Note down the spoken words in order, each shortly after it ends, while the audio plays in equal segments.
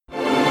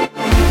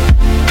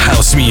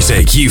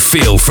music you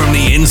feel from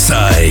the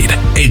inside.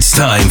 It's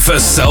time for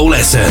Soul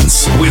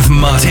Essence with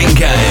Martin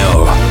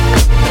Gale.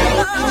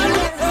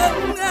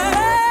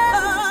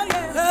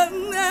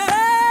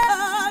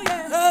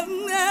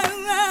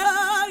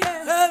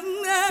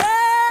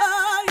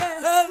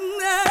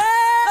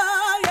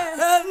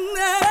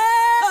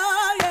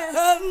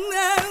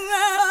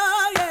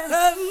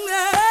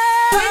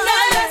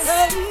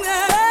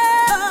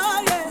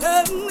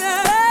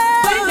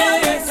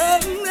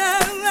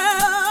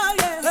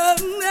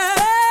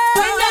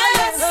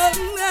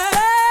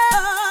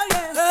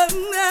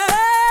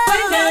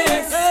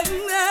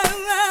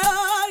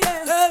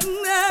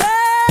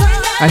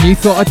 And you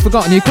thought I'd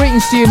forgotten you.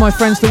 Greetings to you, my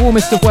friends. The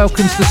warmest of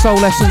welcomes to Soul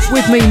Essence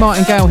with me,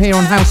 Martin Gale, here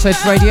on House Edge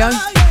Radio.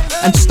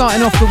 And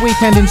starting off the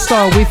weekend in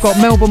style, we've got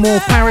Melba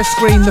Moore, Paris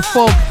Green, The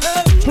Fog,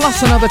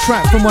 plus another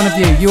track from one of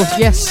you.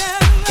 Yes,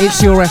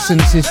 It's Your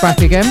Essence is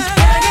back again.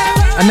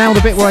 And now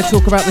the bit where I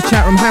talk about the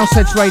chat room,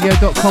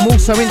 houseedgeradio.com,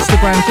 also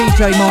Instagram,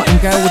 DJ Martin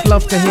Gale. Would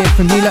love to hear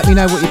from you. Let me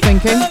know what you're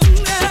thinking.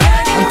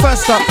 And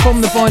first up,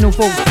 from the Vinyl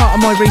Vault, part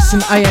of my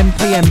recent AM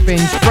PM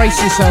binge,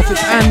 brace yourself,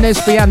 it's Ann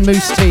Nesby and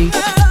Moose T.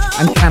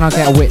 And Can I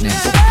Get a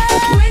Witness?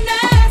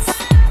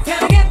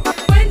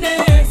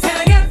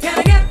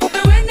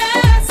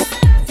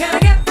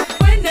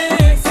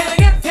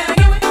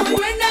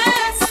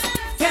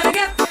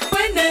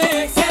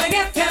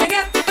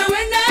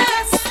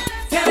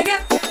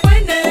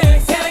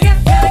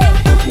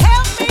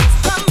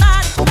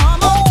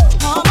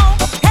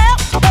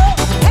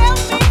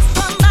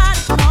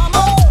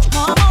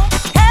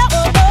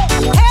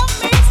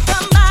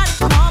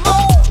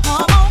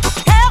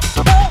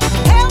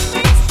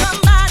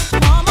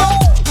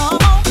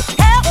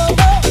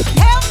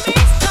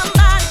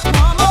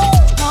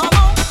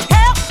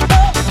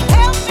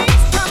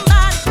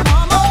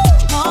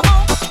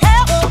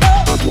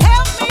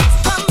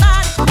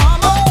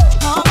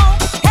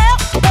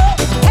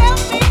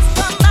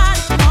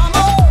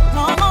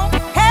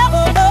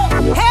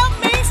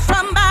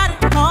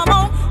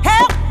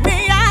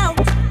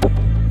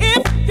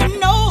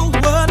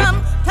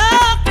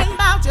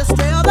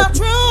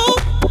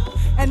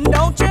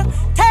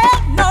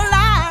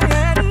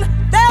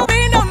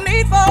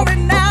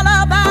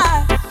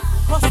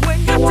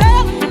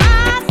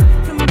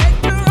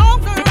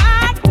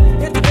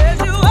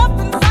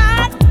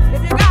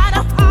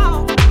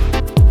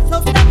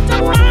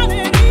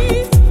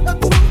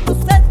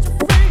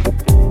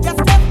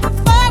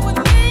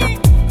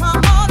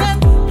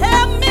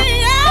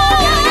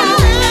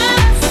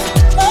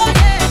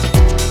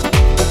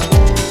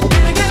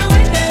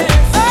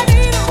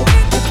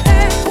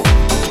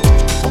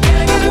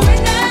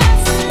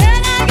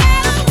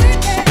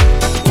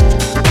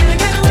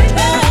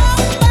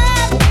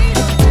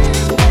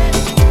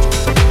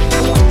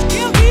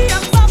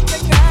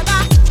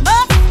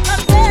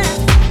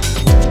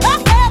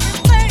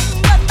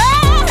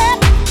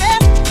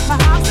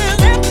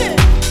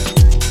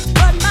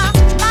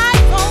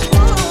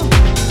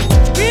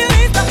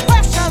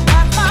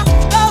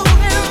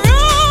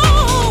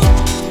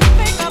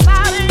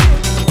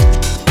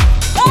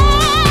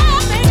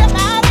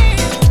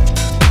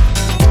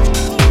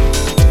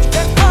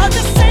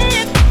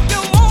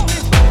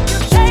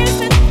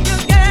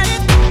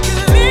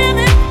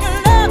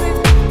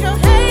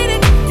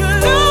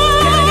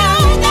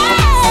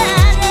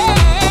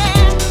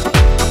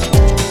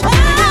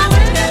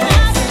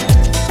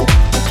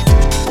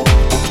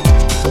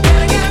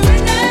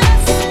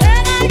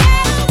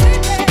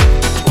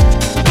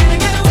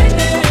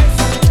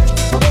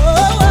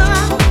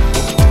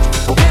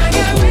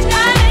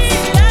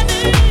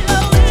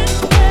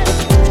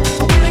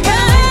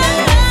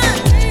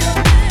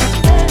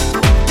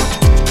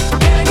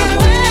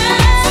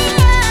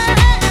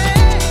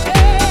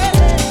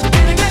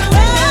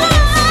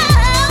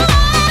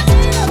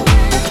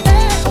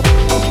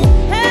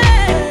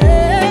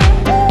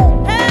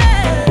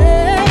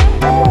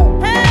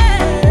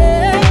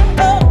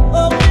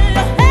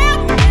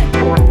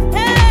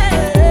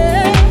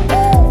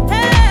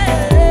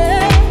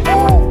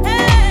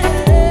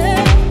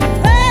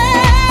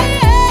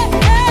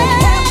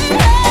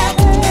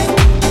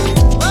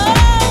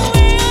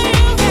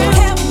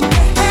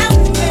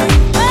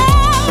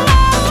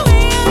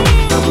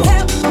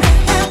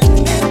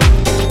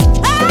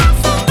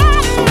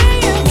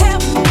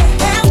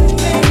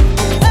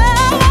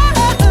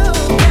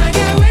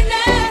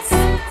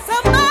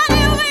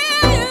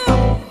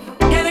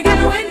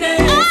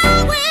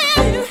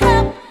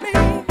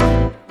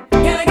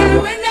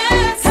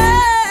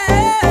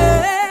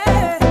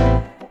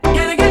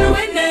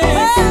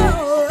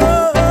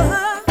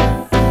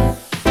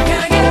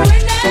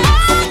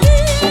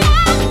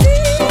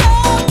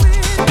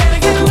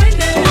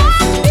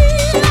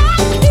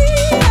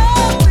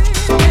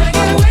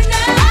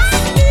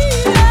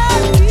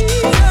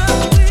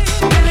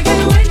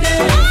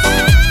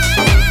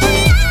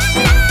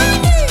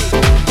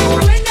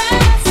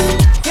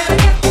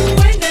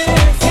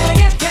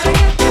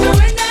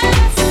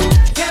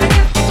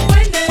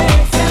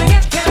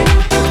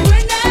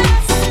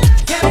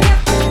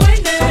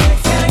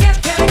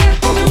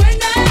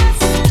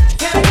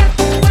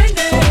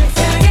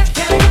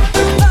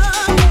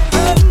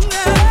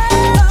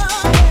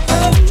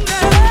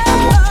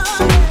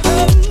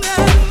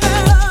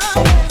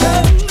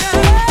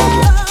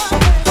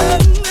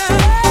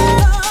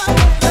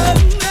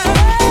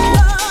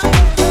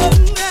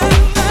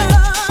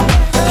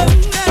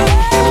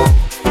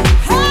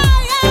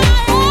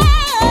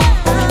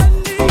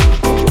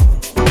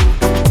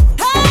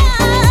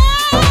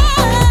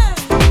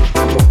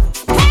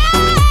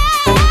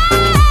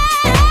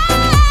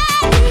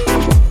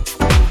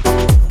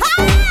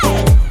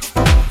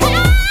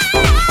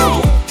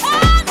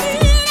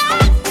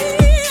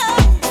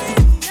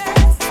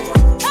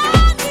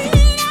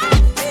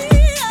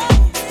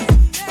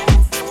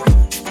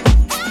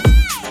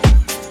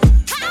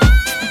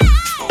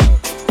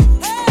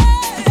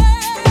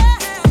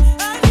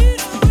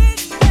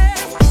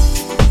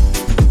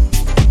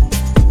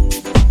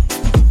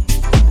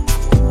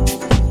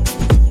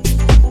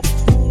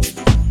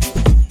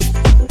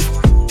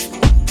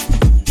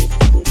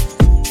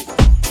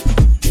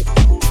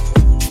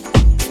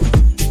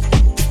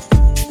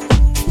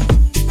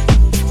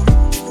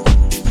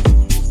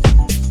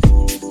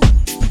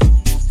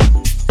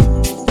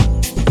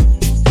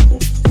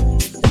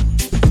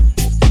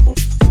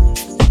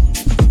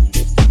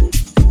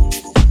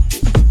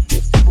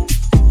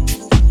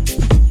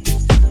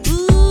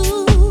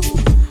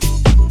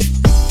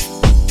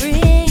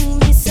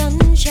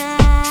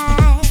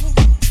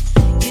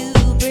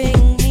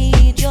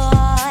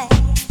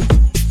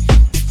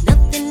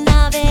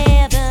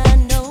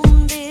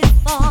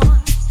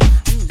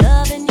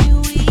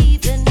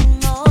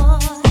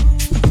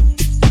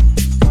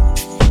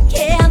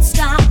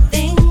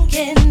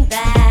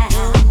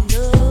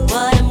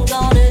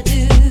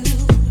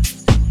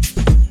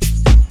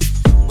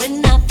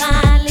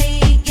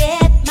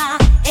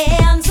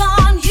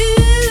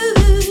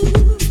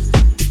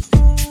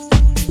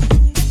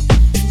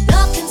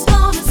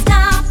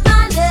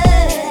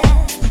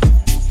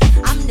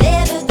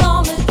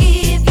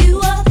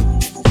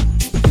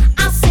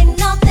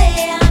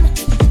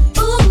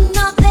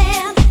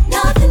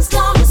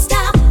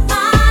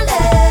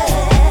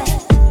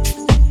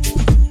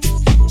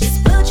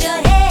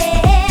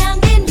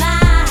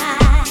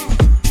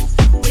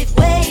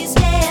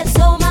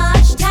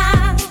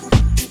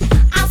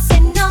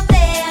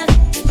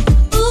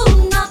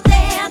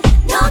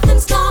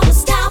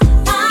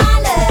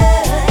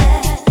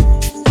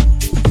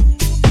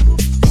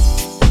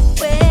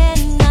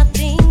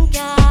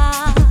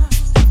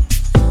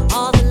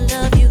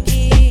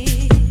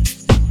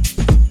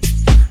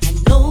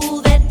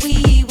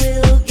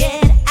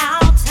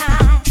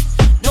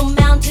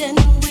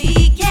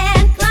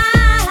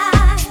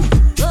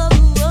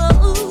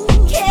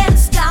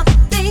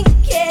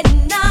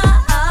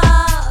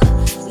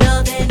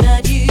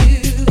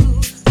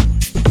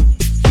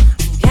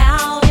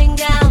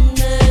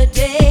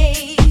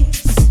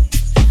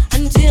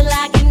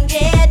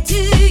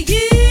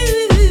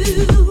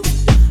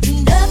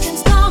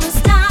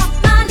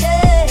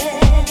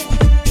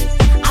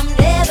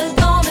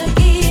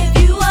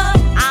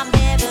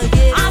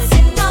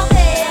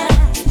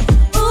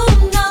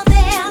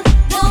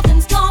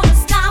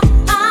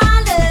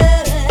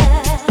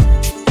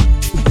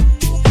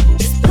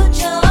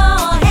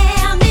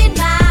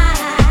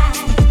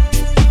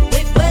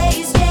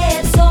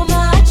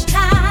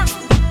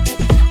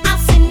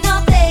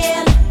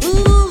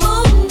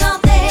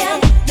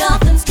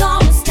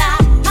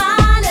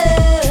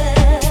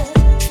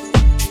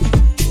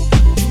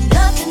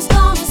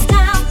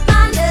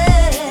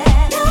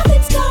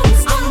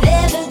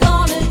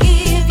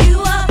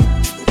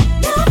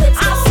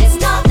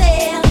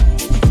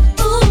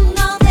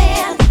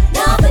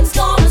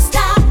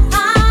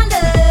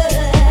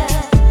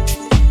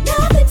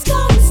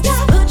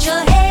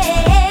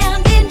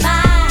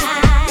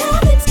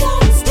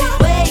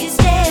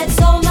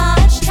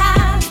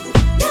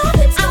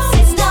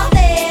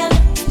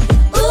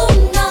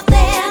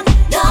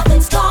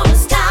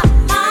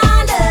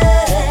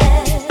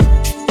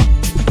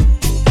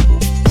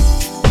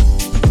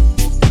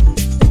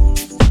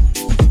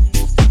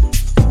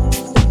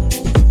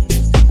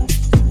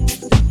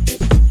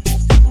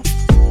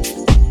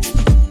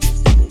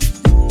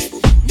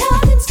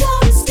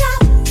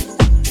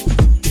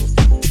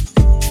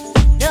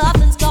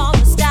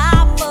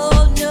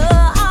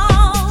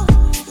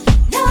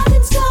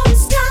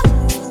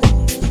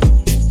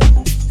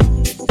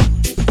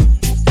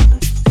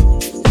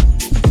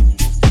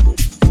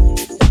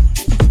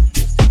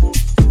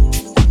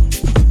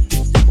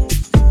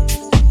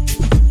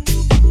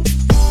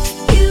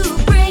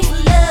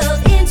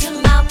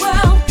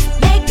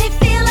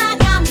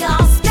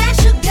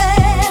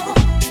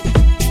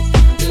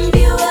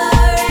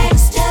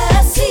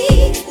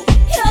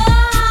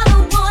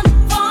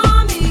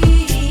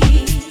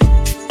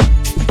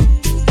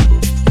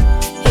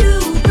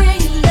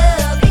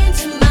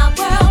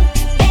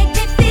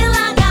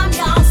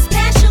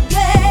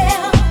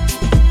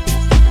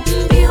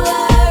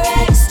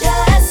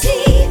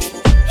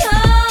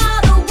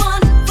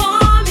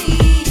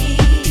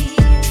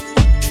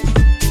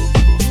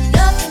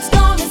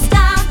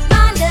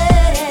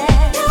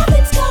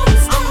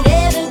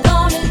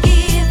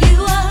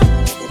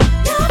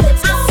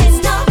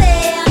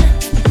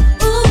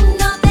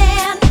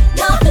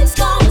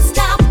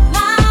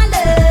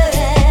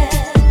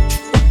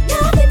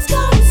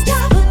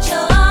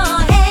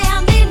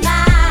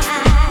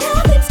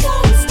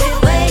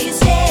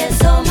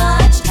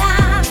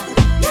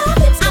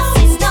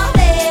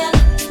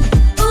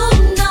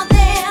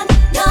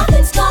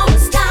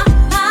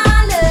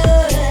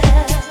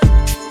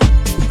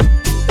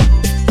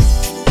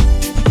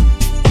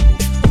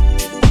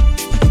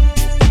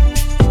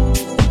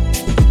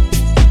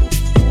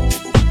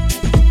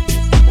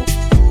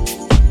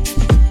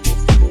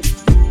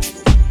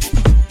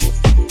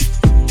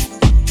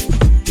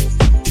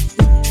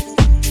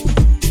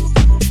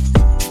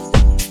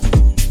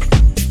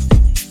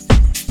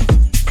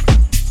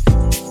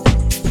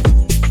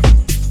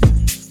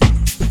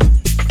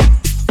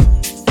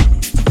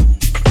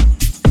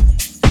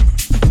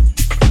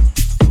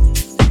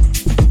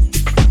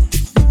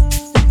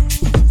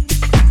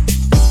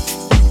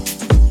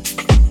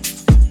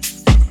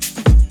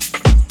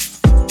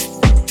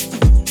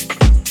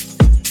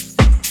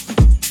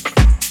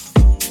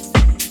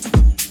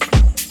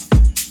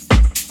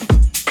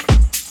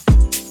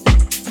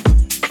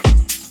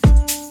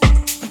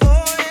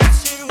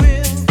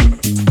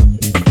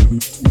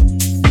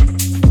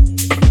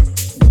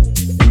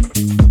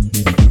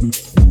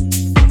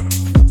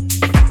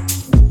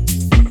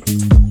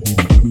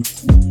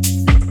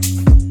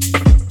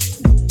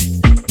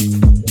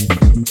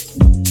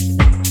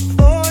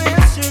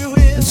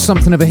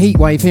 something of a heat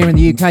wave here in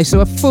the UK, so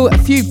a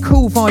few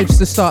cool vibes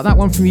to start. That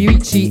one from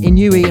Yuichi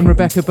Inui and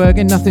Rebecca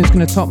Bergen, Nothing's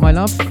Gonna Top My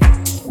Love.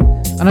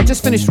 And I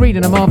just finished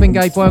reading a Marvin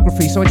Gaye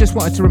biography, so I just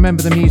wanted to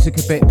remember the music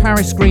a bit.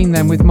 Paris Green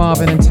then with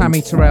Marvin and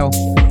Tammy Terrell.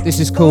 This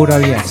is called Oh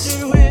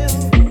Yes.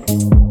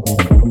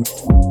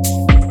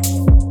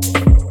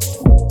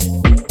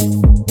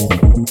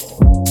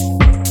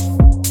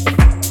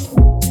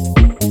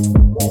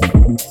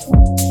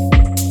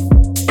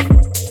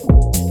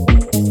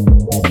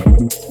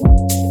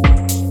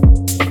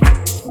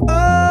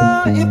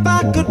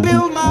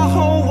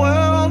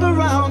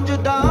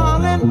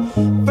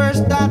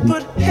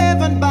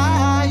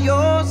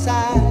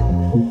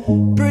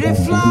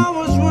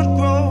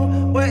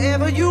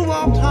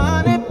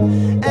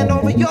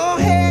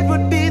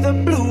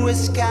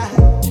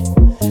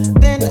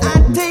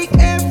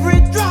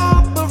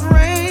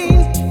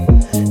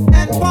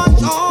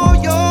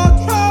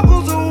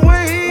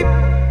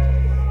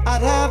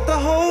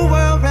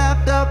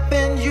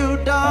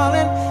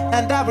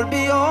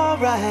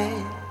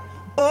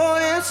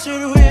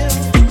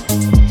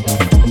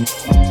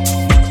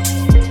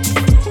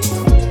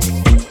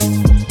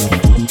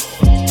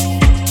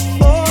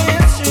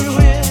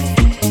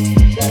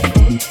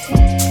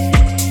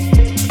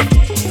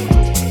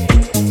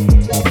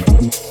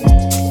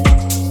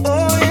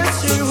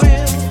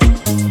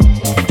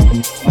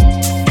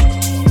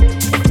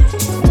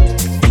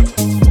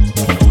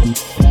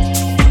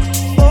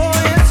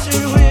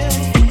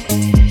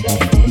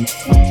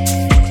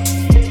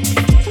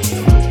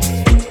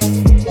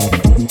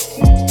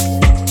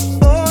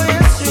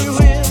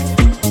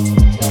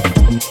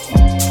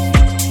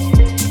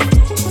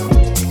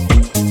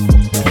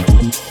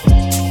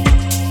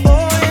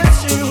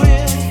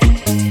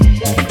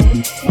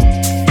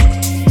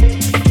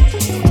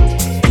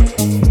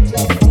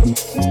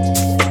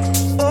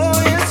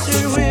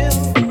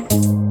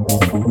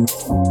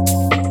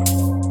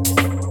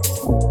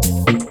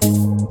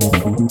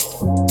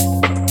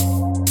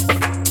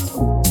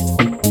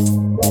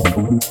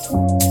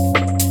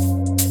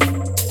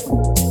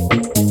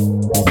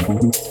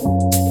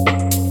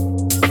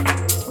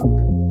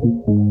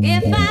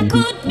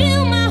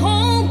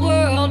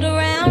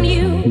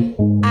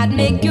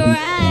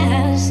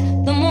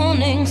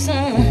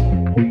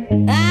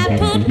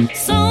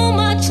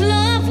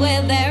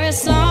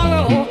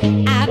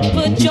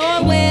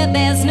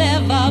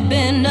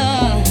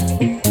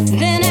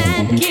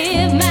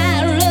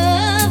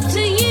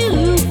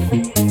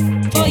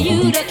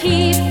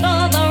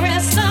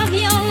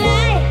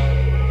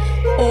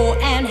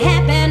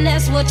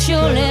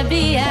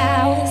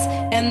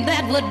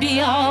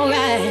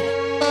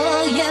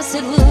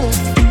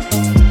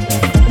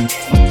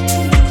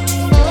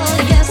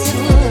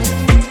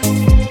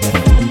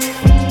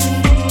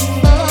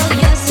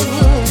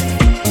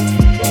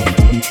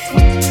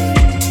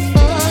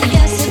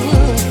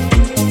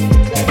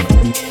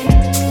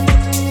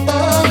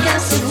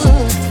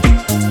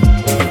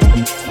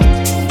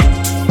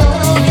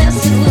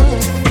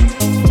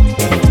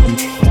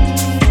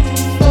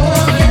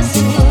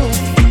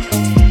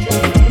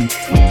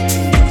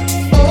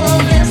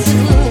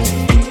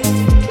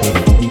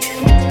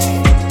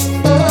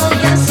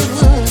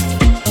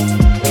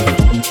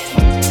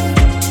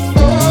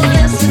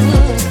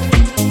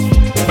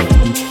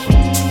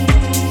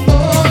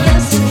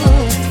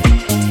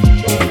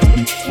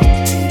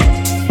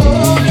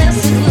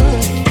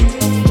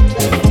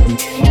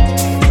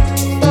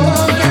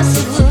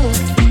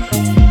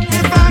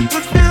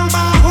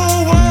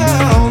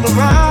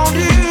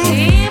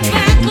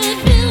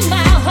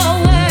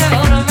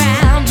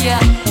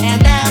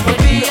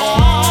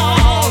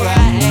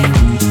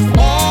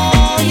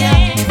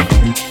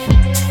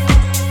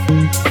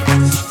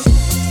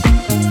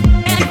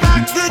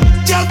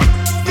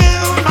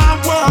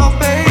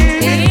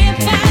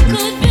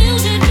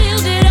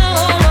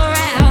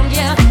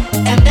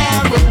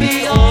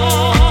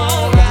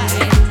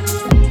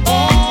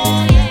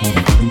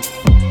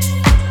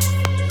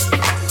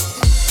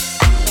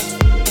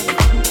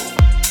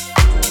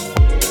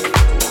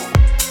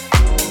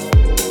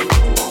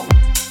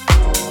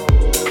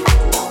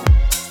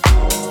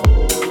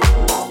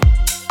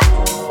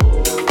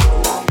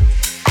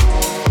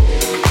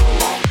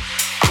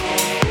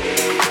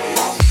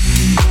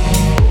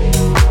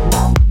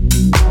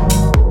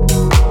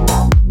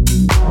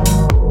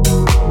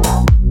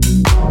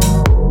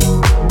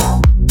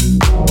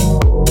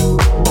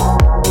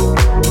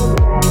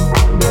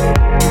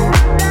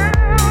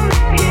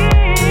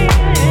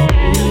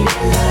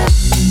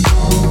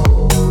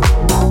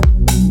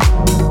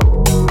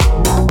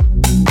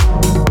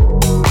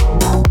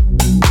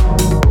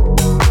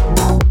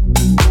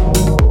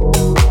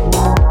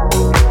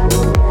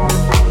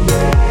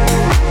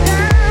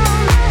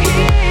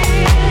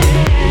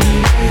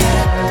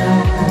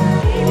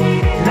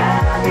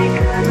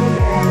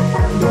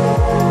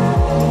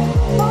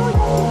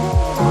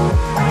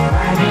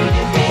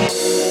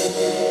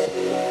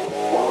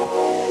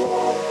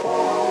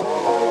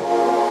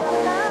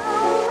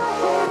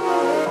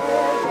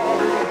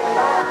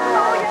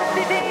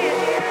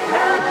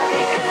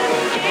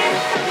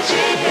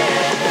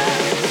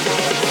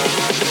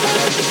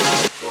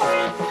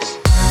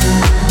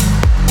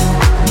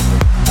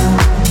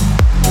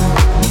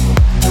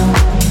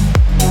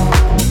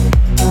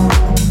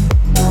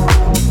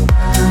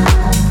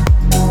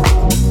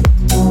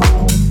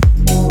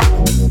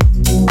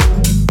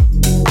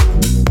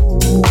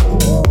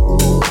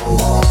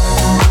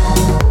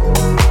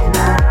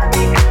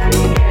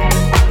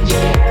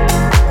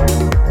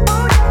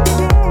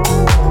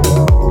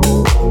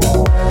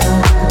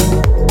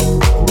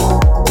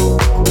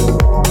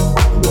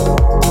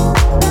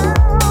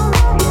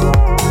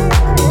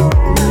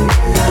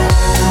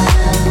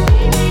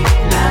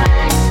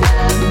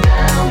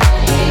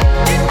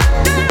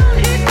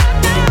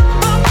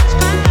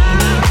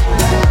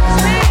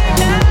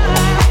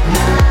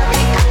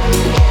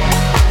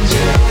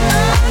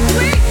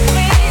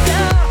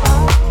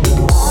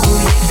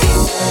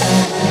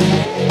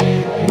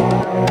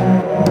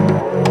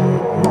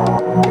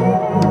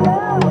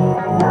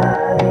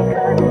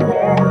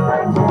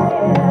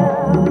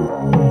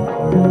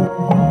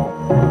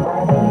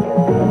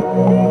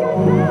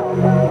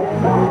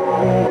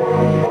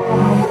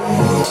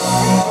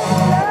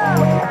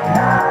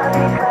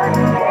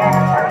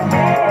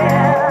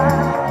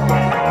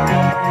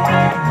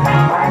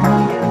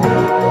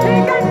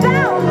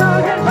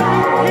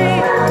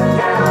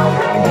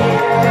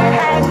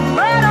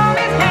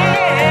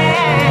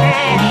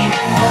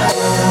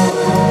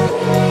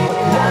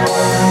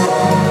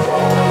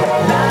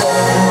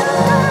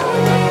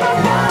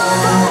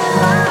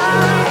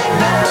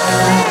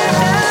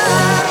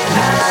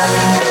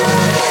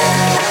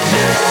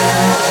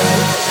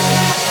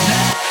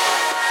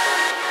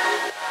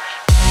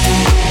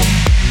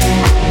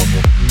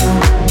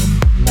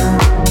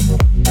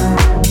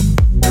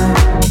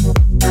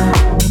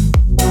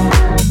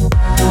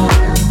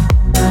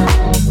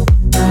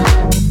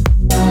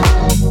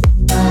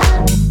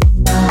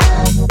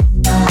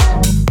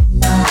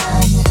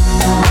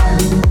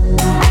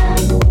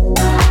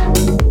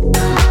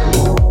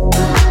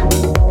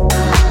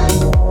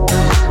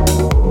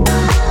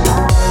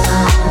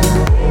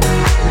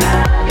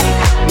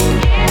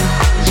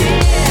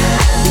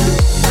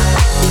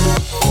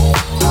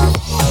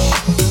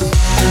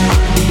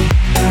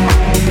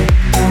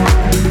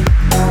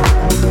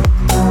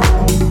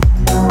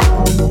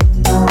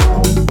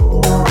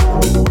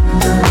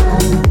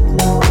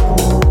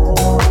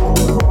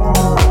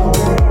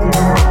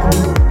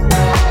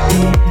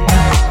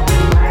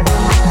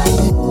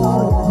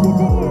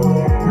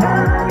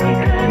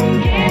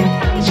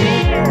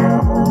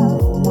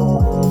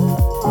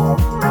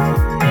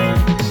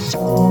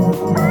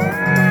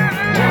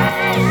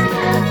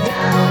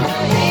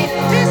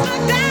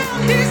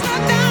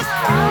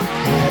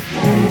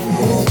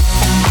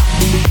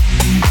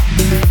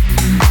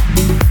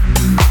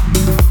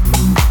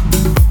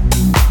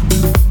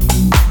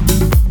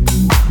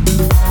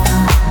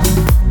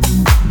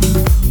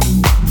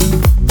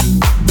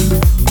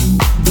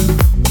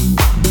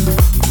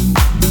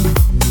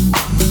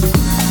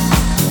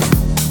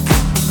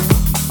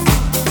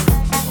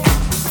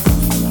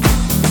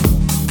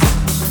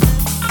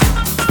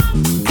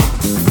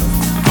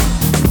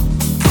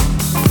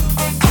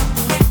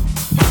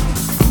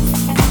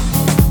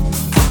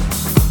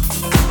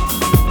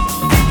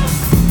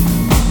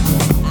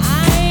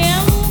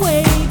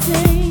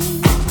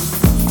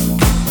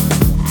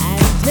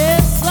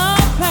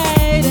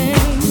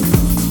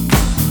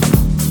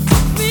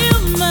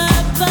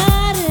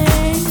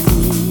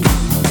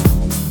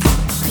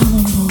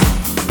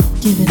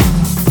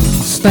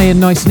 staying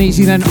nice and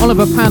easy then.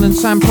 Oliver Pan and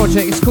Sam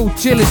Project. It's called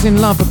Jill is in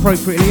Love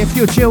appropriately. If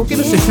you're Jill, give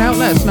us a shout,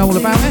 let us know all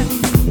about it.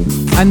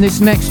 And this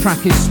next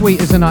track is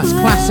Sweet as a Nut's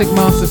classic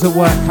Masters at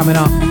Work coming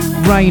up.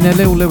 Rain, a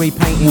Lil Louis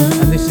painting,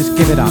 and this is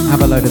Give It Up.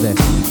 Have a load of this.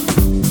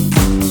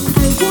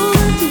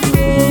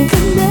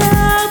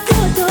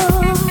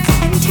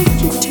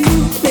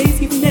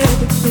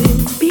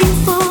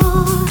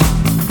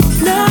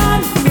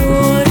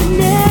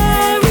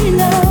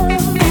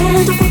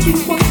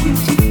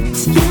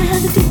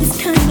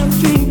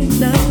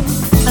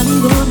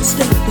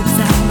 Step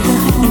inside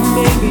and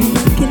baby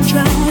you can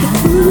try to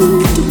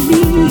prove to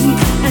me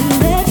and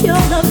let your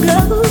love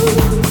go.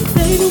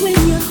 Baby, when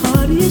your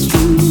heart is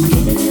true,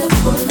 give it up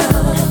for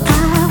love.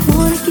 I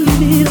wanna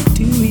give it up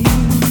to you.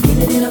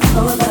 Give it up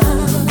for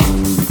love.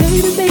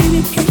 Baby, baby,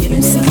 can't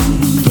you see?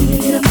 Give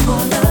it up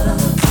for love.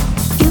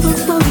 Give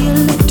up all your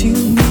love to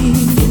me.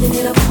 Give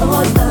it up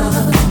for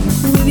love.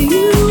 With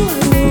you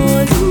I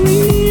want a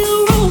real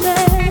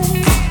romance.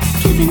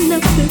 Giving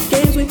up the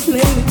games we play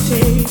to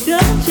take a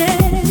chance.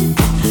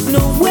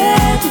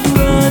 Nowhere to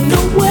run,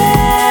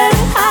 nowhere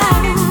to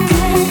hide.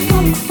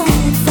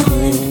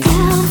 Falling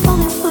down,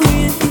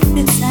 falling deep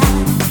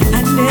inside.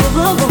 I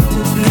never want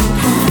to be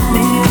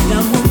left, I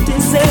won't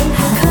deserve.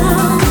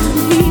 Come to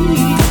me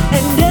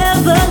and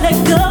never let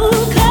go.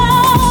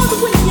 'Cause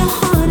when your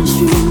heart is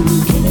true,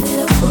 give it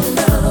up for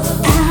love.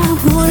 I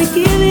wanna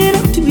give it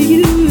up to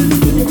you.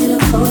 Give it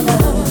up for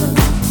love.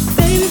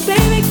 Baby,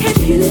 baby,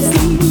 can't you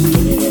see?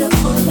 Give it up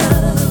for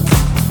love.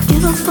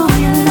 Give up all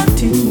your love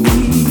to me.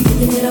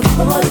 Give it up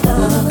for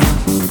love.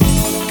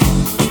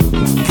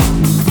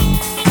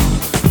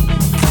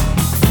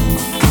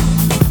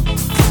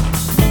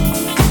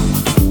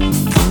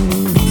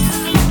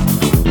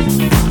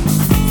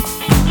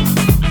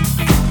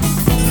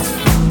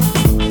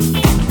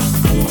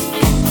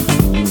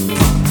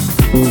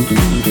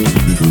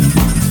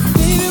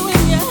 Baby,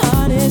 when your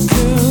heart is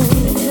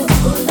true,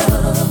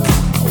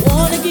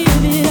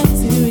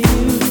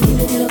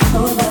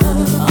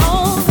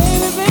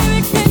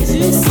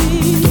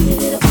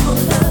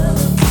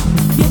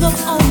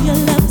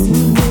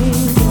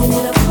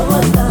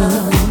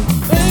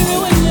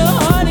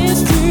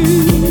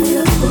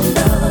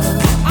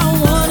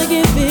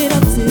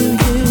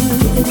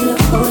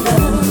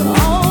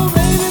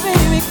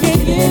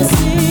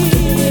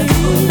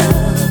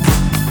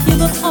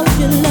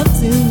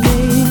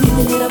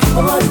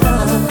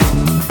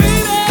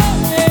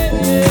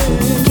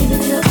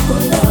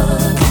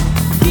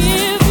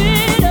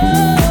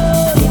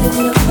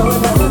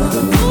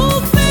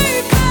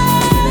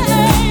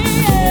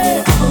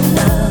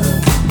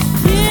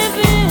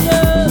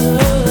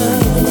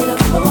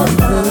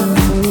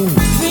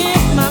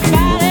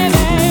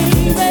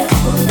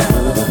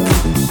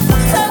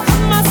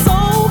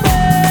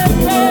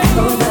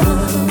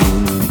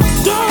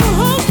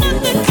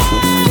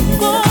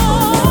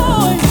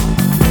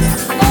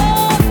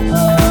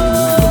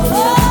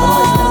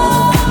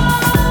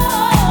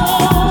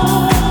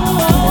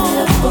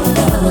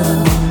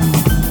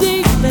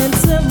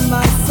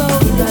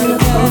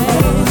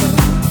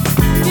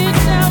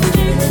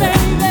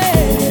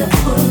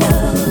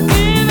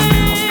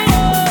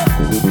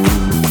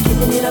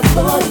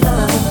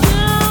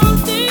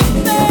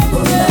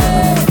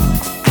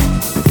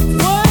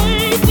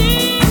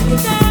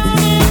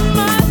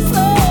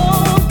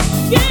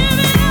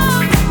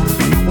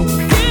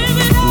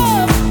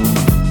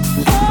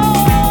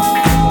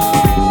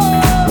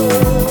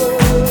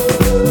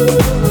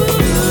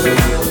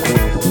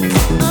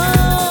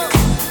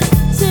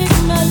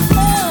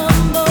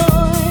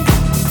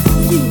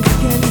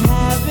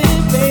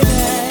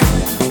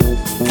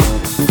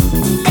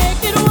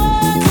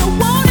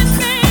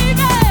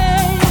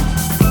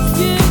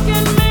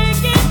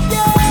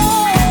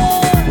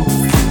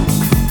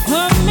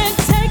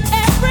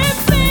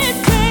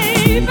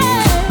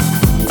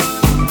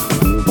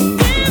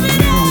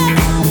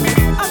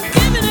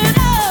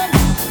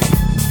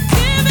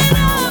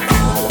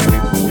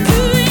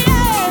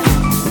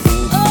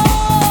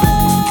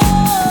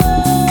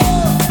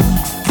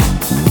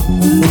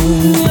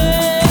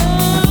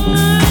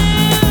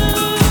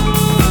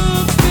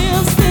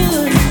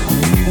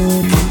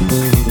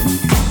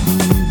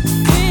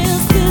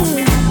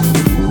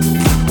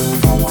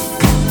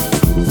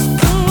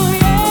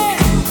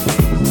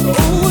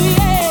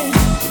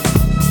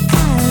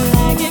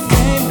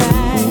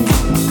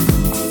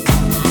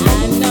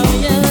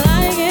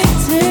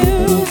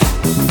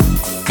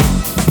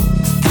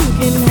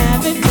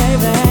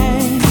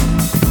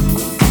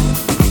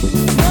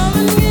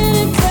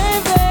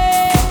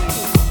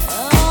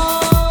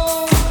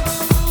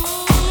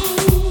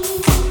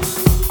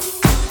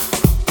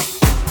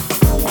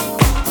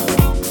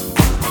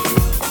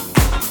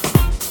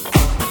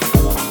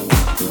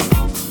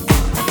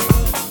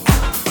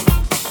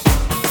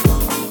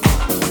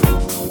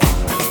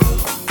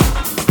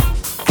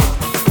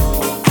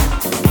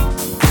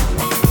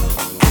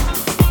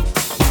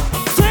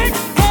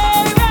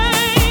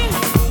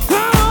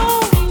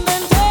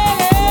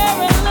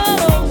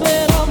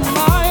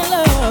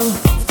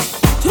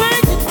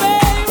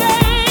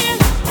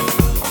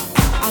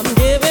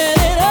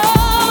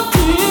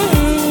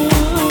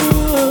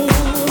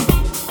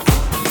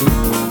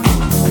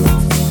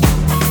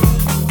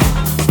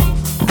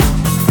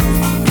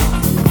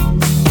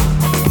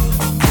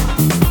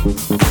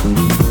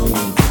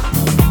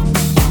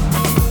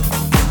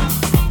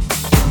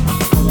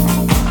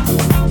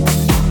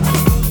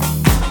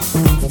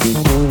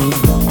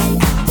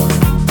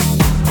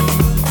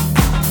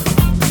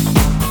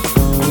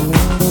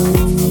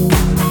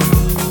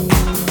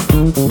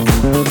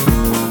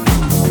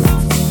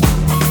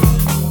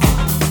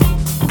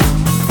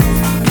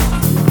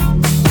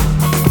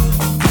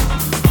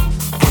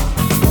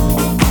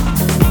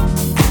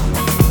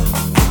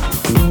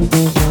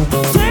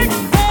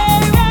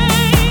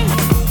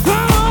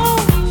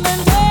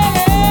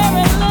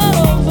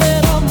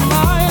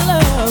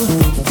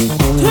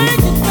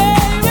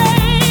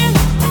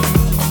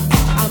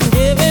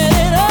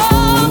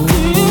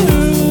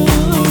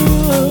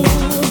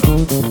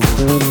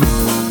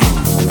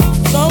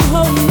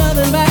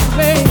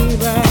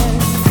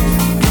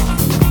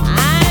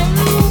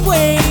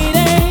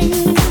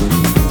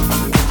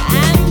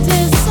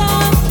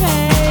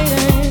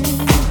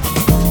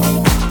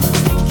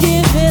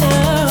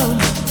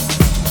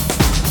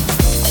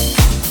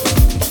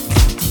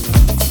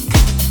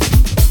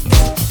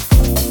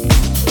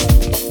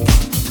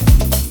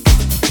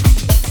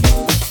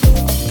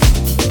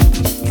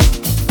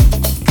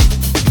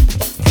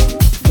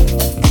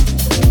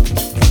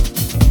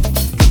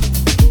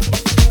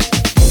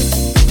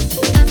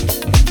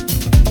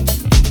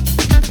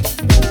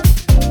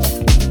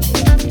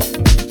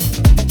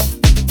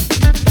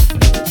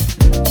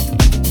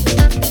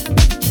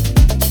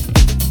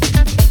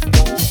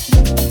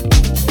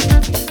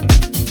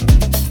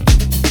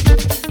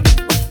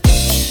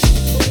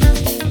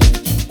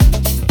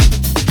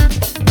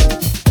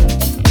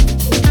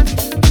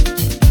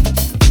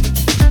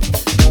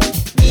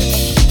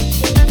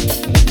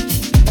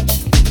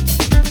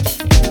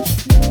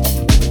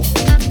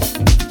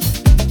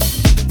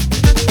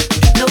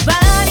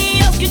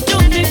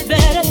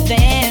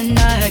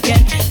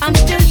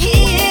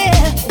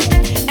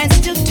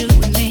 still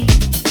doing me.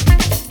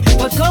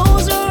 What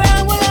goes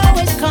around will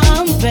always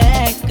come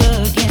back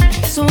again.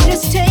 So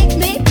just take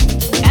me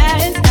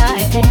as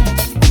I am.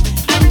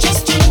 I'm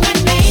just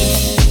doing me.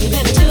 You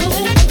better do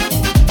it.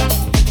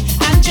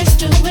 I'm just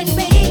doing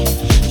me.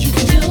 You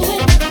can do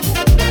it.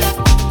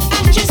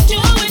 I'm just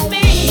doing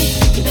me.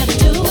 You better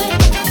do it.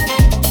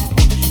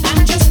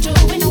 I'm just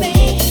doing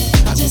me.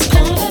 I'm just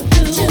gonna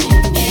do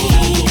me.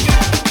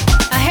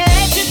 I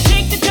had to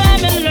take the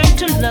time and learn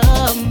to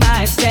love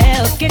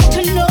myself, get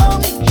to know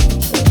me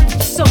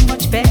so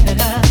much better.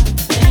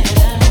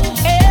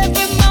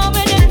 Every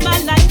moment in my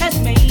life has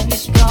made me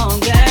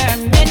stronger.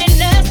 Many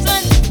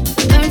lessons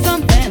learned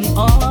from them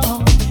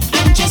all.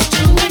 I'm just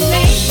doing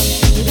me.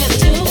 You better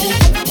do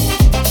it.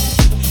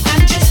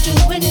 I'm just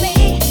doing me.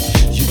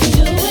 You can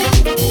do it.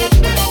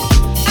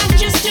 I'm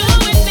just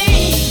doing me.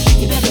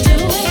 You better do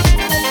it.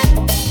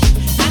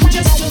 I'm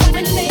just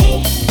doing me.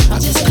 I'm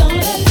just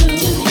gonna do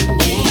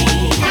me.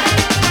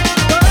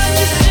 What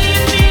you see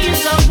in me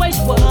is always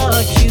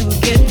what you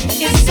get.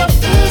 It's so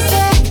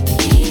easy,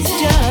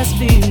 just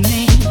be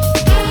me.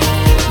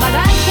 My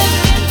life has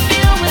been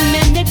filled with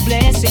many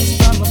blessings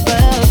from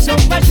above. So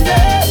much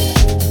love,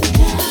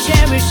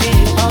 cherish it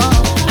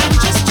all. I'm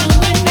just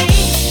doing me.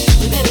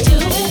 You better do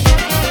it.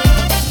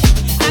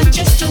 I'm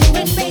just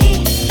doing me.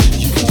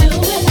 You can do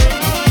it.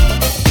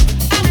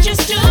 I'm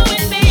just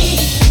doing me.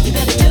 You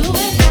better do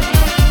it.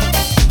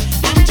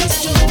 I'm just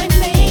doing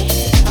me.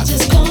 I'm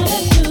just gonna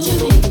do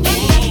me.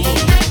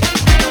 I'm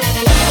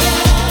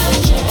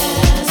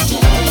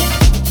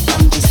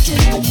just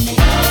doing me.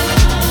 I'm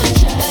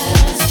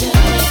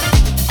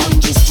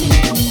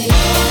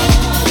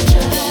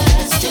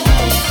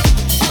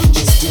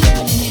just doing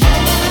me.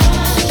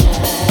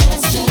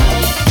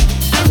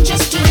 I'm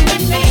just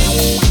doing me.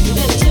 You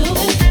better do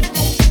it.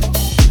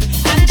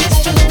 I'm just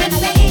doing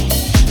me.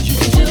 You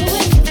can do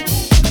it.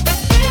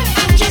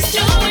 I'm just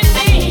doing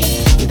me.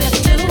 You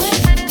better do it.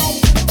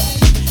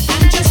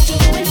 I'm just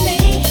doing me.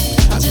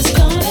 I'm just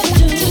gonna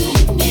do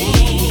me.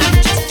 I'm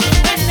just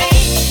doing me.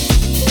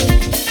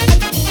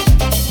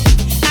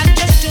 I'm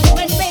just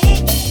doing me.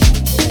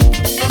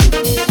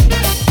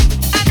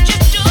 I'm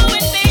just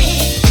doing me.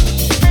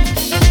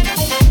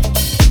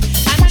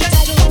 I'm just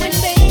doing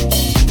me.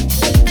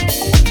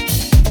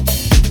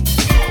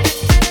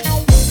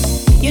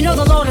 You know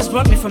the Lord has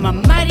brought me from a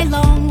mighty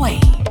long way.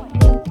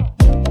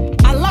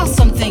 I lost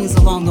some things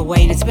along the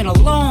way, and it's been a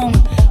long,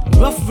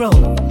 rough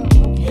road.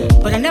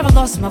 But I never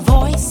lost my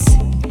voice.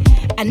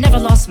 I never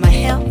lost my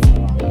health.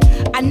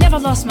 I never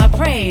lost my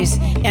praise,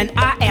 and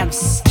I am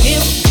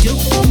still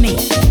doing me.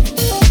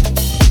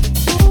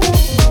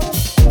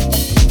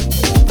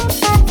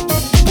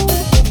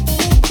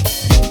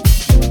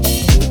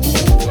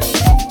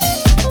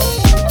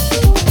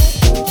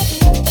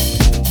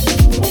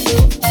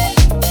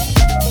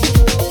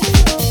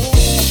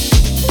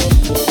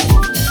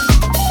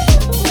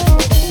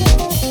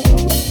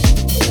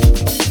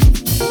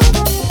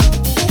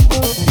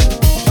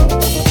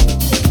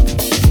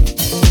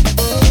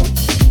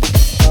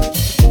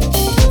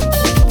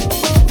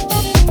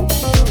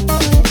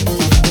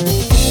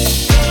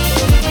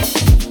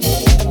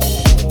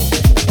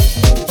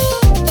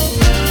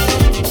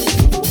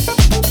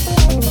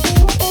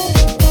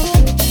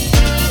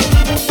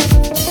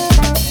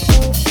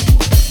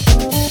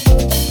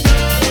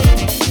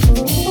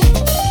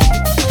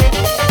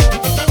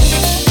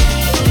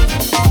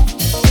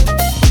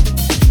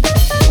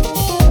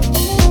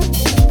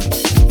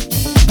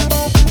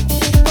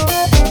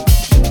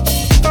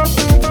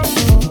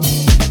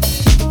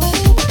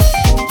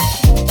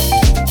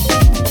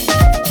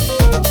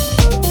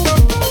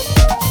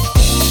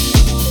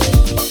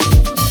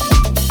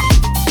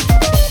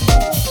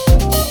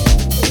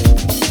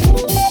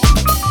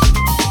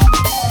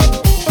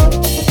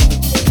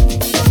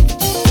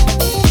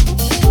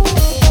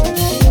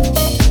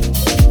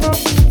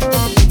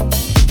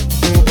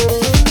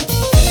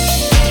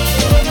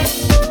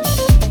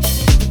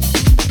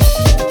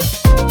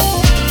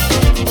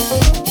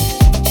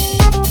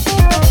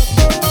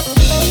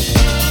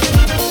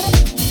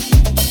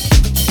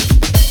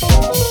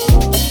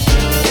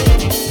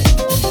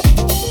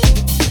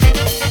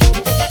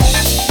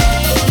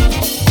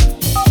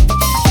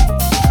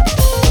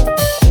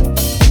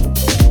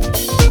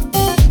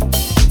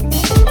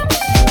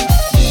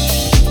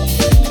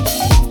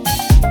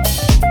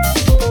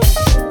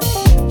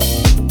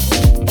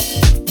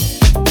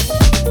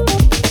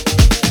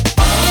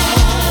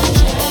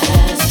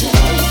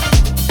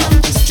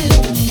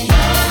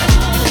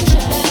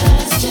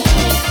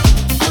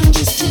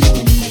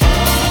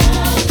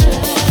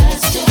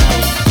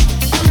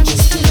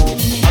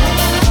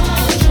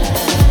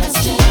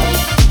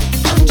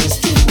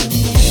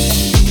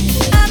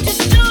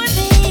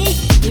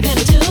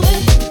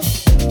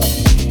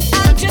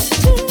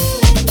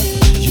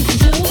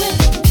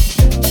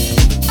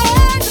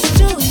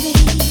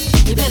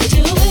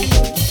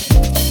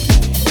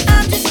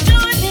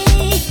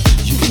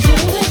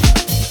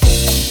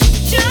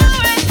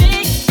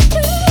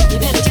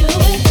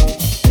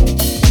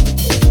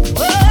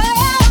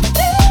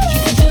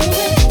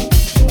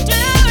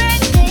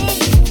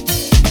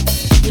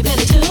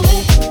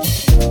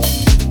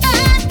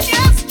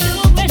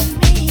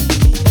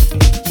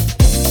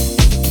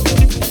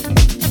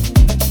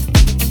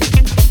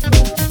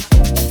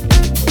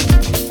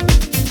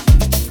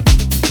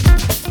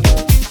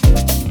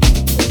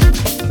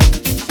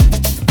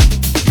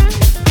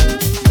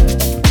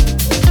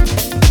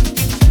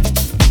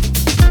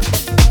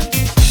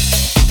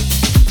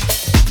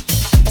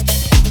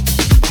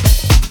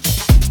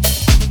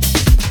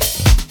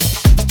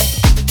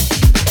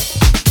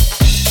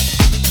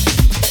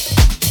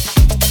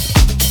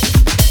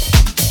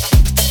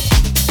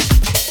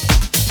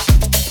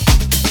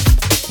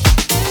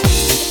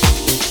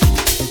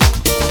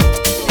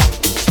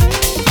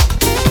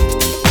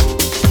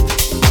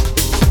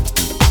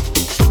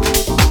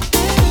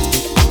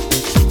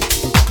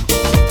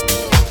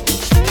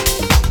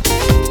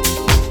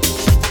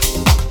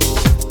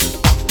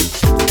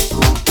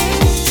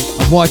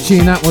 What a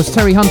tune that was.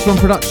 Terry Hunter on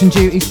production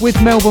duties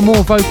with Melba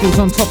Moore vocals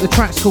on top. The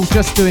track's called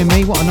Just Doing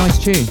Me. What a nice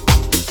tune.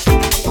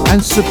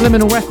 And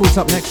Subliminal Records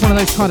up next, one of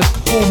those kind of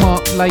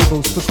hallmark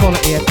labels for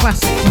quality. A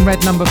classic from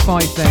Red No.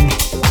 5 then.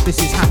 This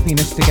is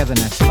Happiness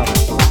Togetherness. Love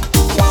it.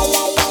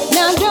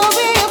 Now don't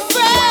be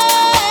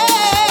afraid.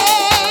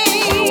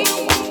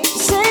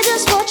 Say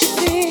just what you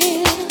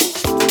feel.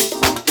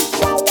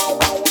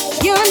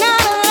 You're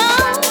not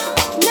alone,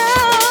 no.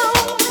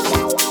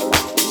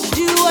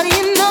 Do what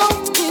you know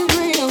is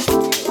real.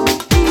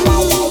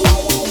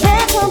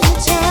 There comes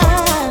a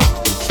time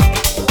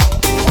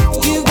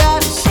you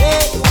gotta say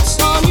what's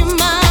on your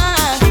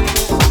mind.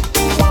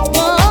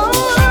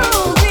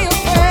 Don't be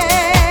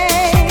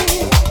afraid.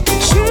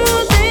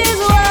 Truth is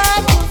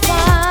what you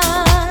find.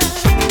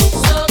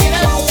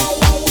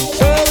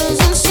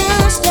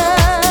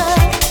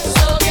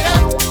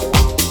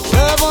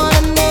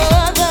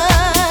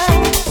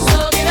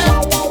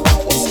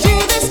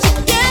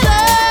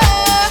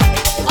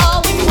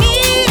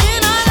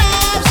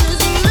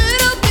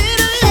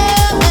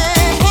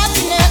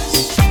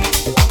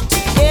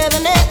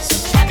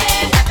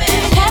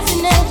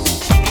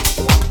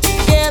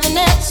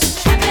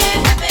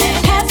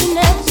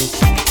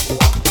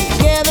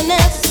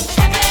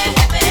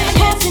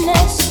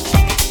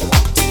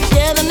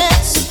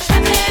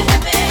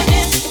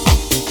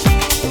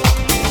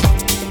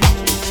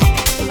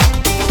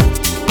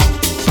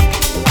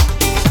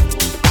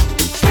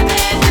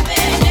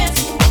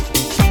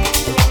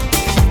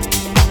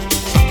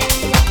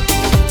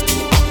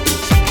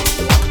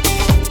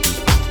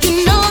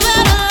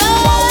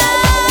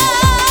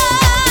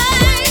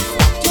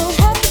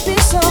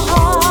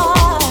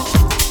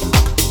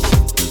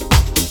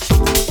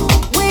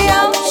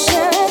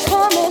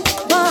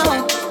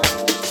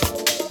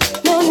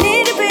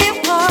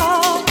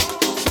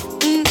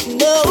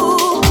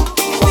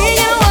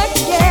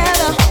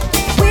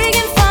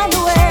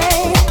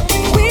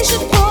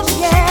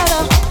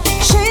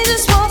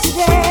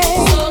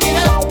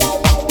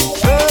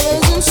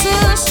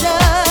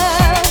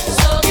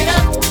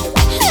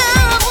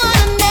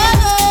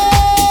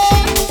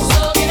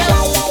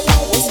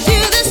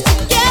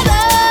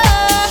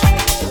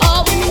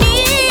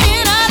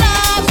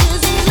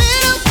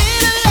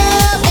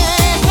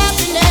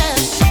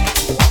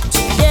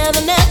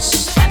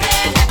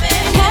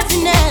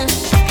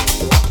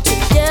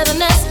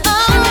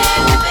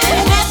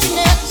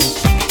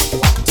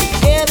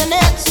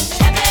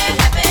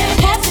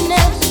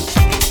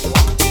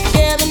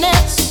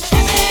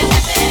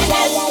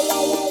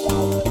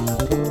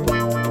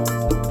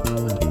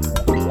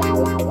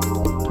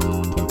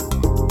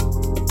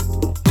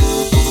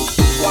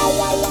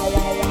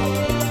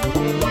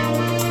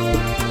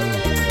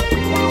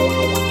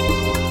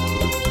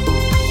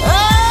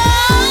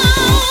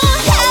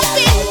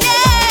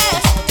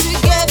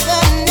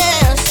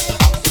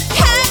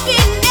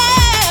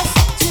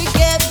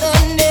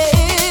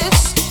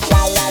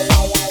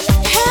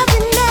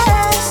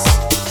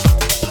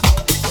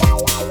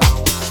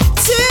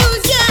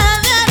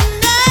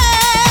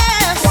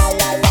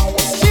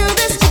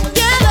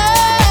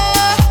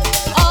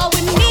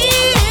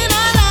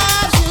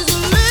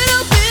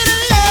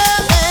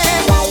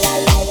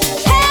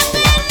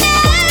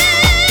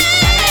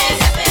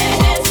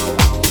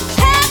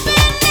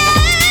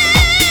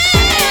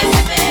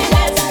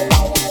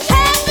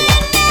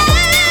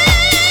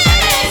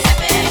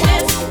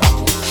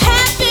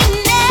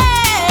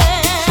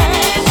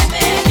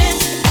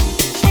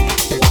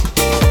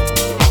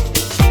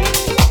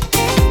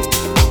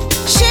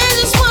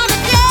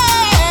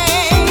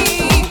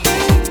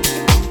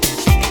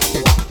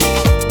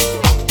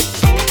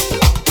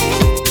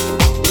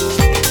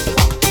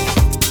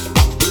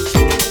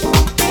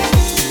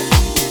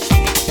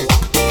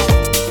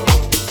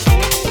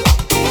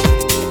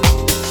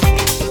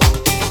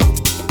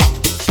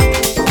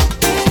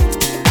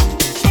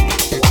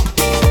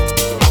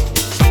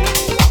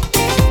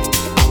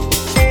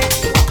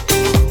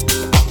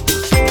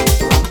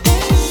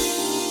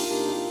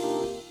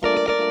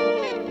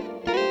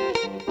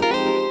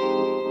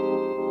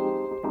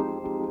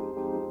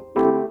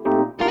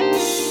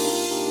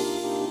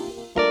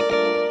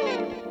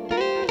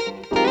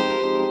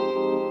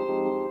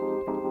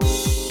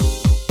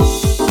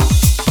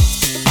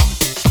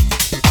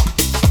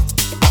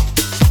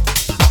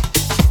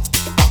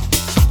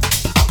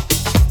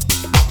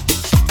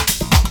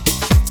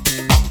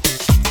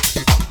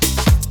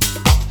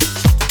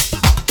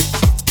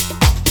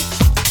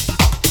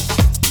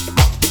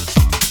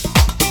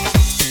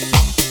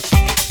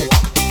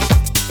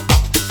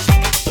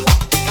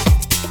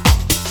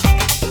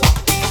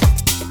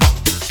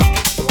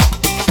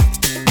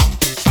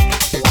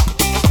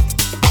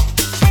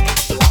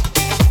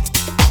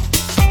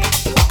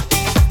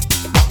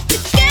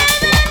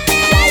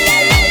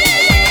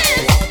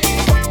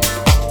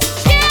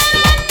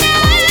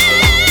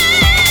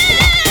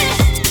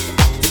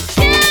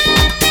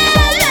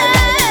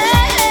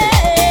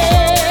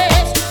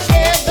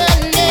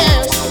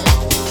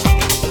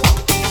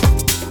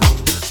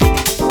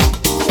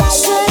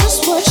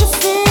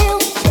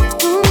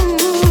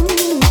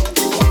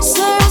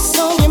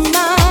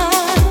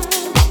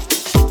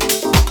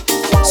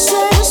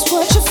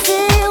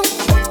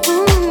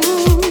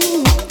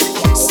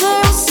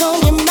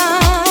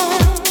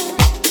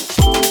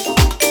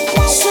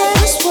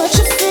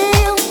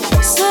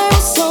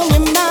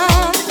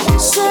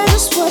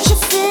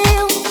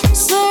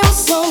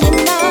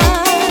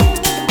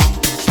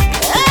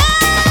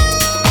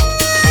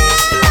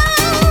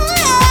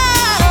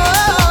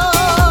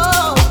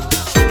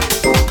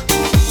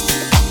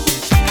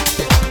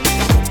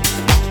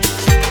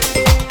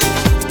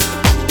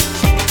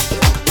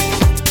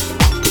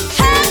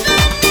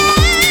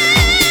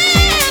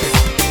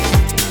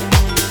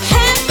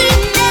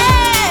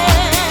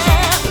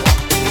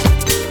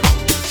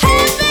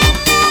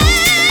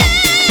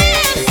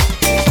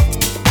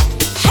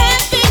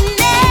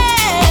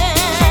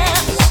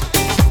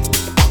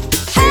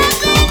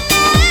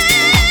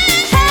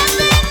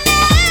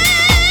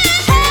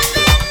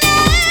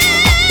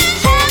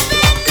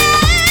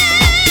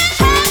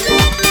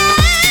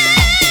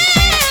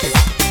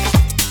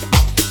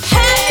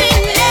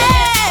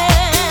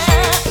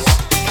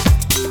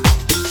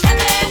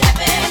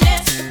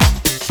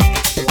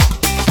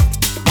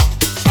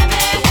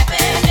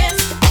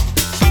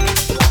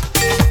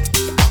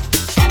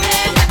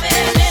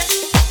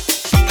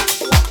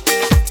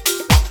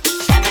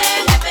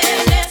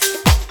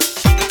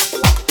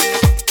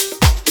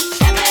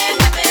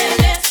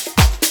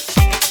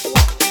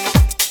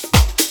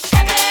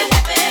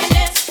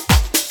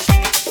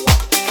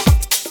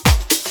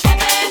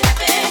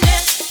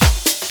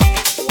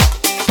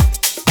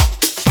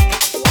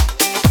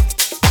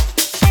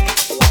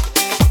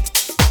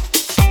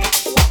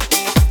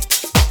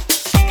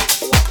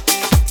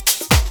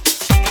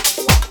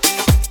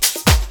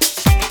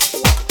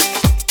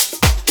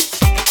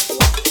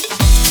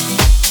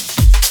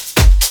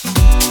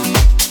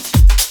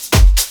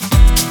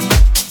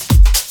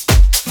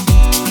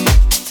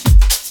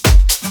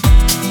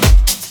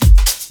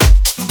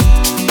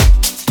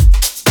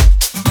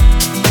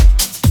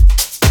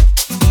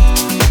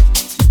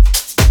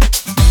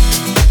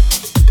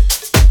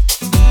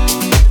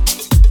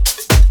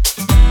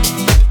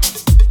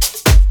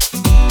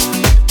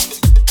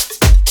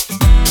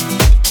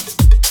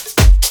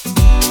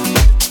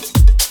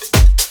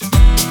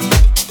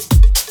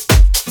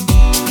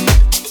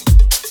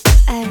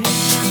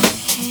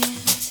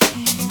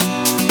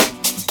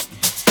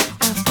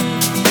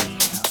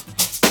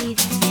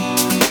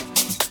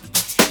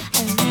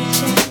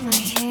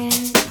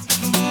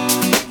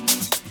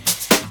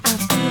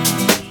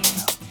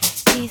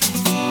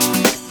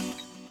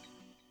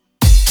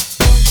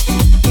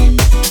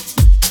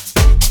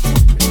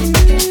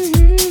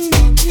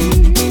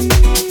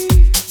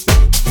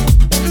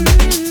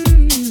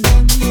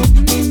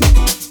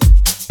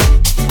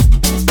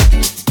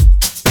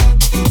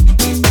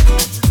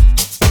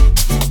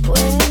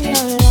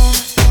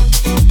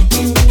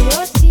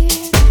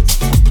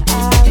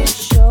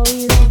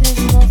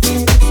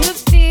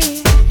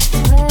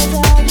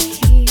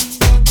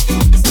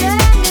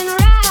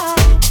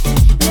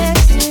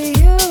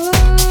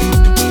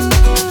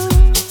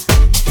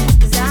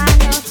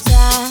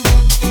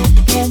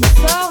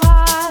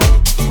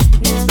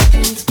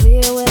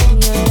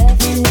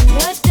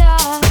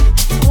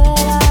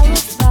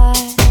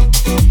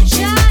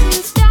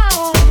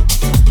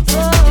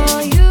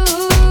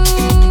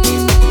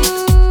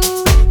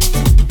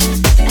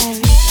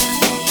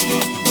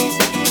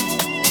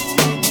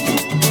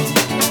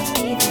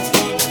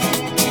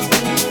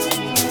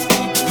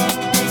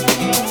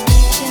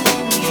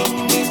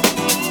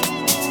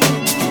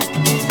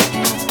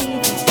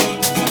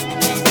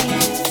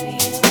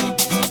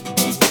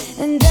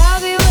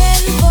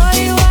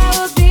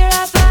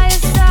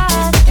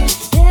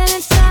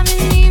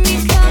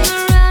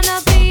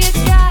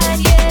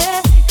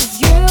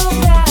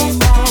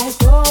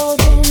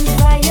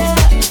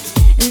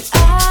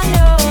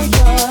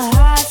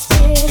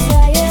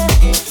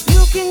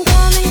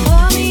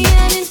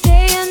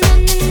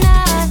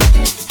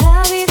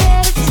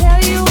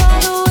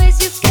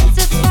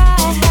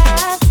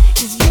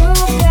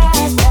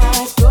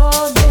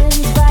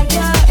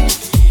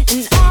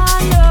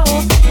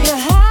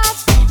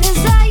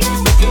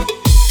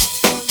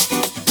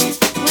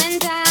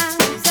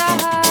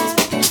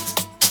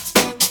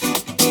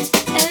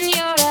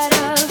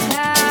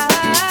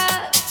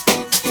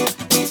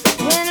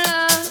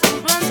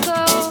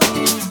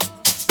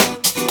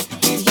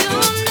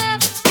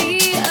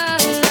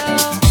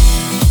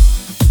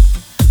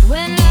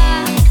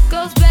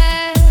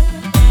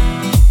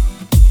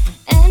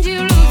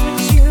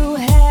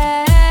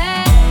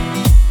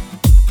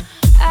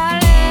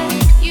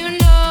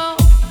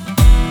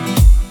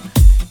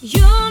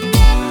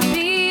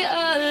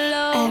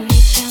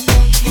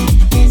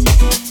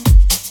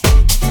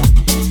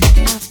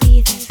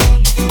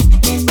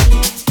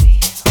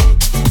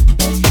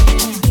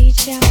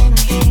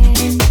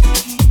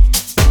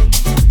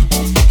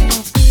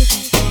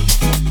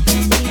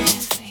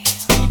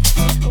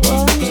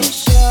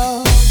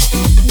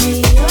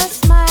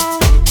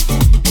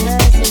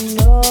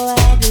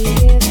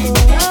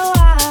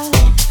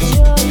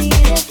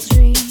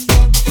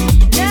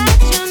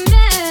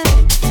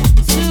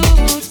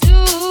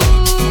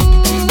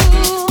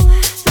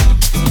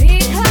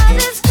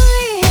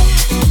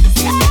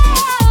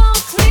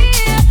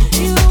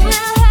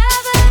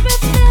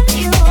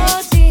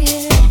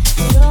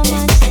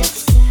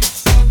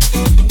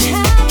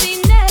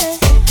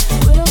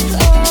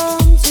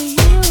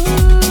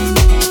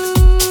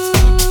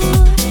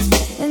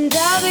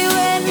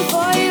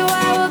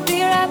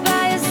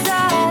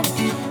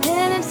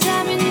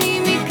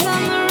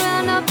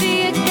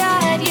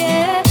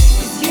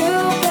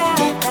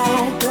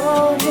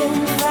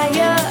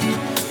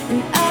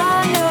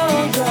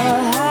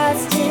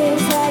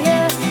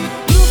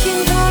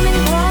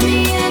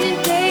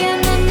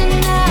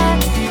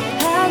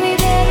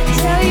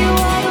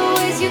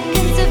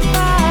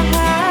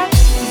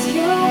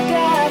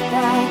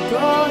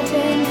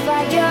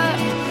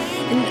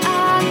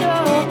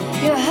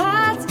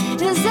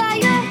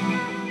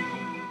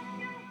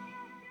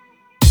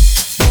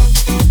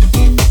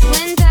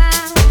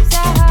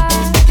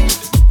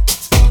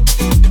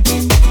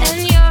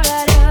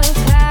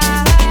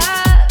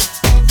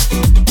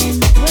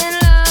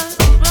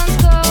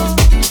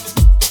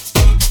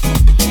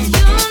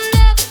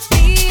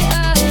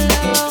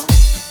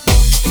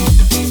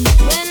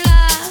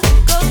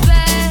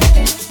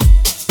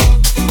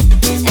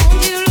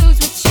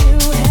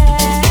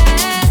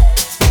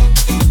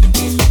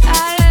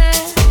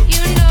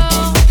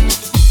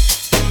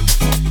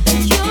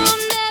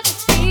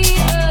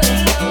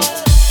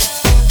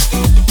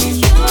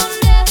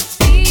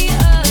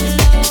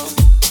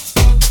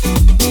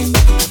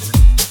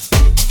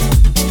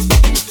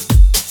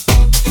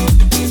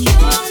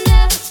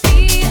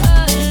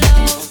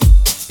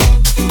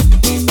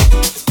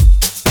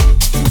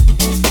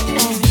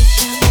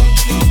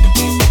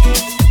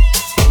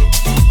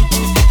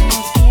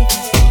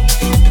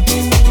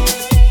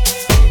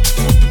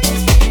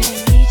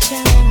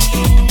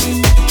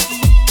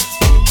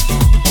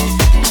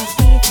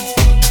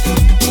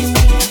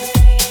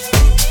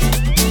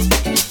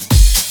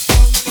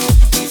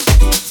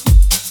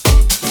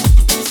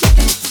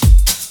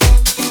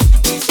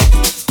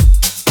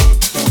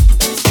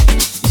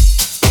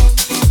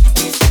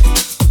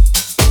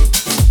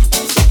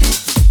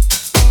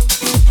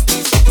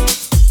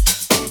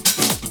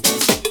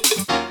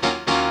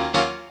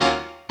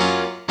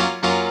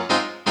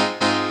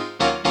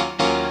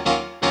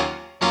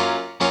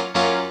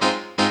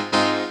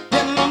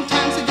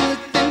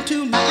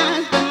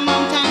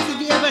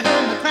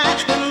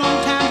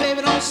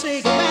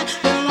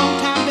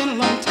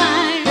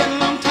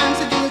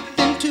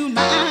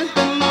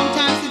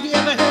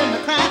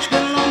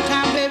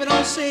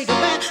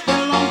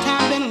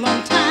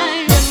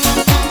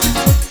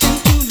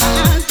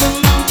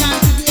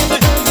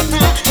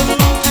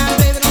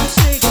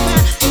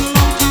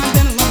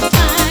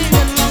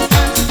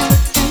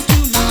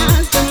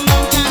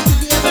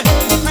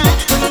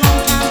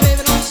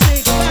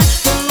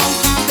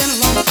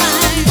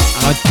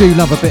 do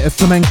love a bit of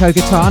flamenco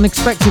guitar.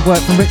 Unexpected work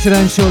from Richard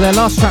Earnshaw. Their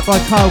last track by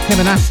Kyle Kim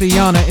and Ashley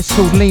Yana. It's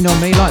called Lean On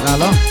Me, like that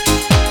lot.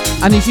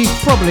 And as you've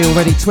probably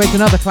already twigged,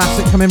 another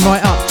classic coming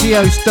right up.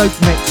 Geo's dope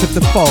mix of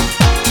The Fog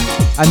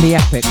and The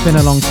Epic. Been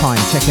a long time.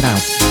 Check it out.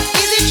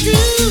 Is it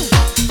true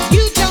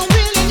you don't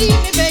really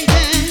need me,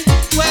 baby?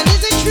 Well,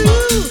 is it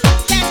true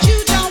that you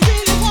don't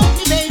really want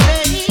me,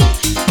 baby?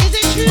 Is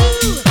it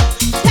true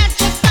that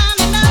you found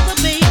another,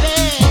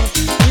 baby?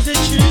 Is it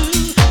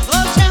true?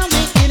 Oh, tell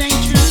me it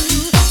ain't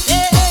true.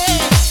 Hey,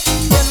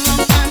 been a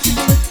long time since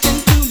you looked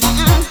into my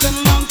eyes. Been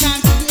a long time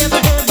since you ever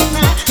heard me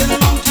cry. Been a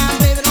long time,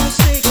 baby, don't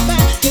say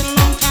goodbye. Been a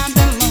long time,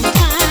 been a long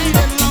time.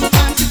 Been a long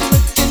time since you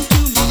looked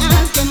into my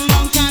eyes. Been a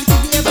long time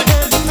since you ever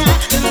heard me cry.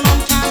 Been a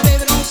long time,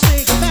 baby, don't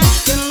say goodbye.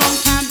 Been a long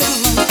time, been a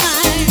long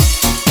time.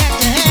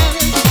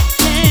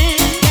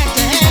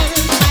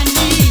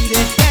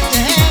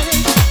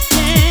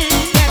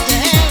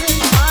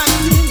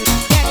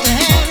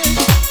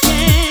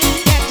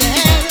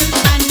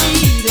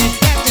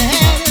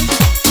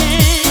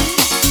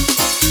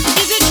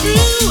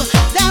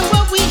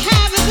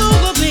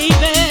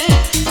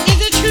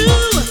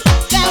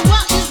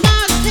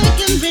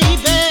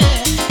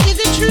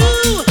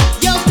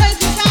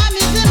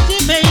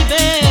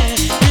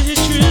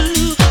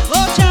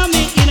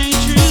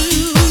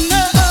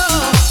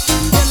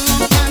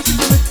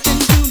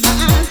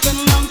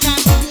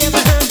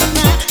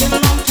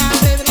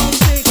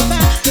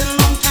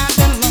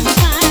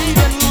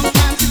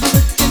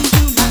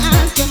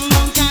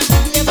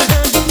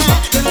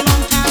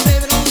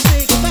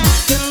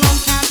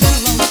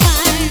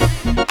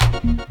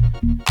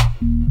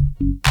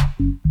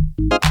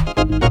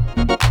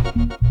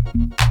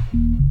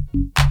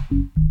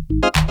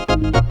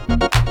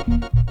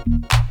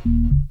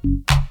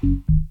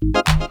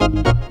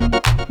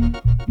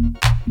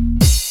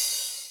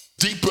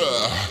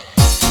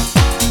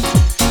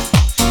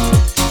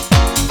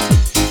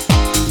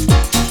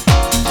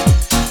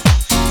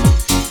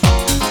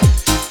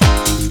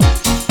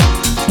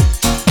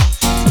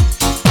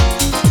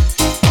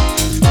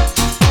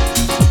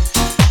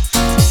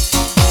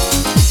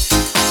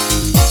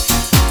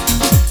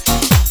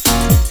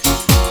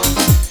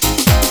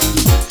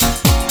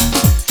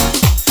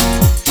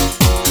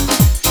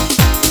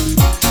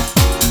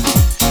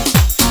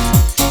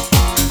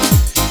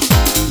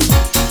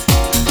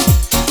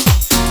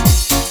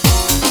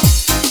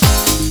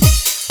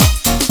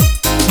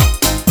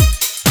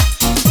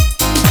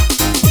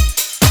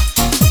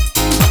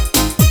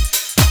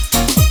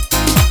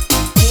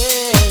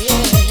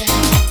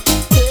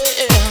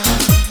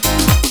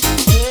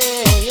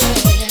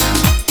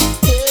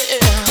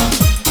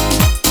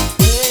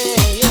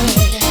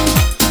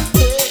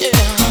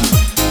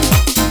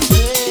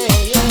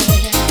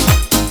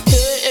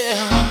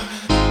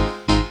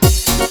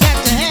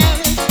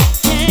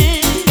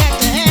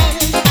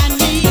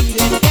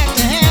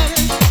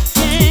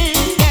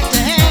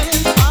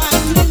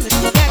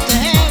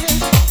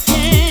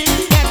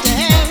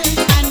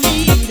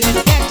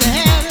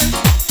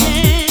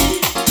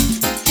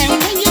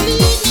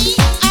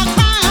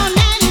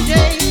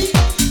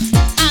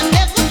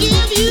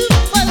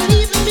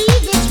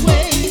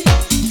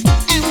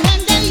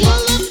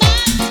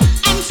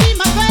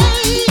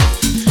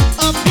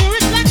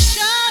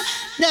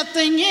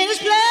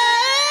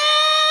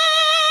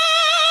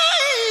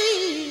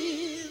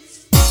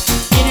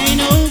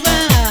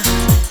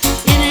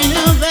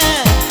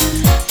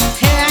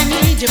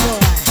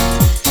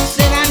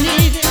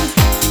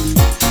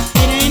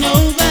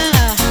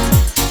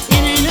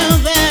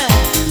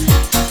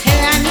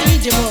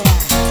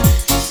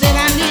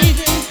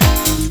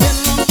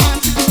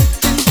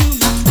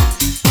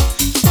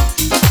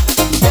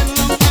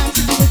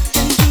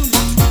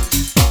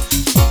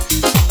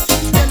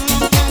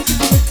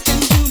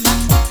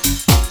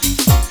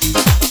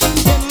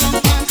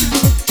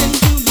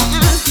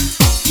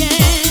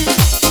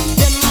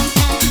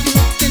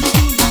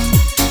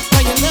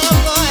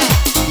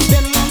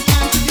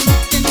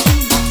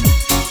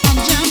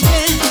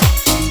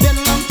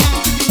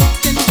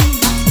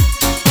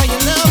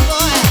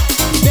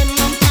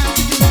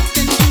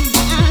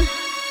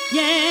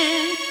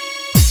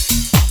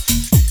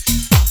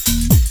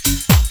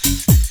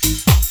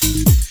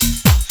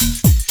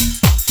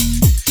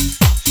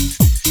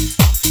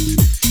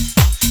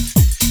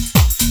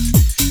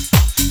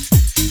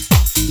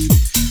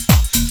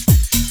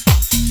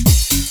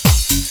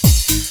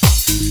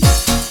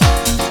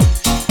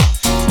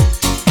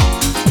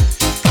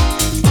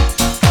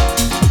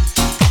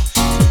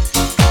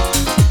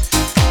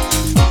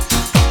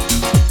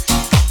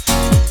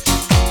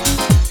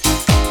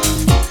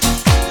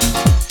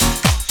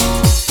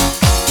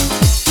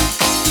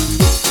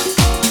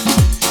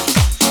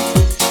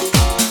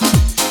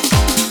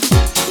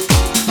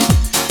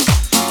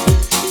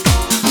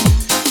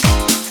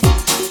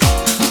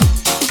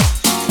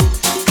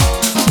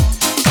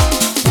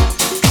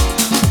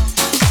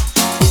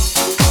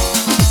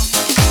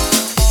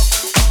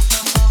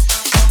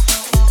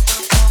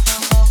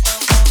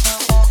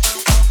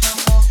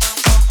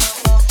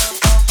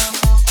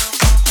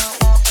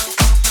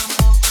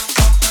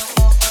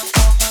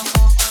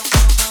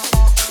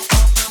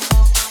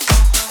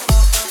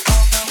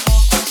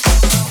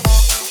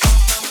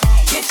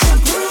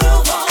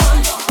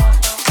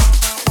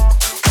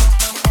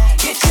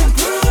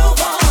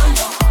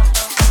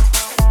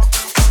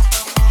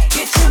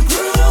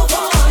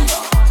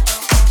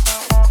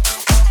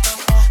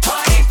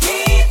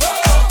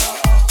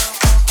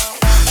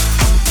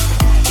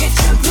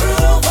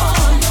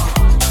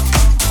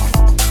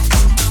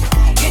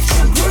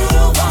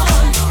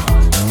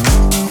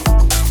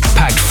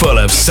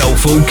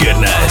 soulful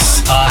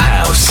goodness. Our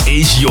house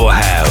is your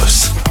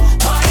house.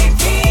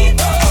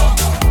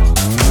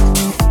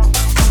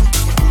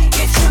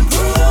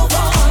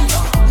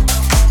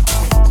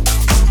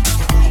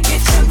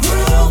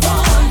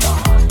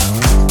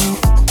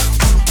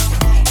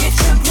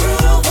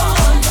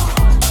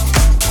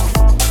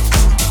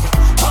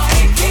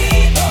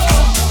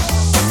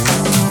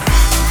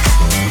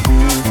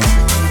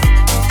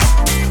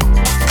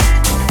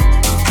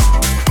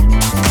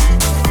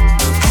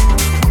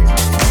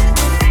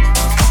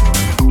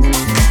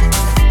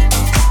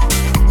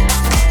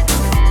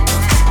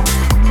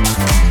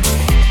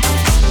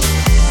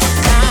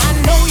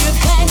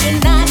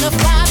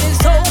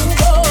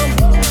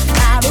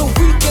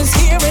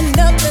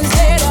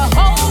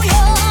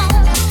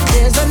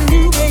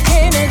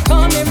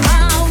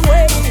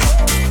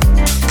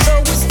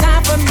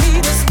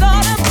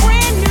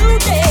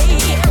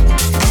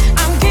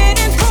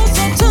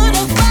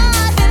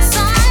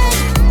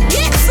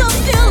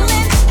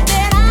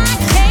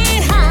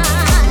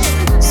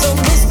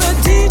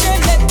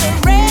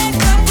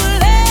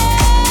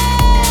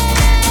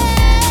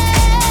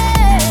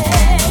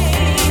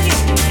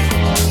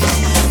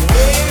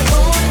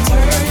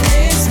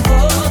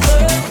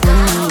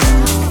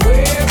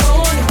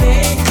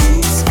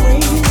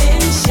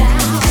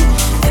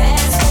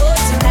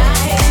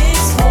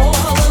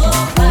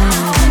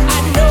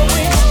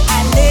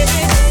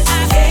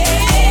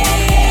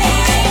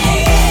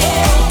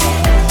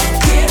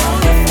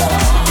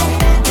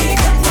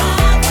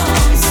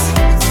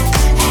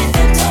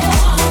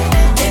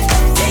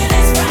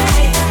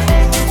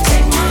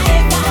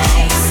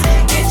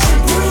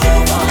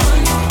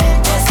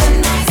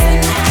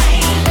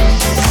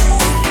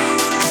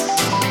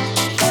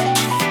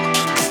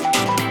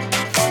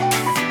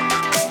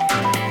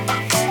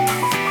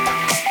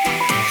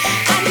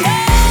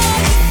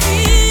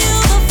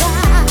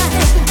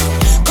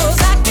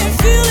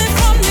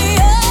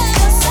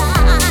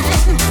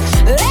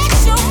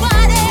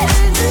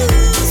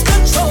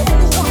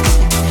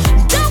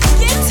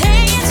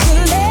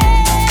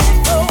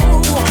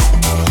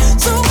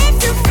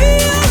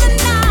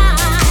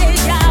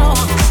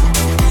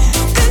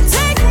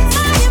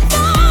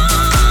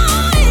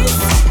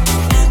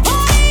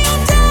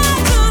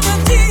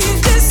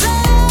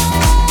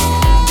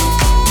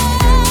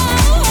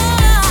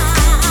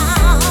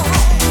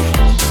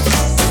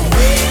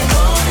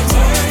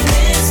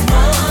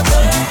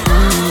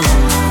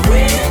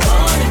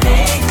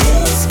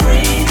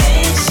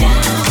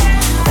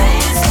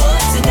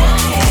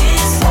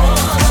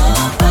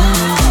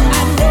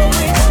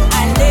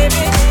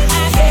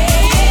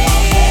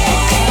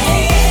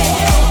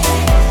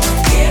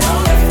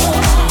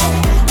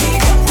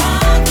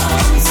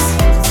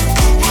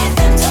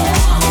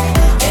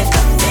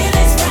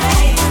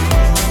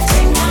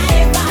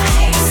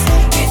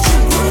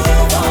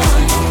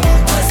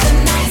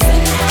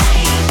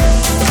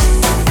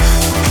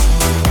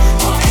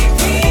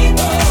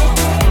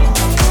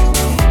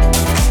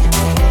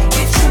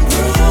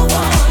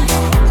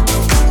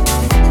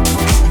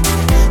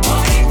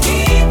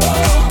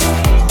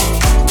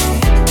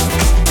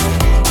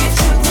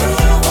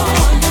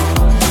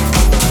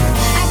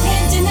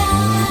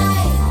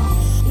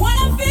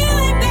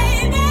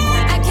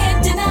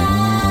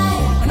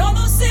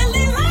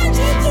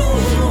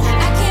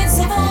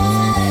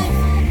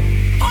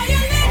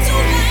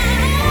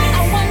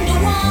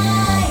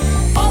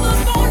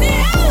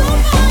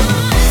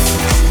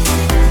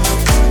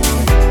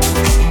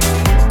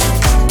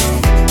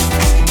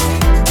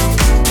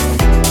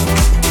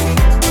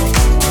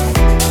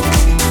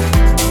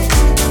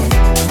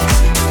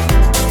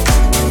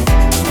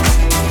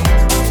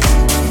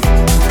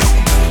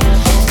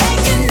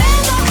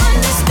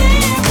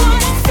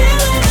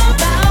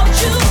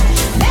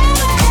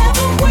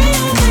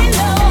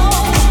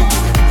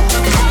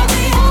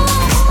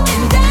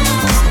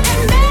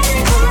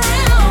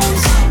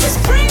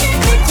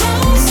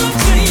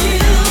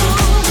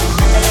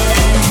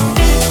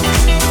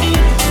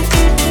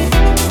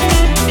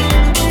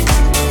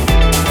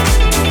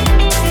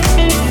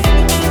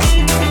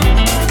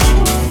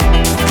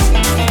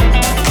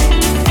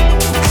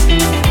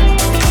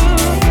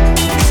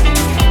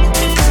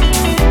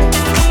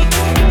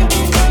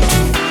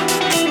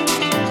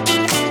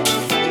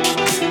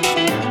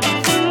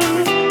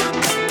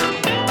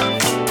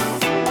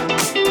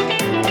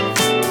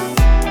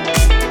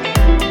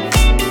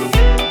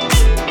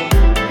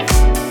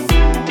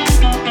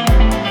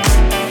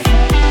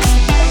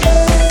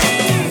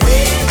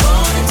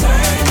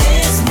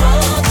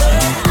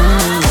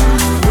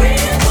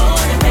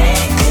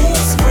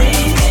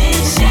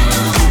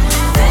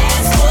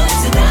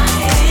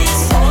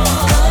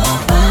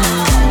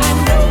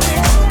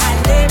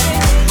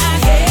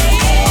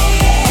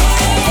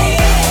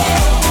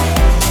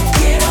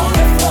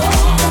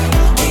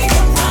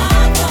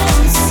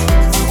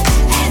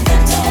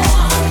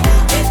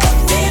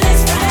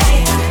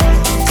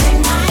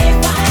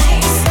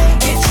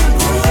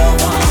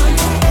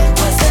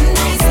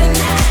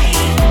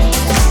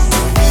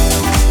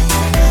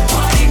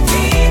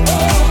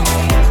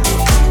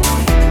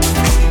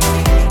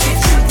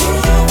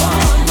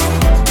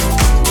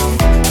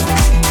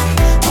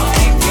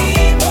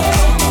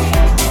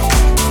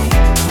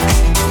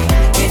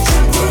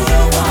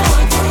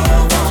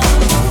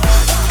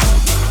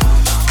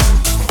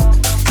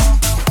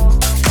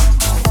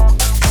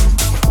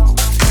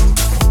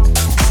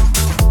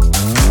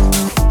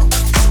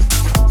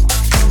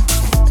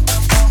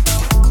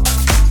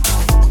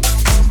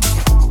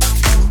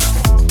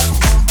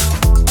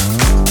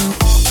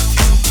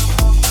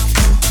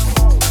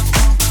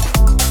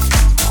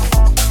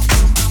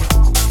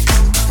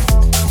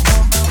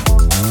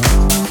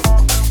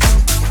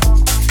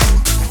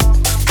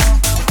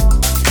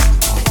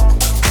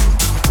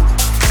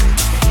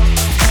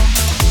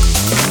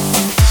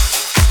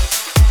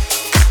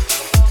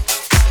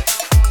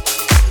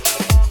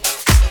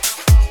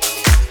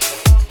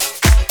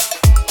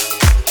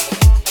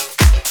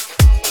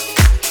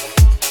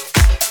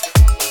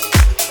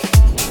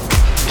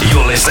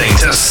 listening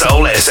to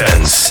Soul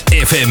Essence.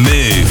 If it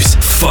moves,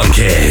 funk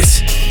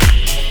it.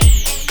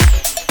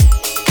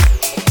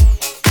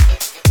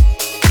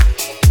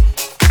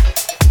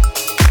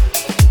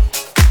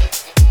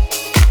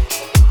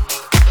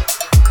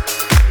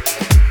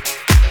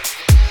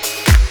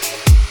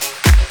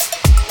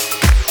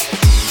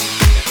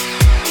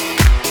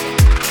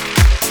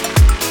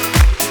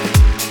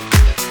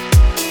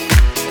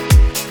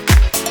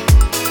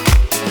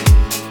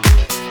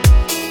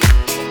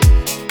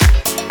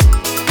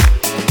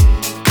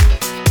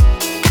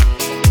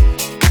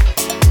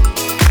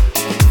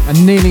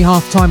 And nearly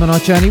half time on our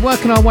journey,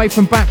 working our way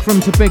from back room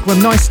to big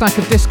room. Nice stack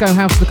of disco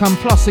house to come,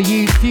 plus a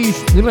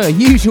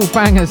usual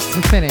bangers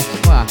to finish.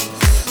 Wow.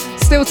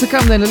 Still to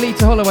come then,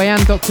 Alita Holloway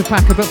and Dr.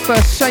 Packer, but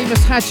first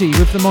Seamus Haji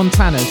with the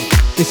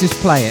Montanas. This is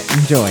Play It.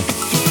 Enjoy.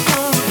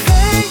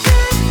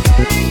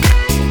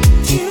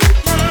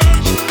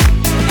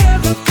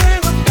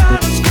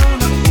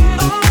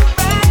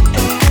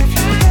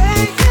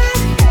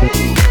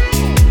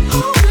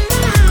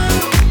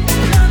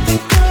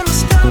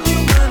 Stop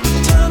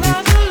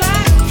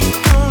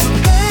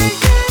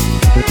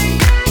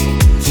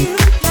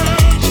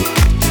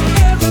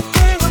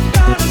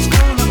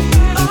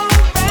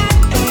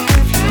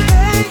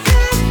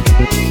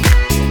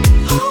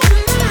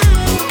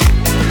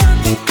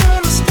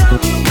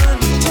you.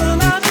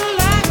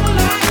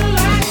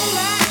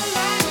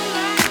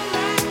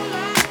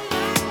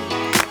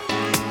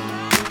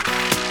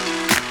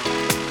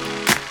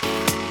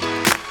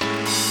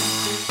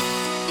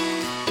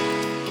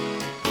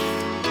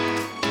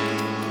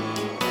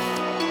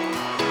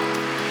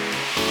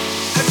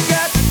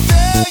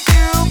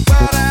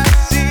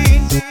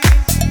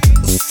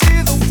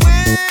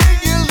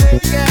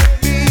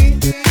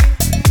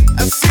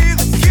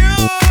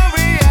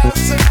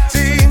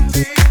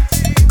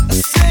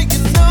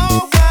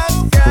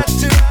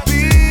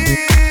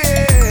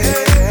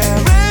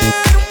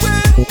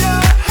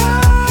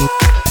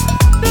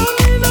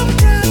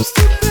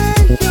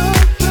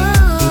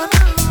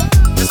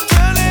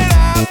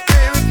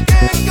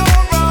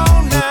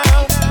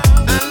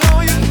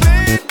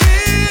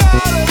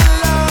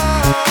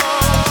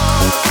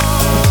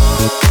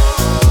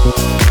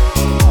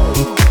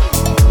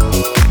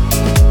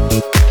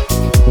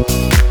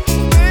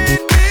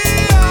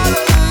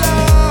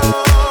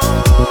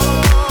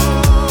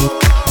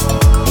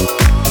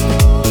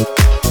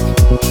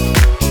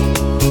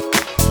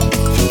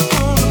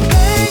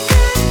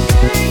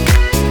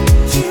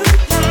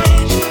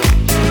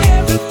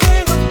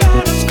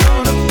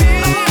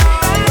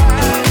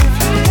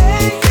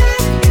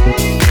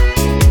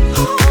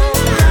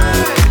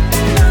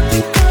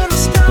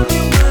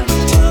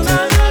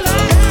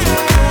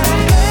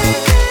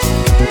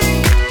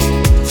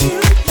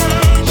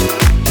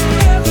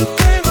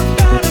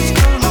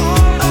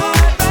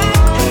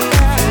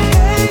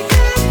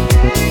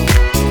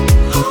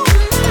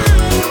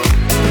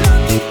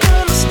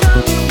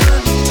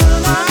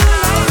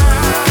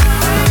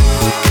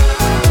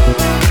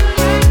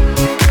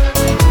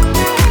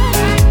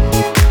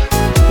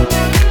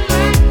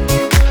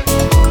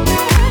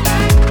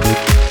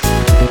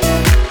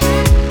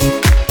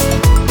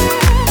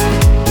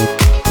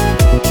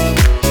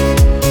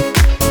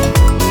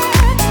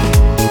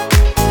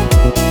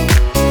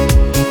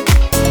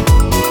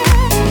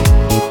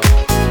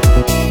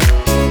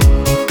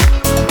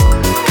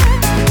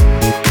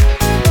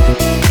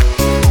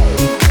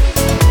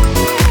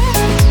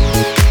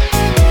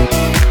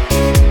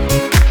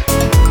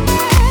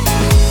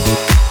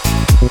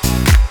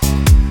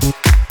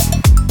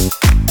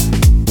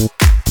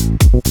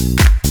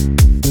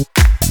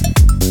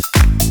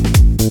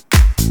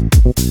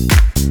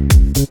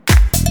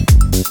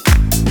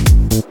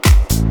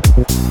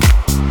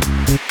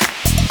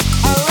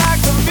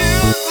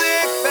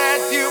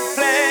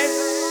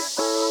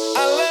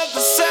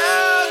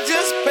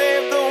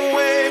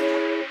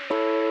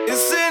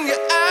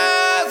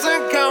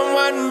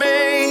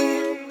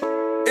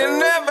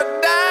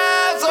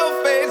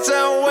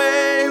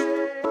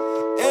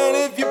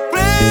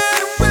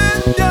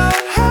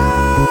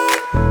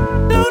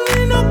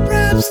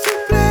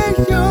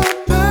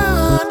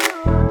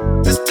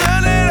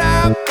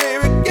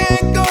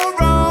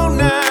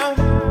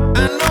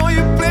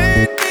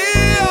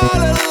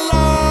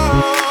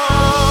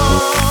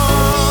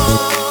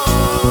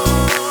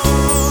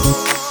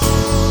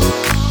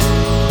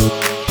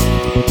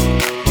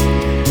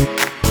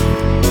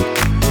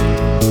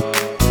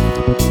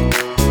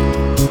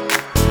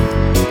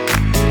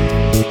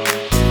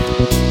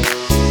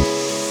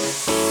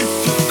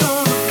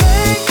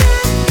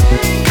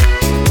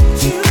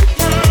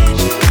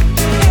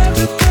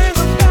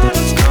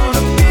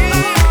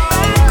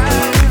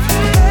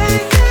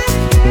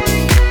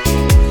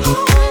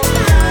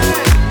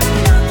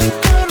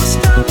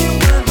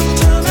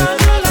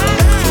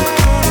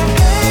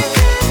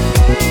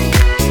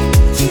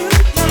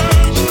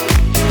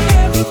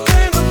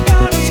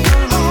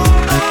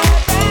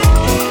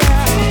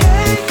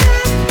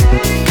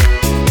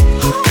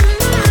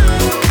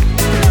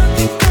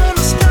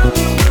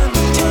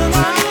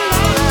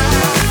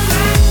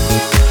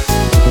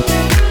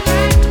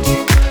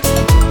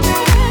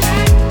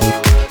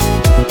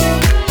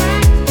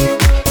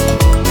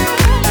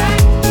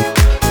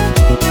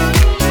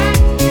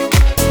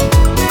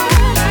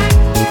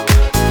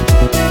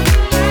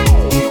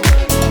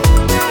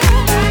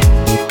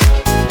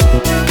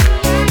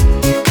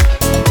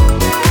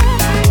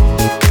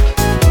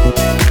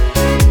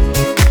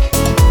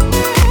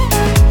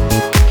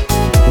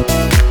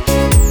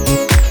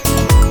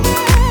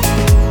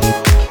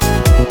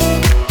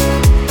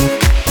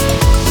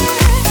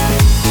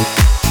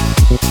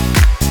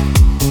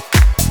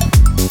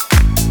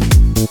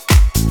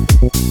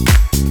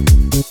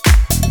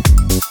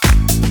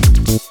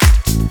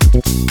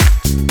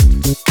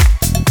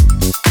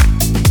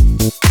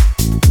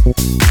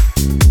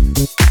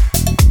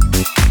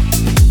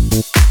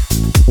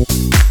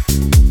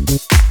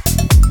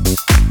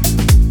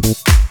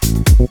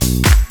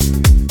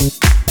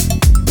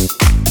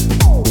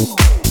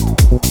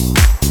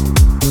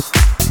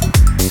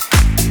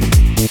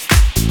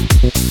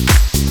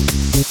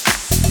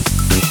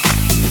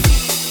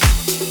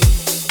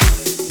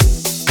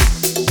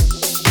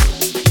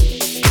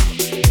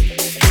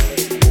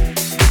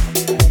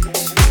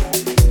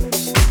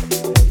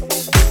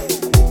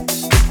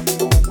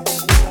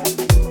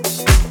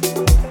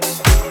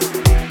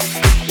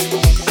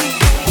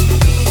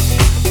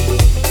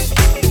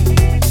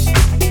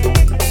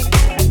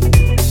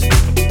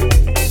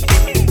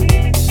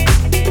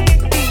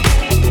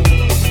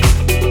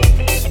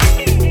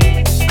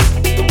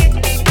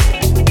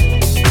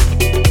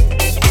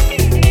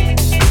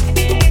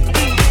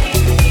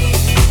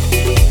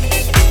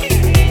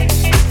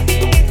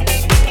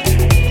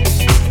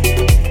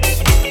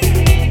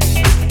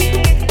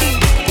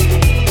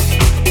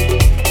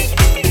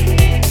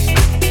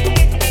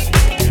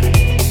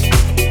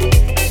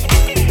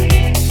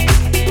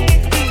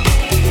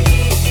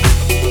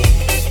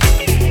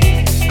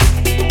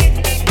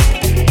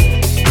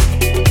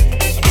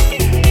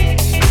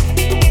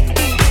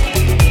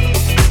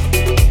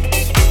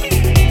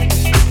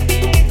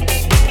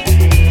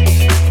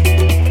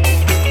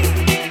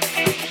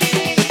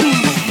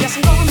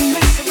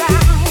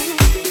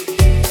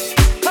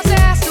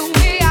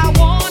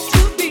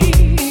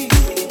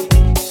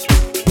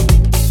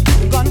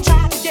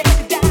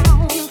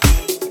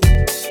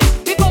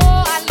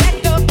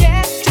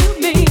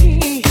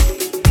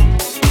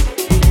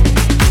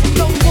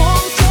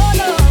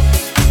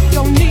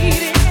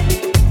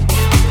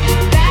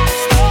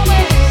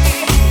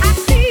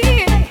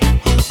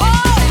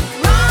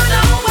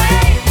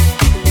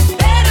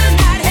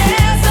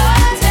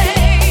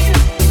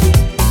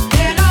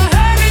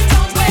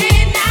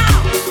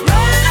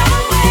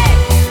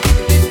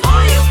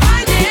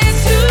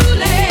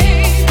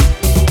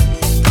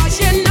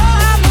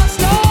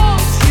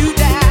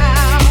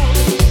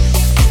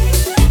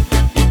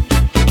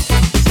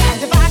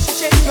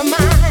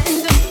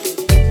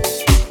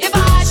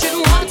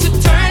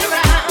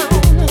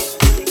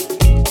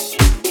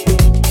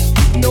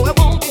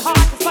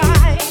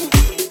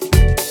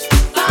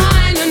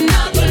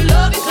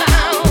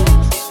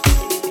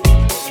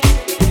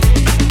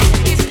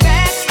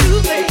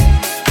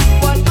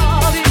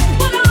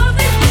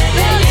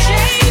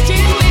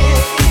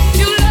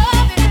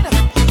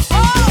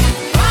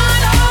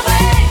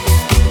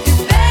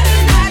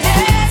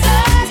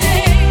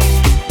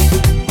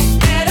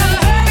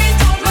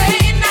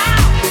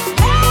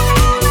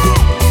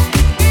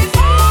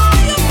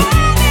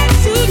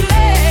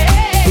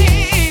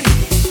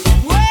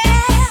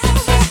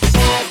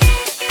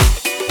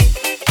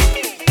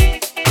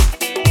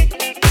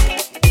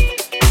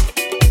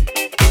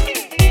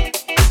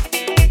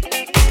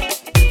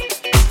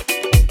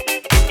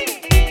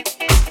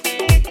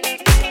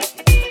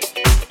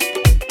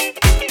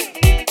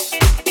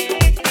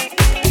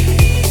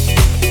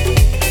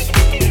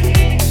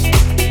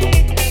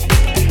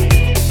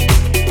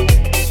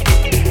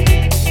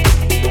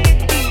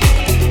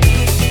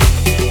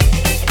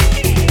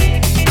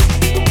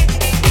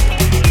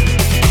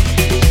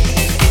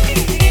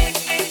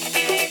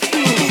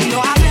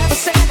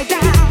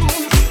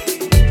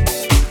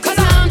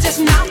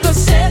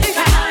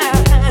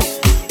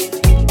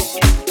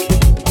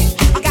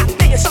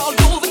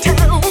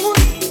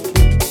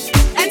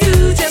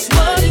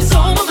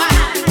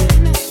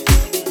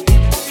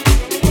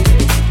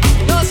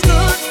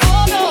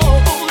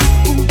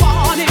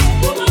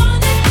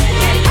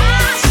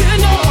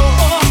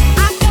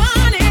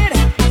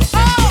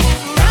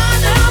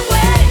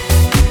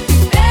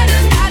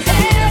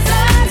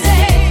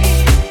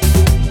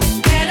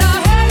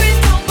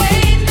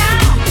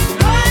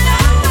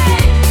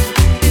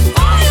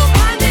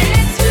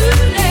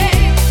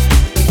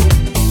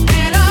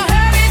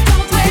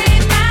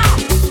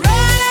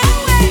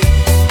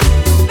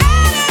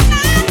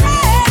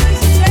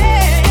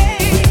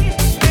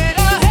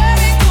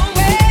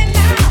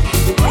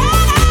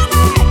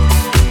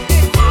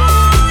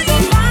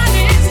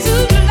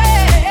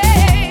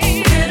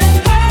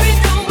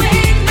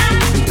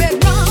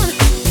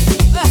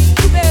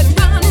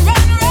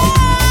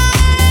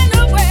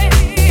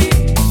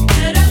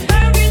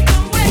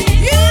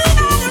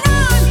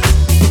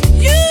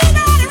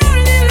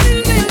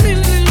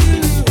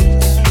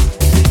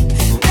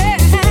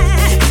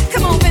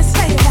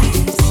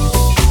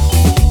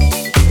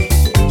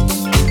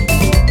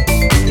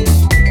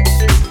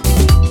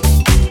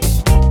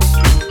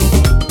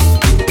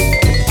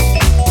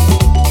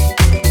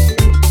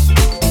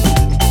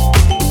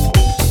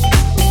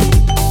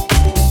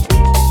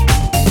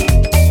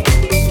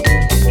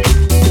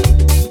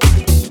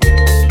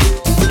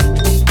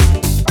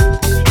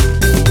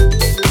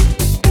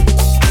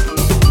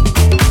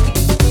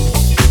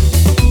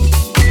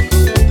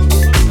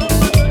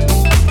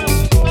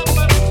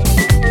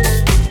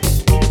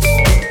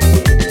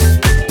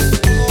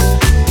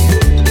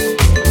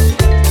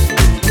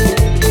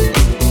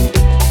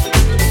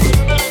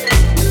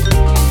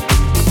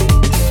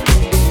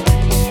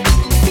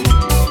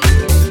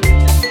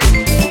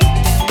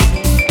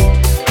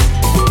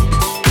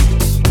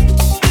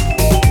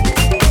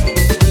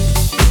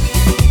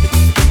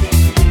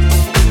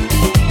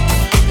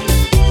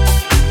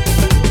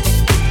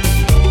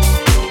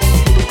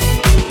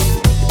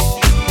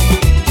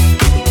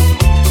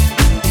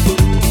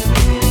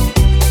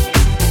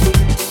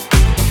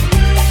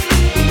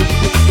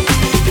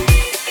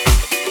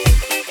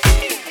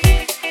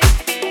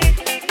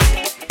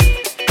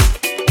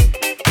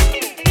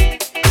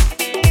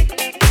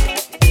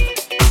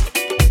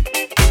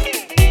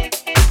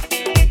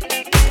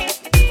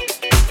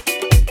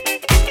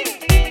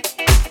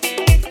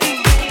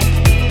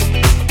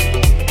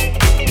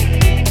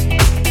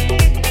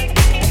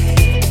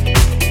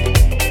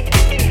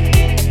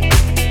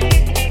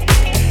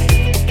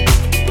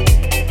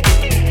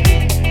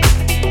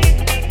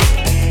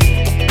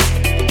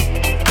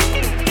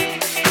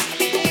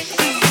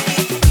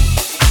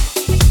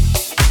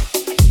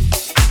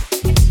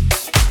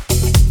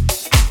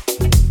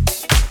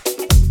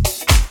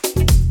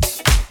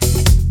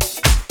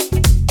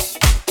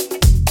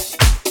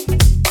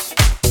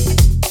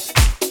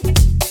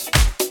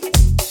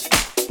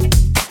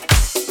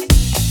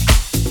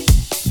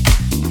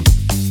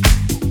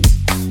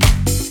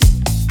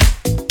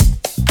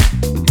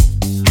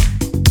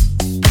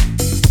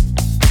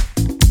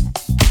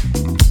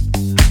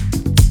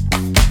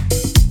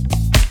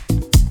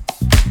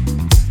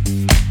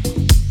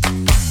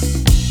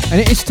 And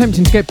it is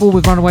tempting to get bored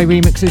with runaway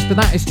remixes, but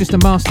that is just a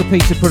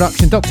masterpiece of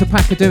production. Dr.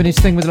 Packer doing his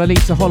thing with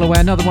Lolita Holloway,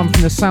 another one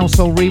from the Soul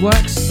Soul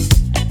reworks.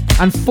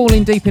 And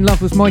Falling Deep in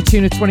Love was my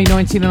tune of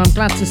 2019, and I'm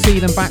glad to see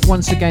them back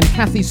once again.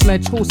 Kathy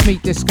Sledge, Horse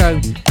Meat Disco.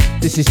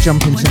 This is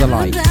Jump Into the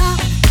Light.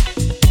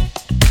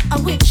 I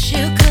wish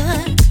you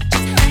could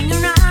just hang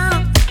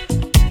around,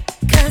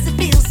 'cause it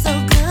feels so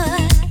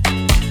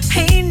good.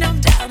 Ain't no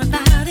doubt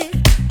about it.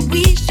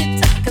 We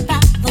should talk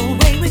about the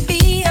way we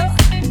feel,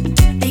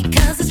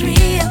 because it's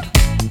real.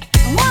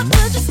 What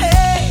would you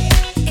say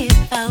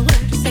if I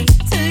were to say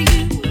to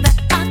you that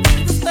I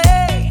feel this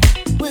way?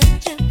 Would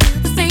you feel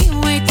the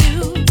same way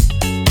too?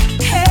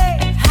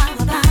 Hey, how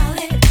about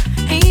it?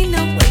 Ain't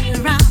no way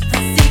around the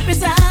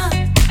secret's out,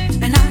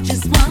 and I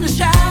just wanna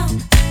shout,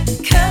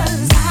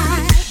 'cause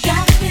I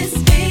got this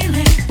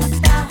feeling.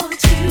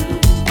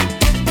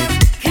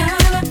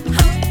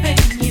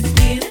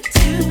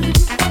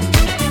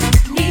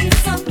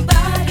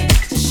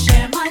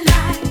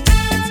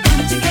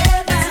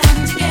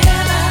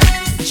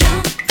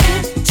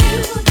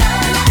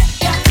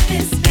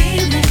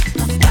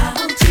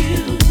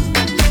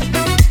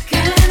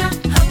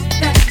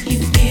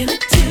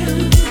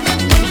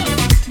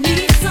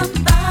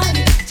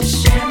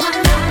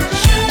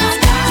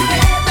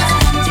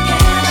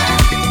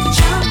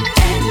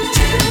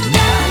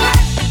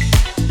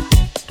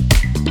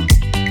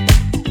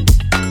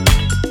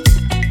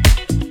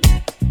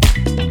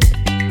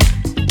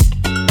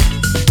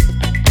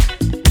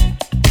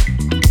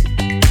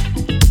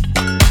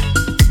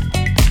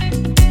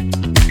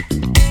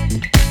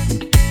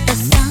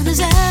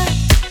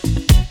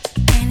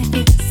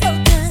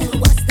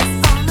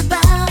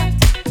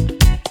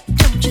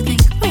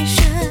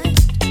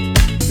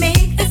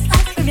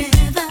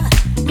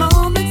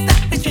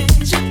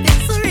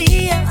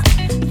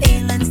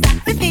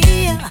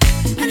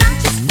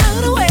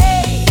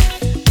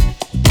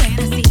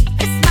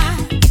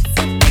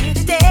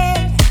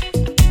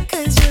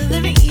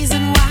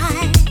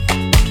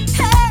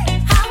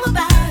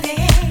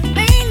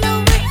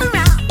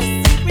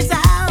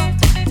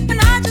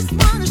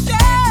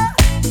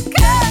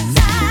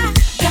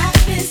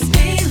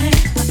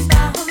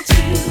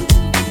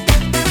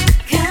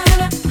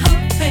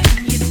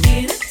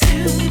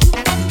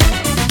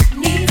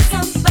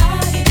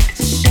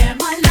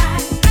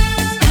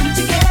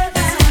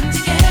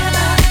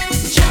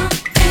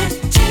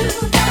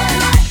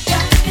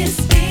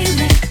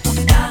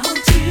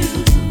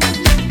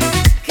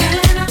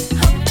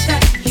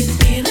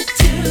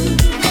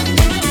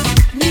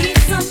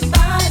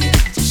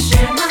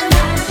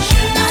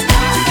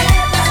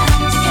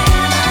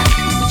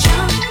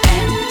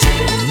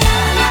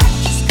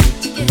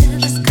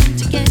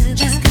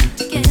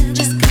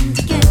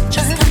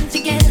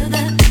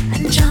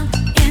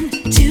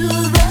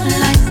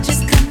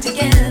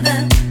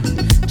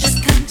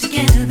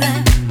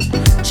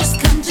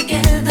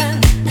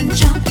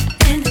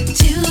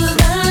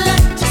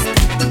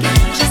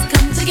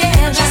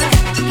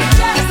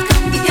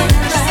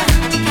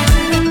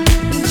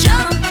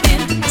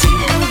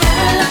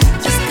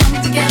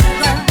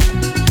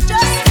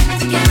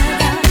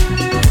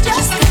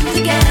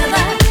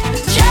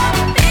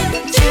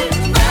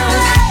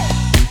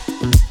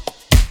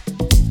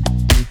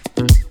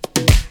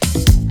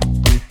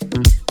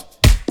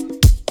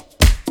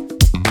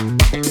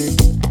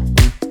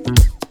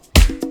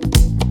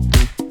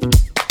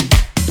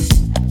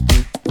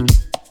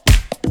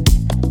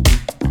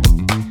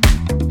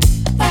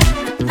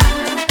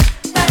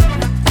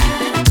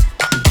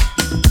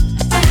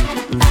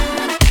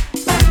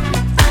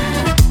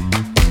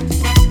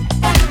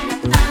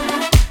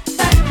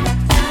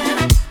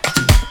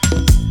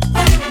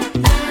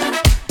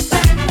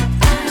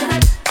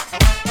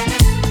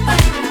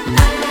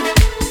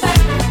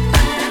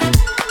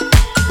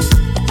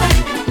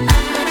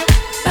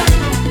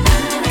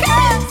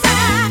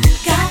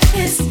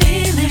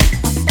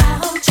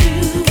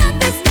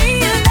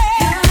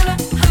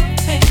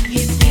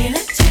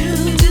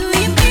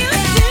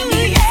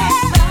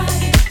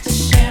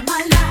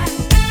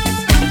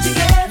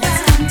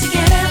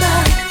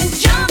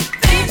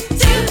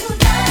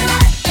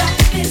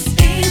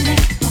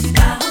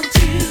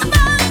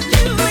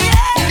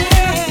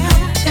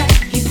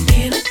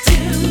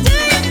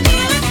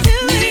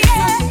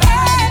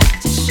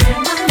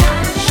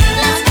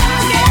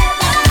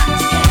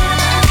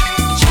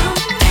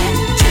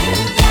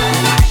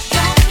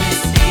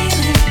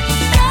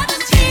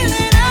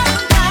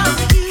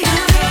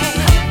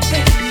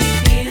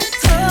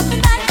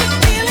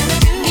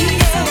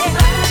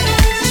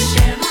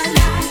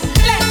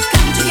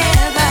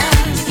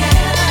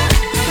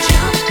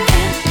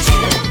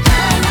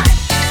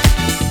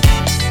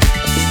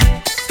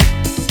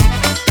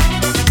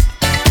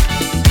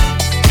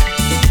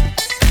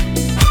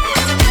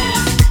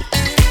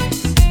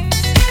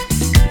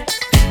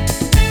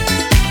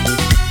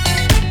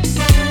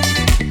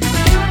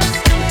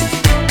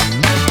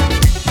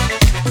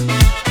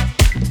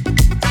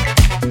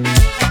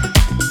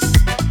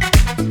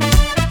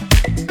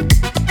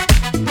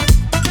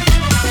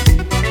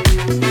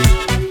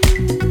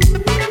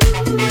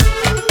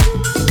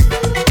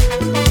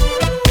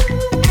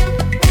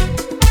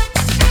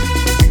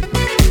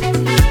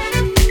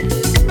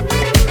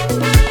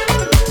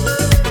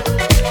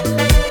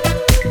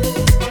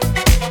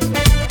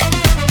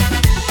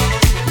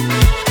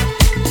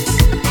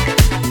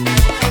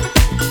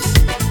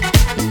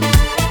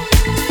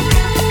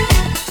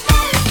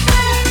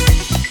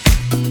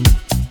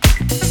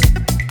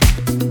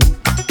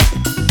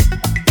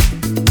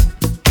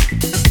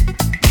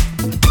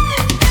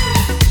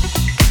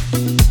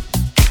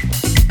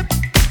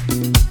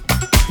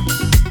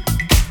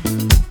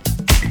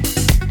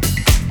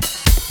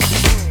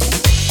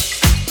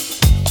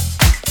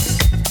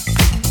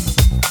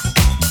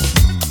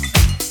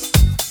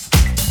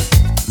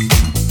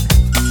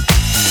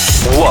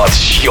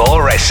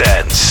 Pure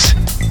Essence.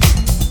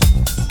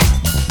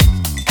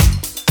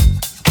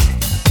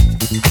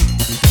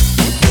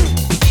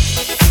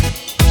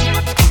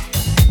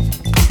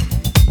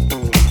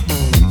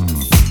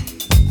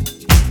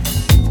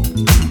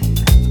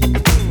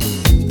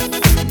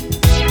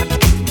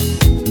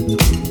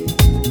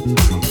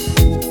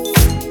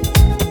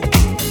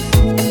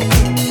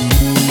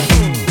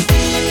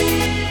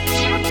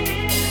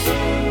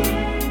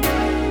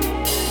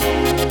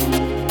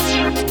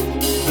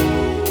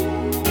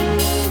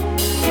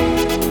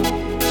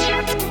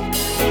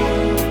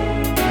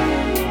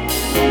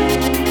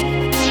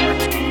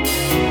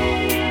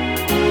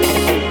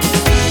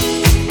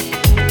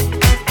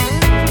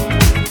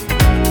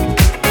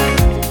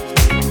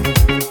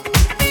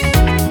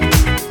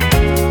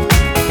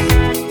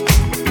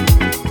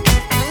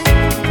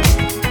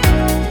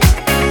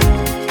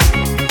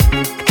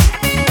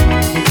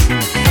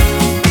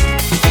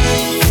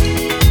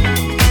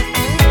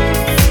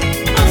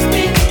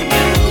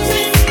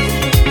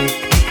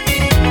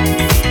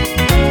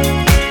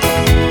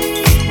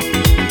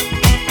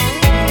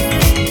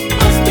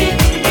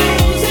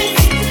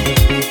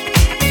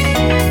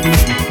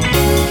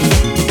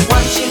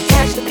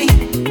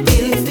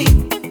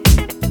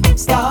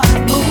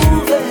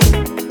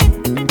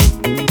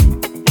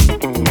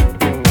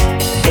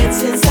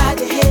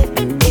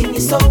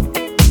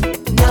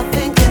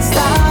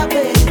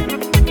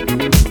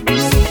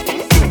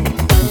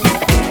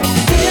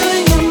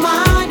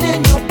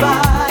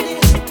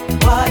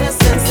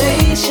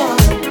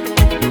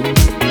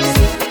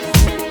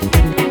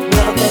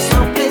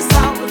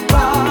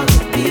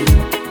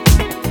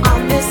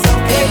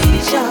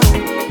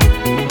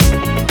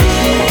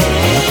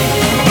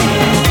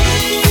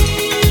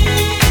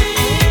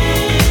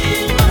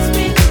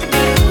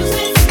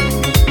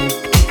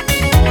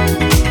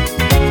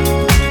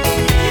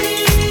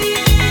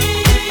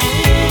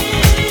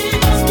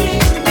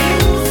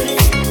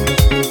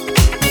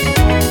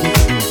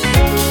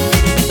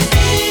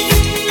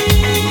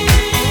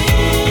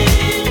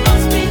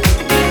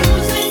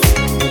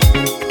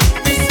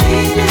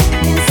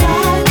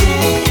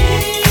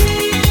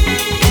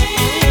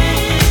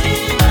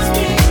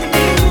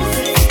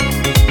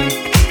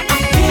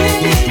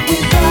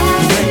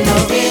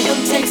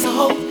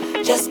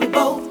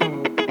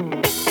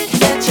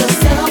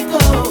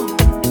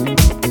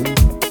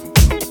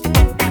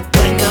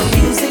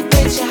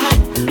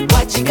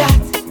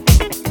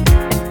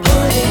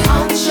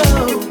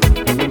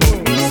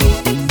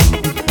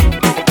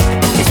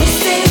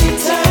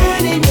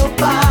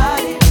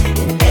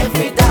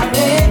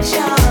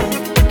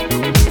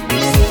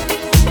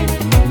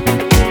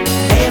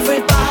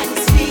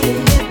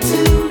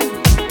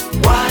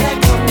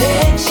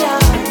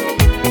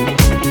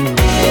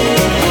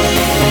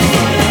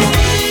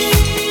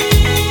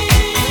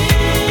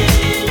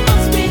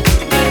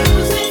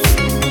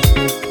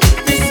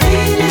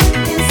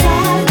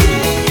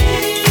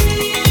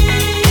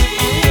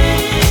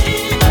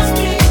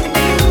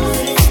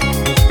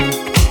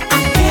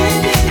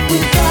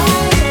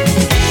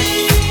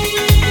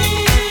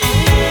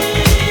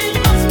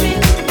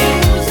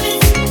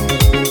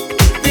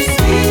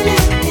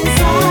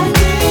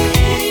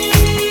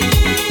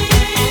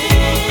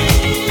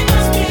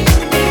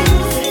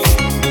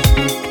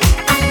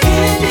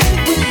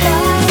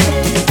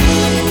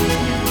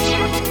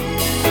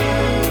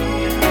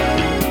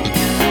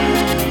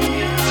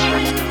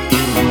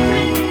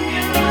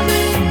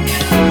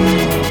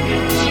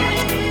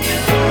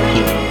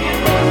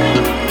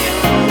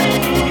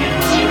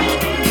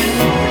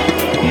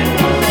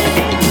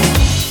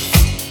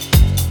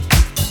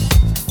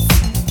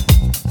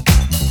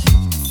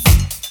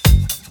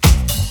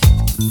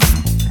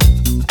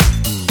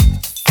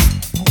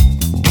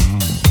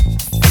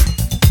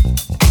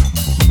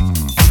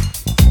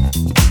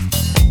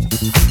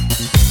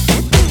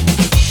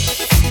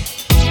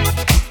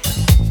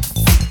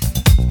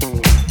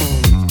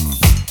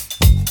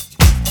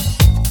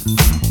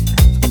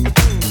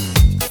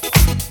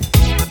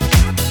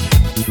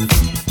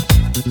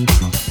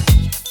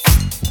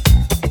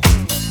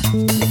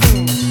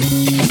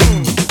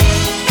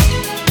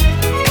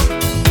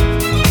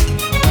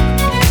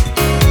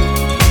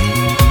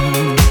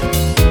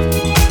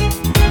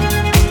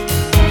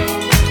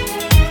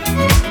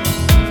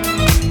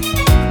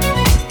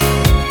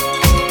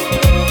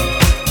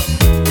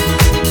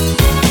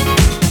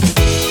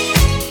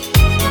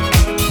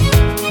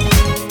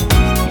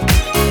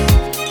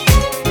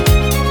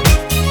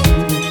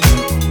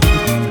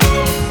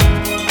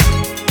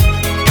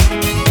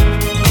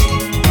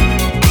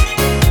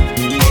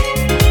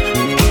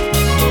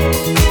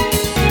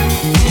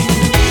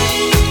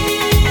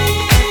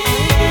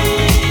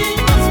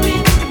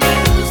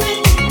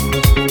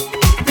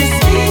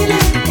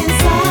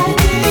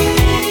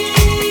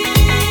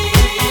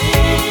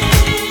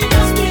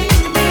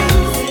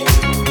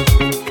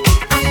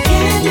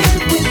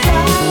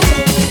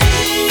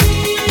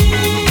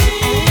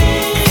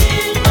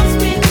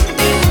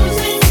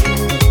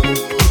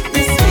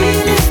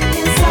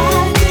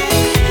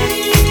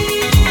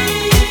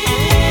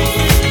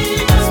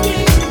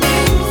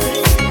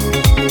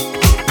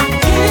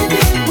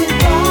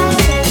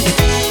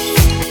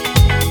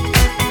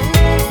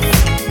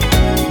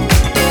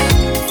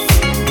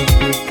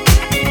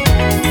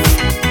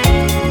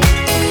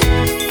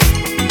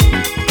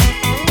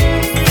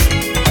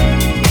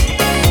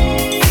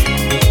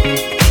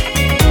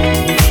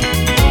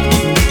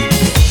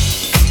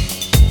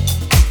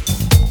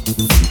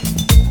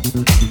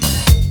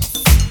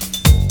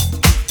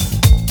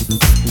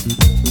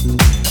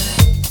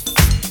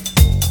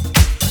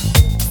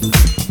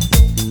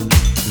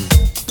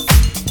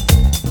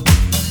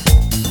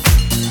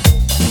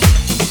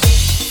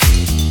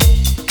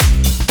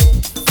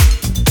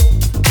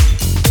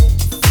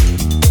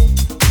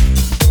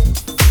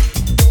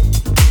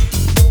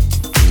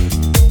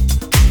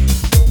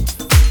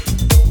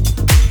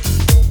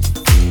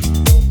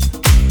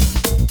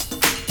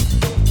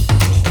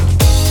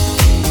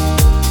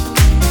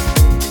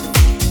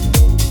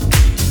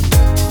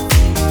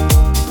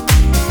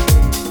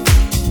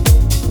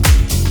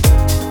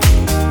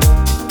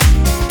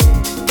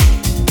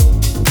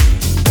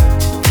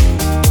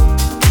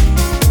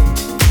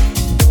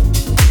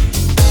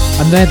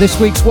 there, this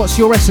week's What's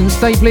Your Essence?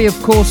 Dave Lee,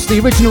 of course, the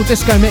original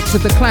disco mix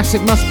of the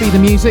classic Must Be the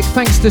Music.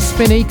 Thanks to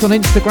Spinneek on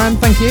Instagram,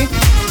 thank you.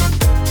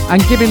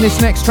 And giving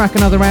this next track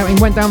another outing,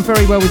 went down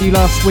very well with you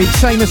last week.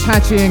 Seamus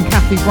Hadji and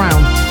Kathy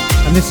Brown.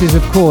 And this is,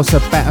 of course, A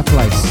Better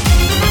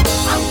Place.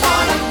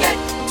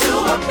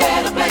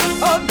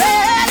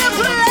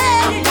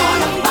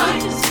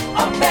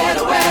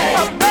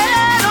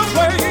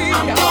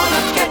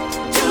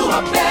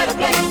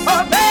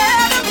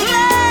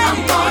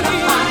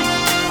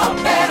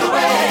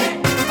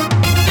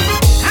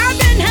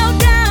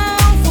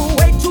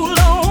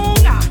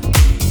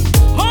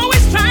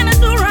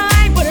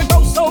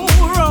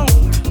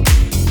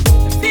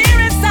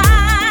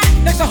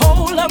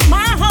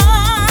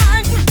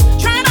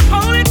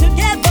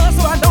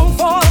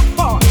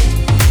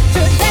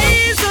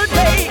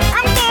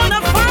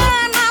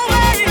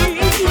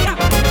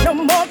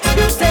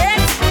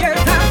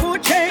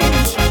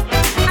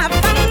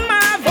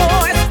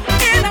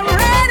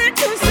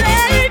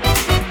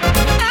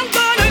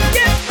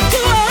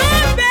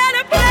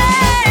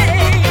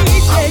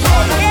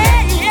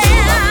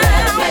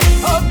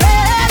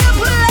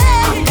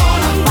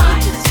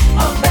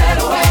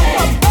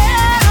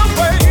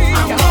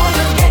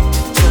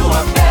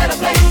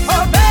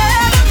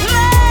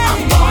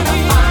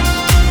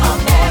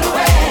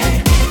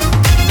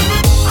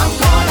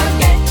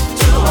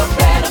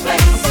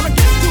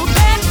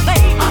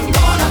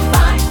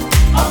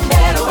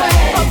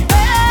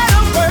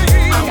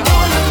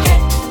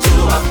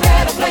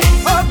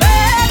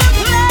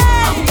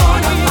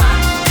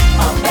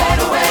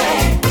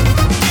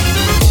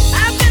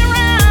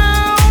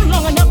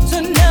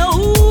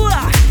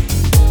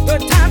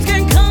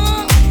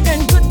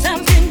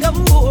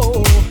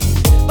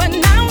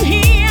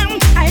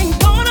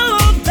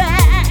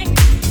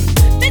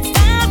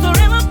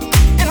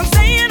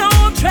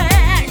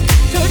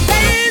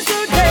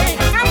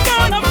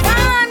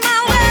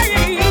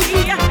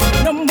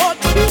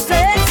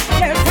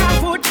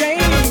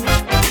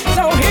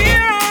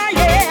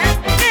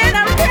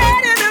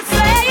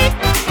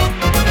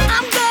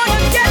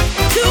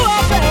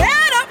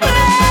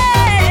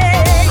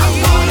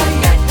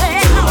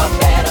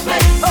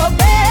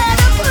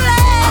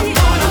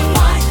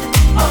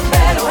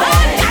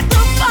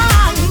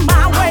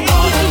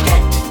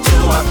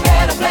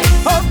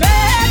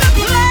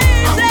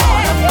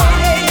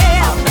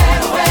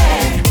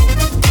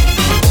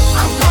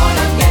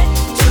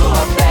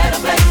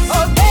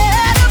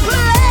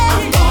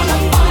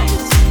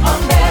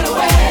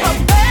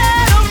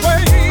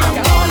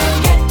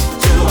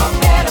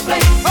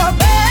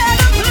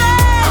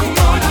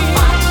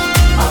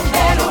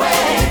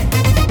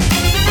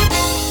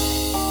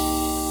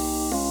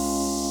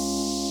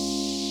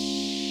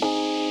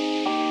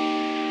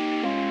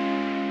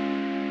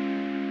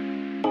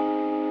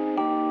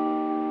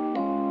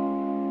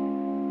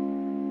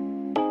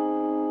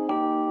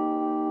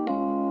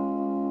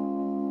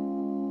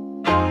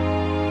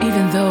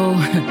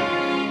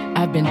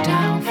 I've been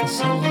down for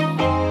so long.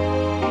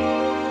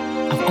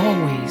 I've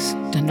always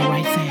done the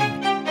right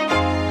thing.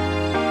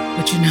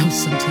 But you know,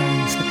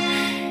 sometimes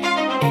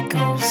it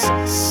goes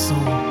so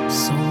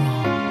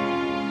wrong.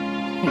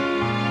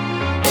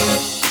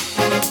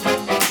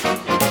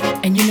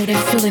 And you know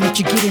that feeling that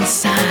you get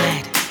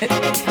inside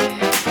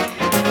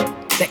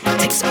that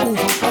takes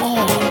over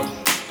all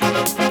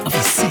of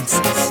your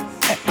senses.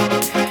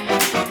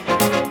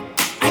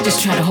 I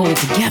just try to hold it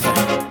together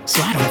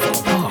so I don't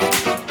fall apart. Oh,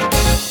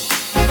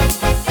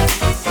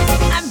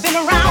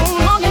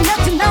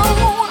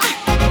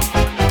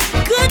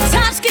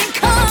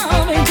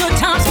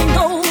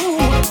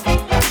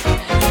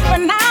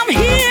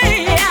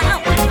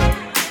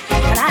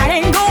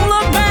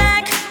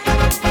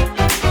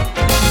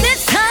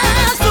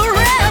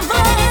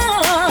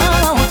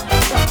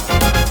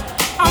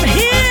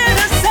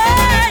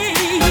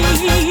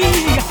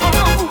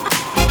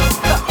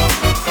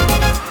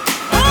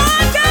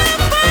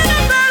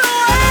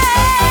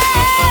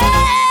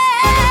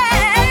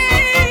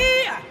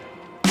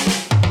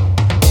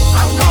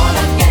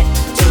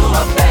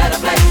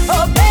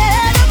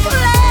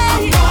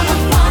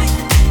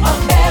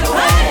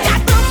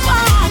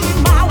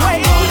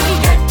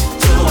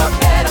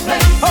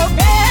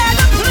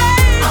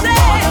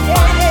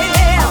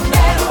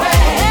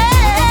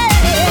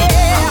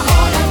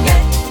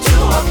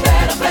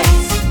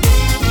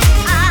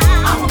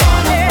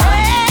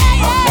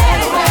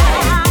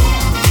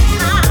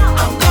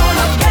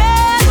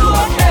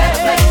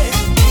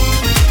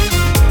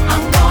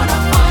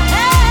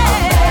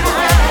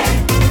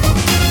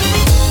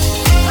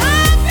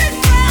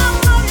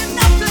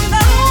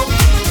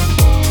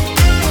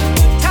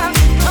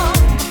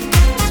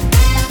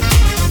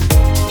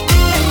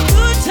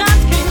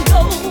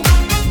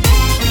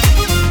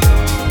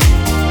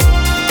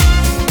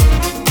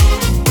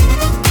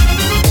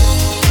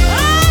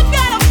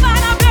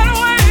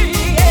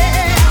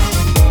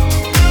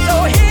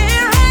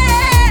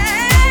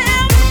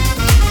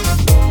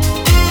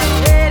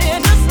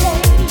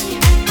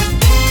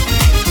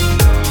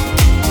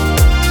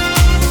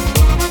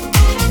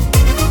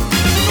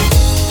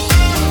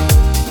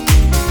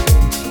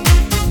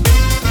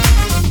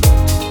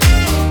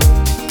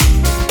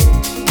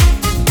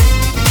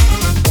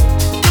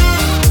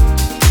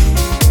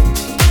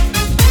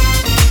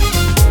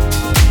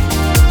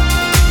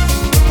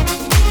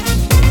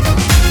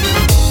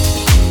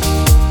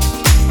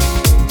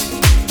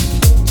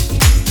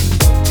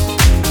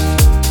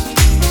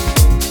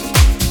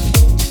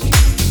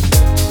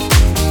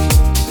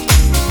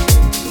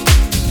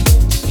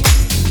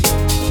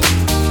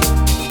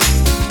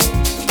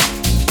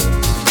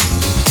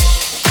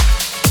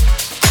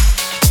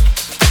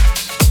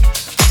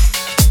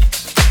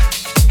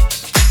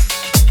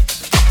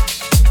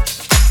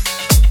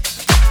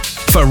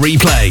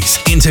 replays,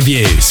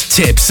 interviews,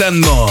 tips and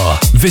more,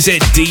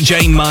 visit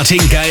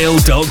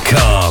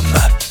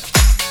djmartingale.com.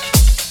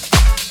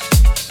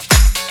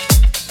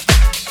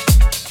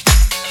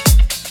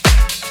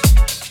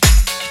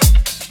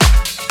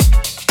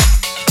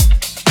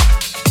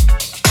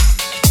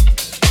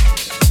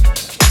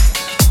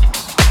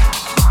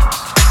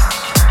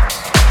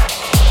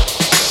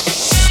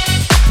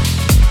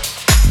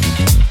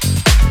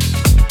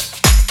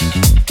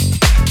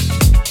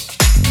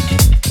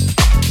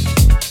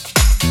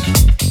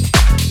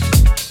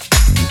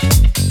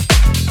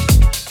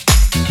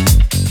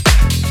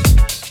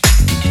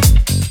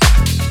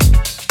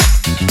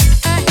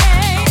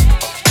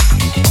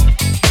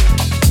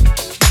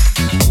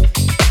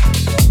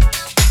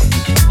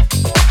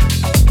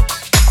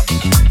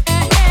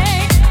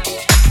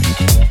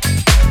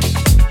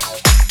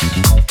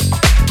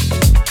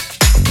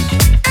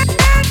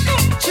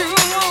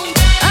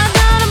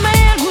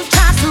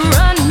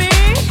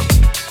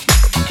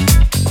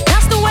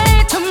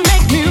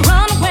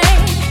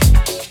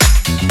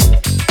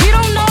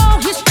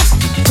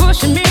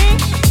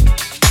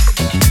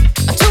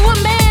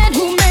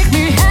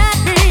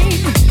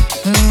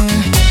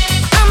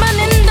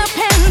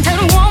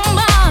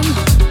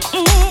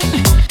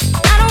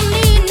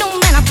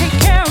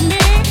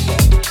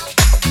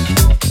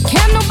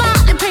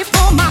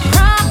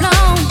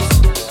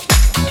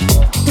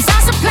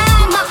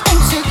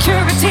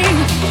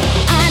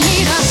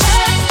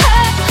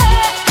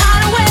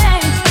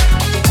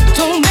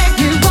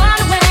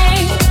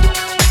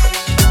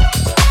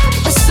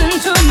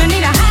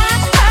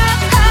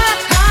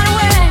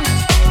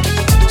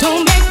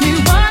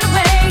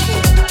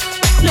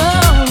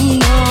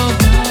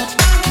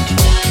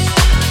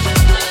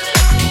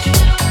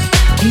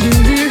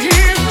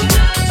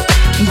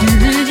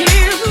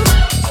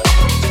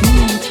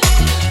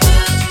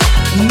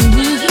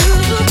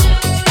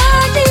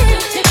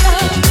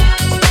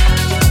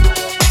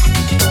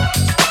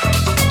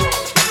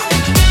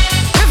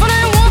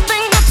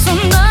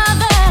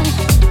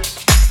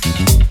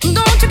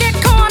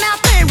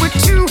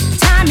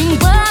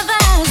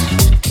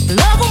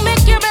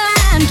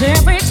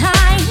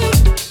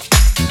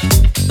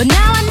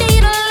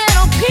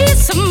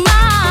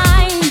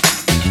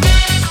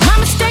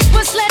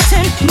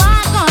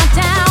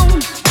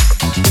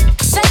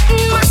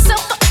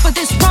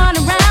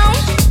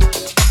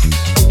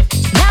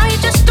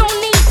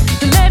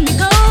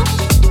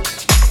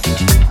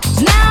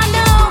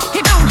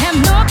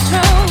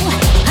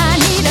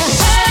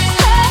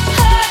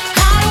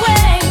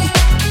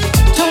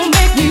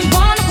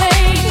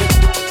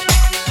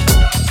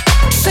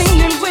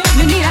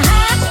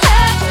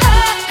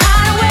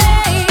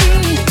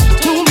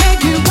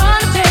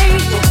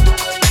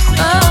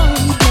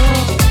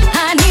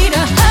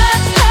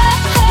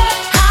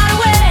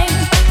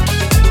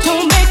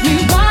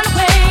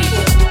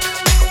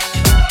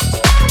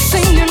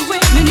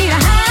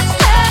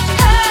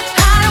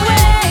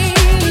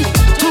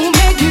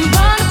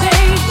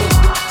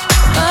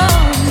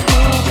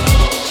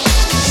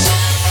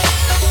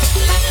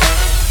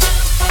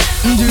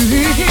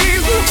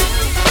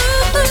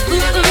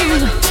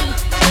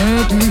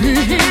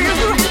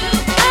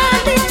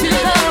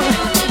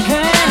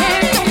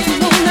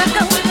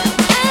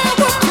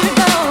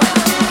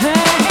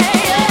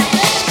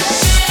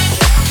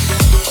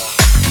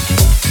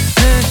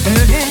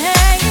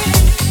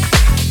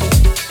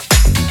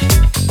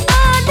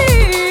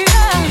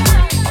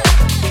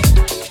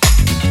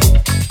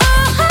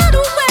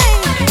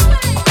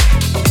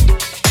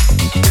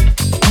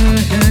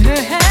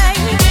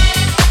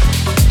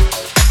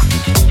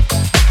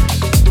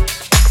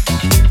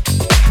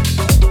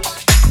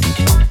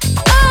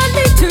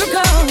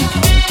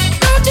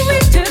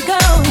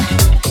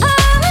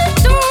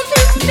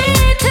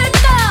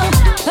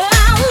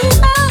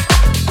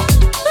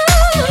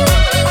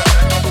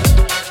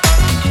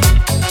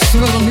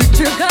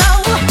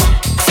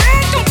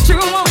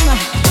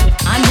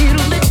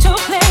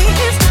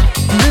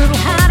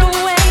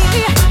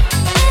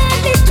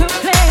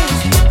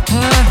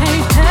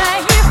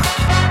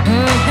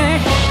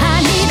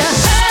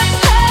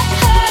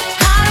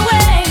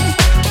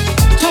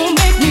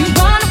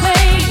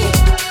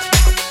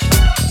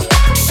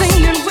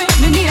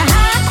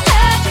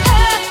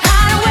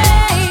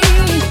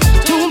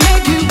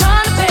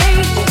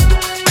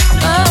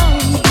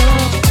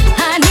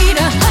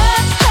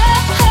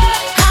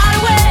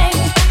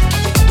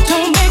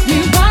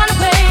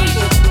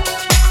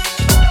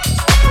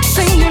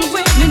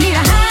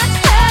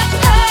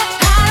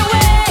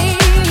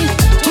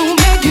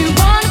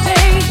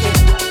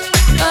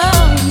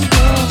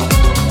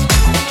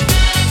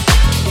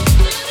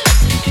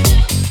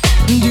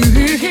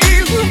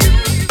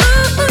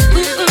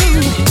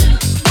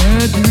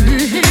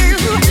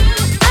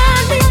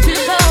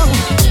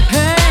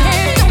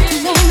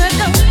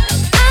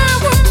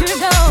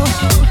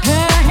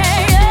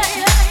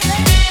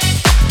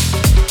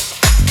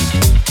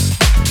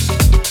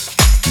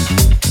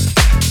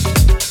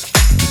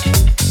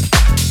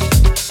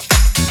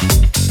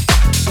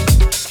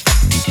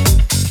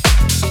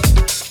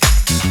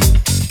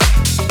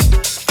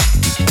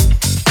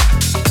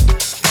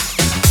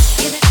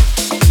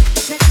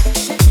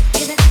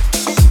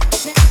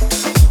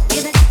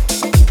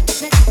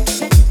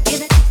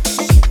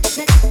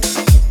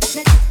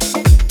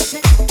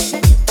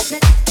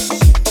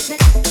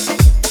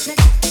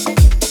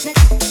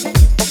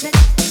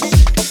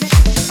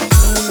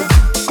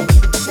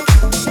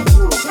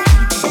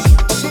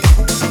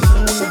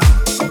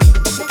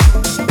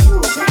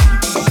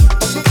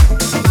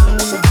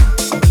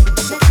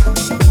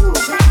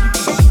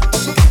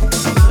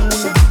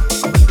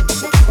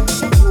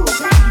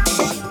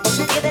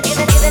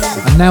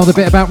 Now the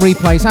bit about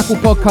replays. Apple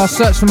Podcast,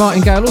 search for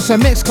Martin Gale. Also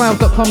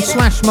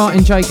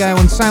mixcloud.com/Martin J Gale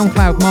and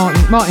SoundCloud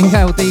Martin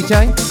Gale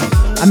DJ.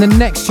 And the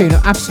next tune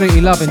I'm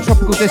absolutely loving.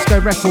 Tropical Disco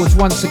Records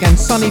once again.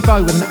 Sonny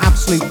Bow with an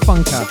absolute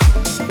funker.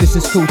 This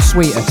is called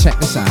Sweeter. Check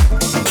this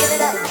out.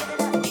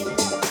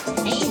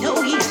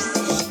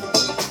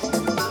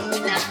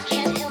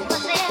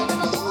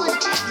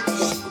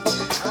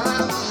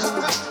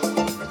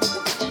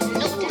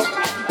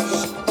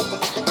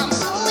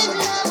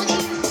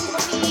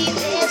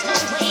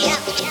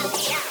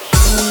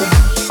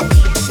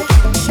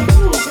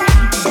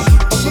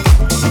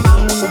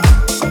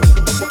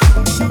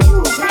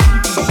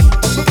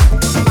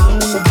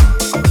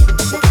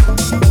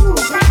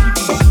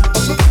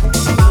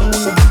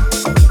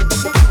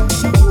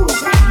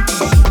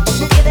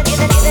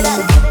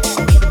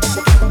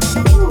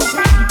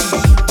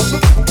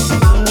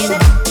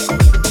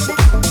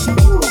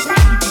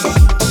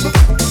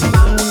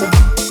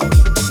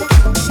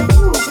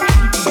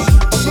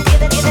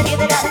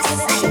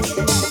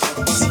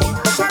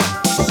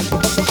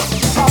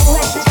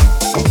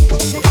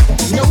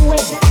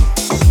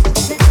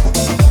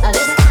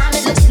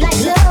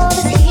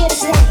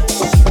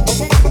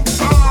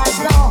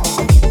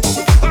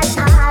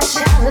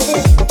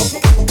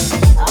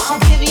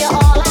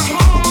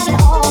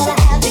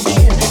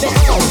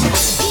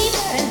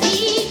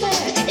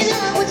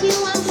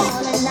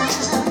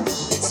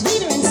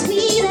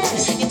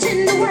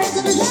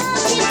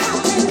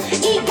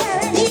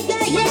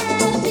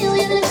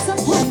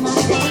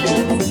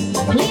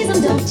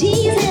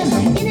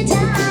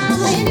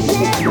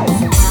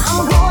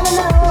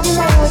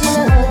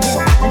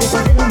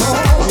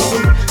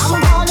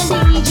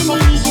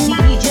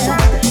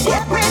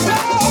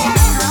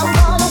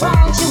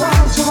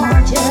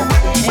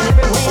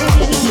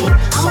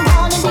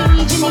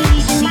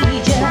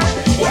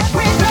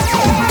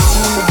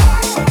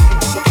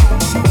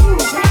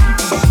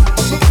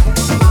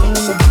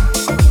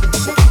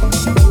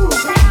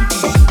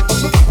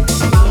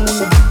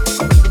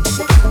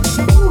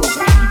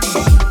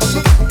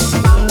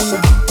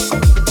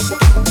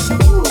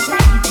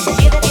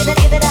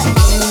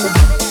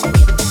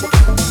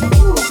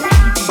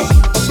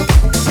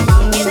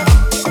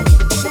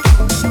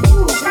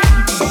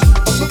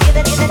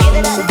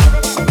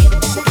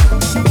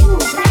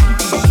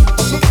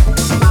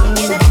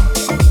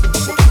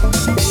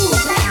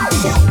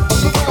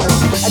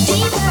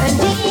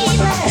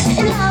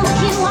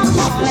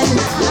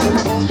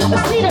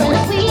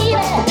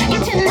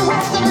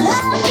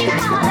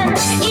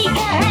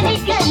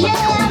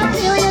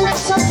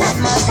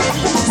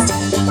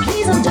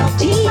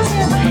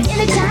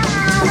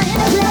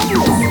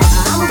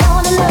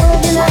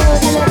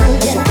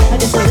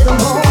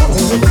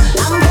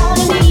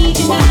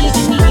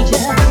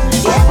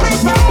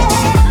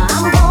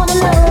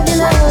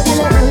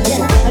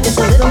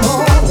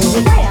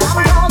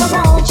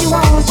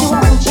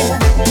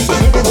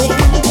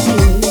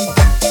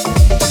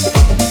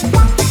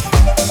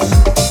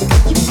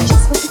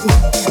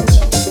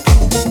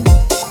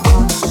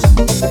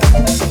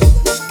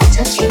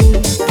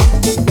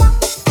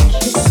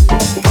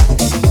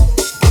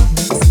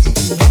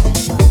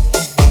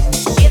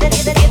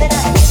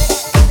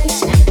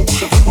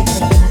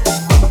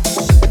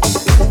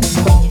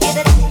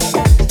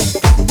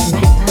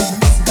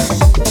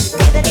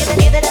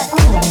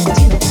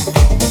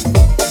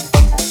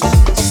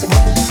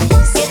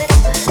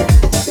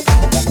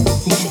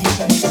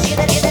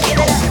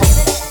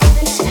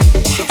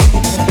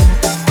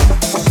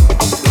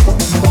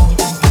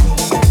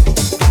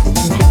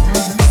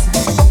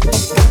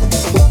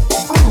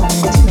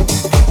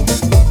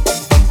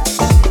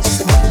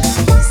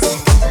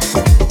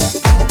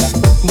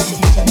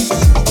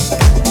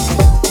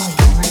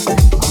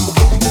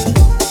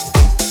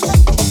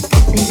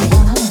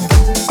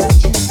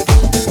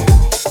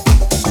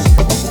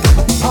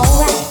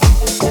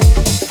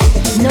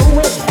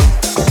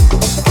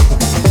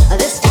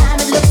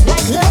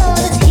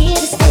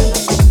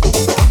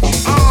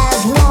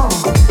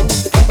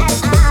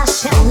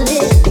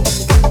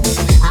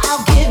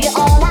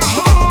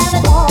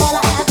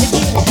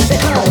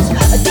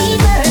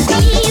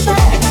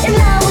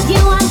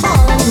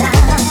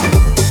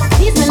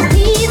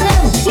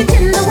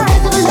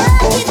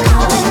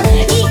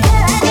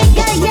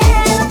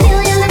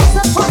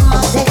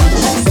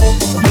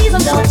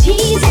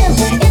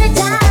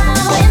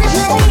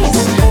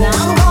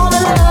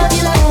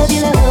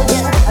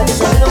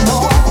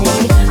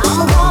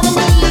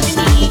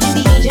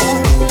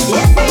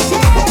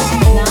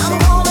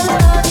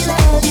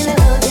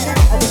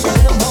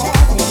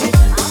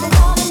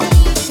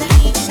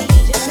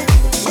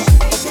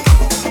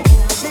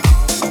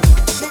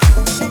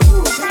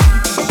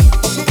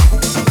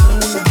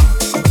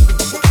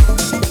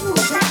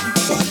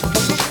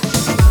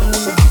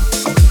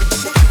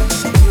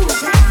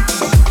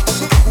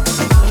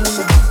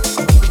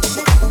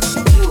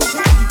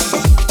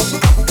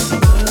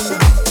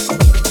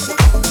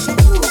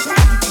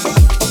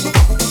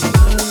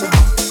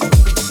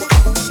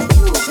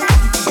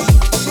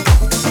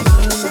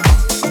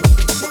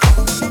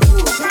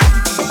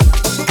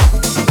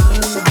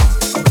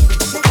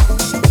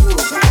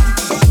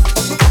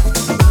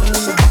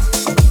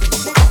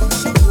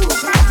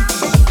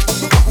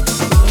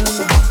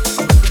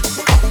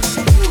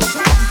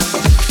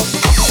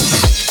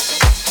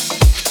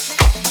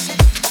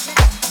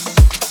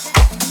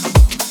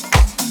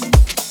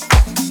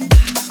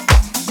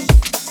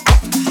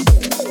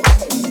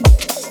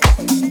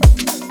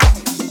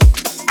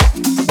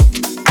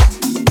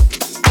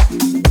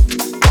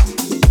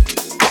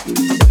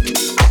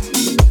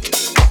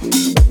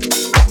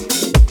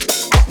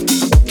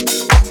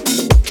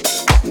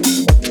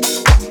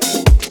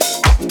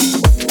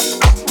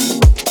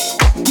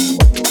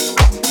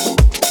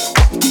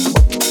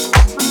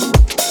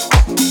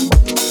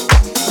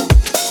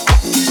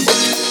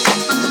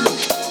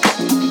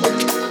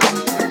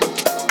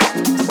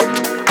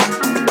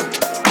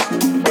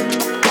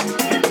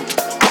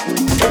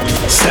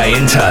 Stay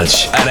in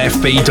touch at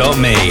fb.me/DJ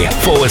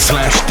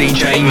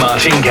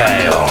Martin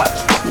Gale.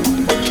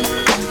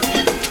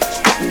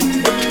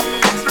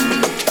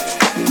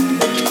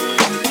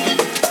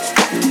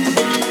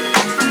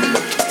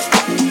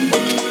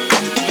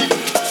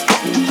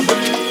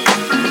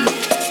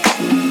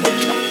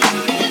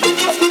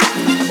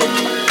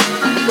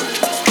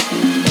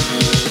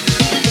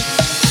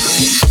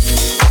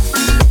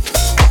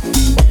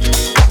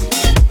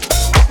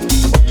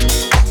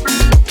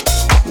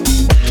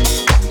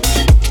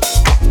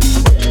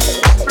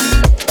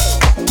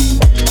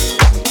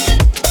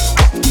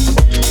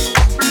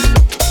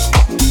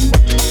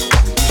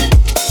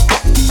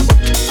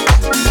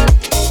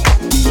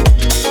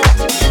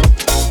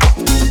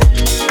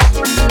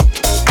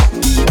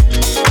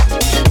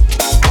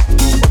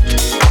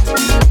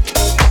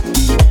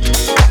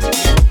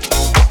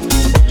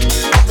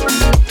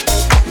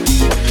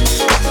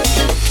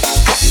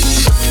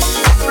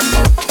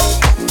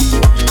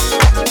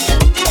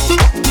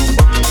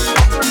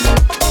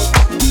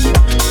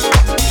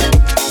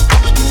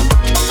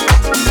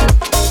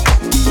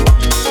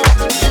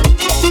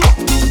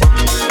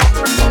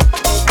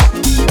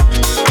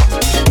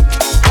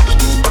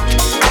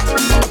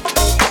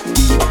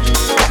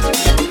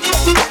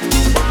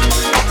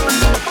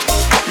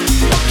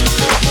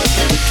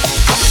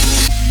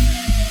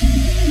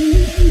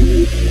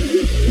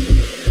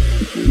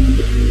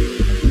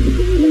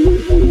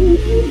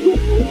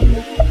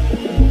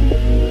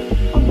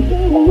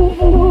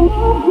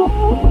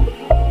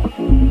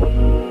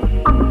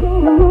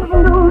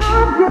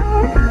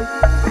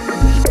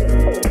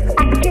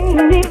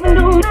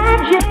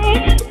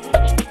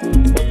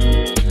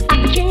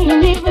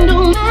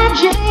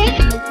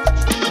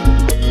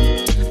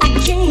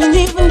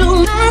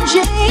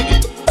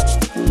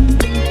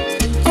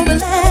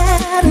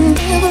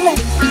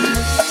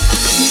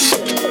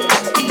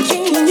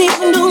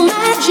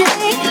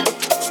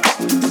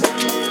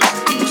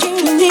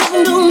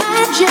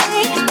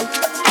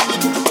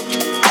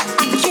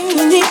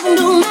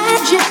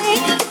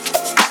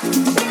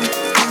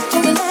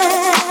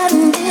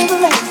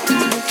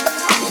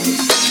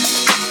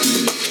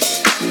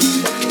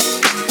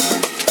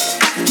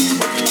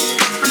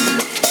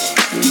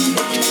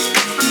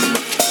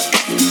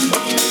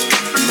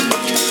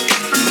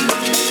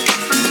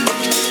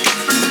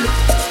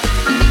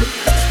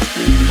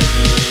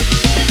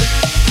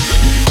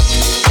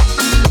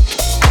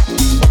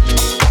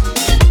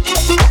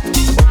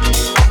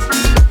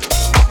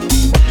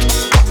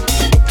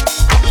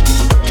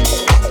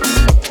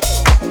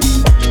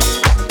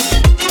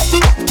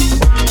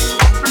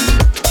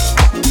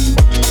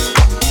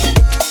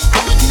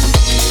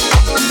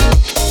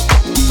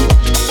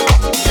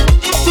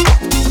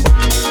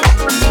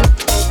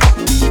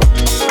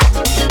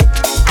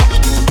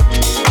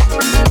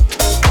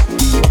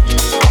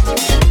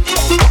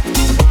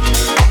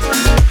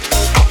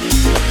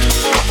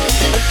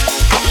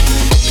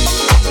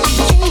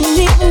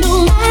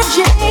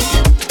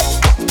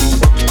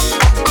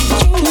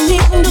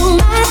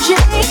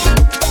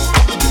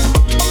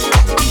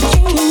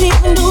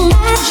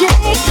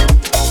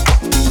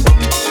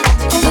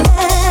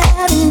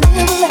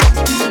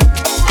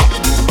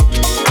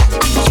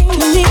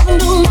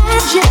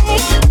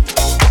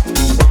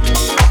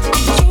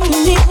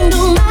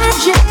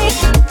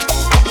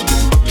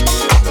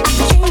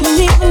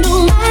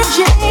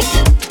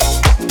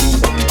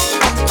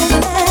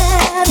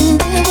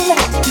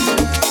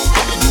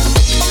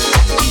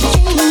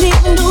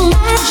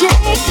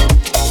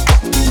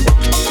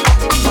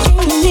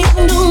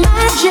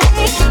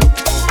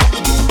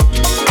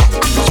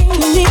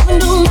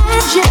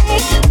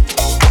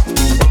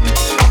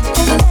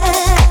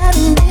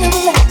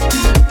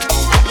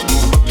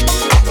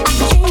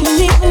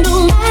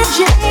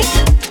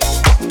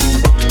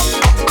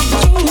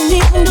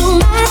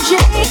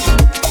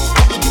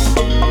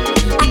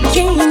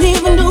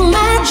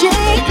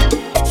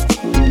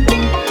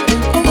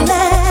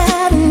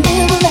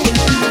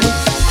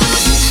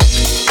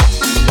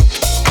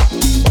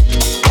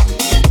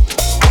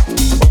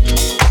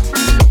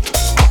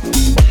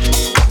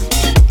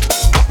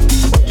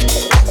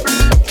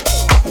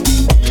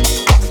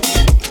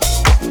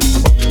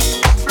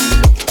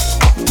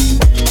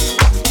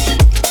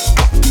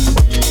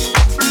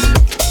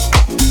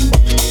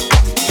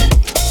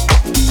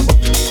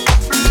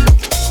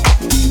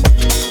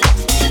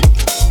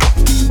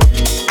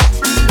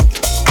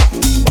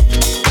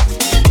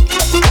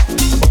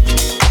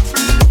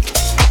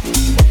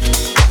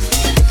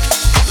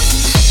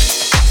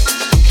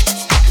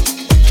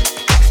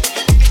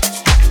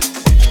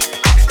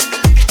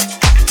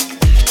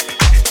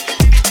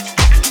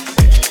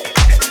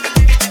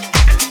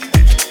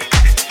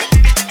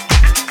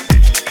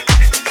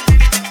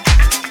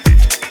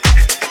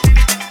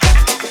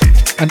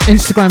 And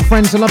Instagram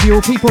friends, I love you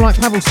all. People like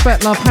Pavel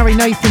Spetlove, Harry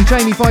Nathan,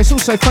 Jamie Vice,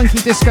 also Funky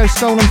Disco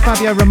Stolen,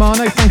 Fabio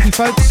Romano. Thank you,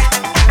 folks.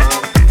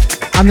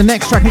 And the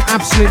next track, an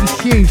absolutely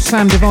huge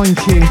Sam Divine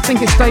tune. I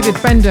think it's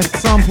David Bender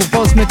sample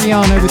Boz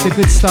Mediano with the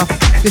good stuff.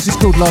 This is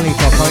called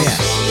Lollipop, oh yeah.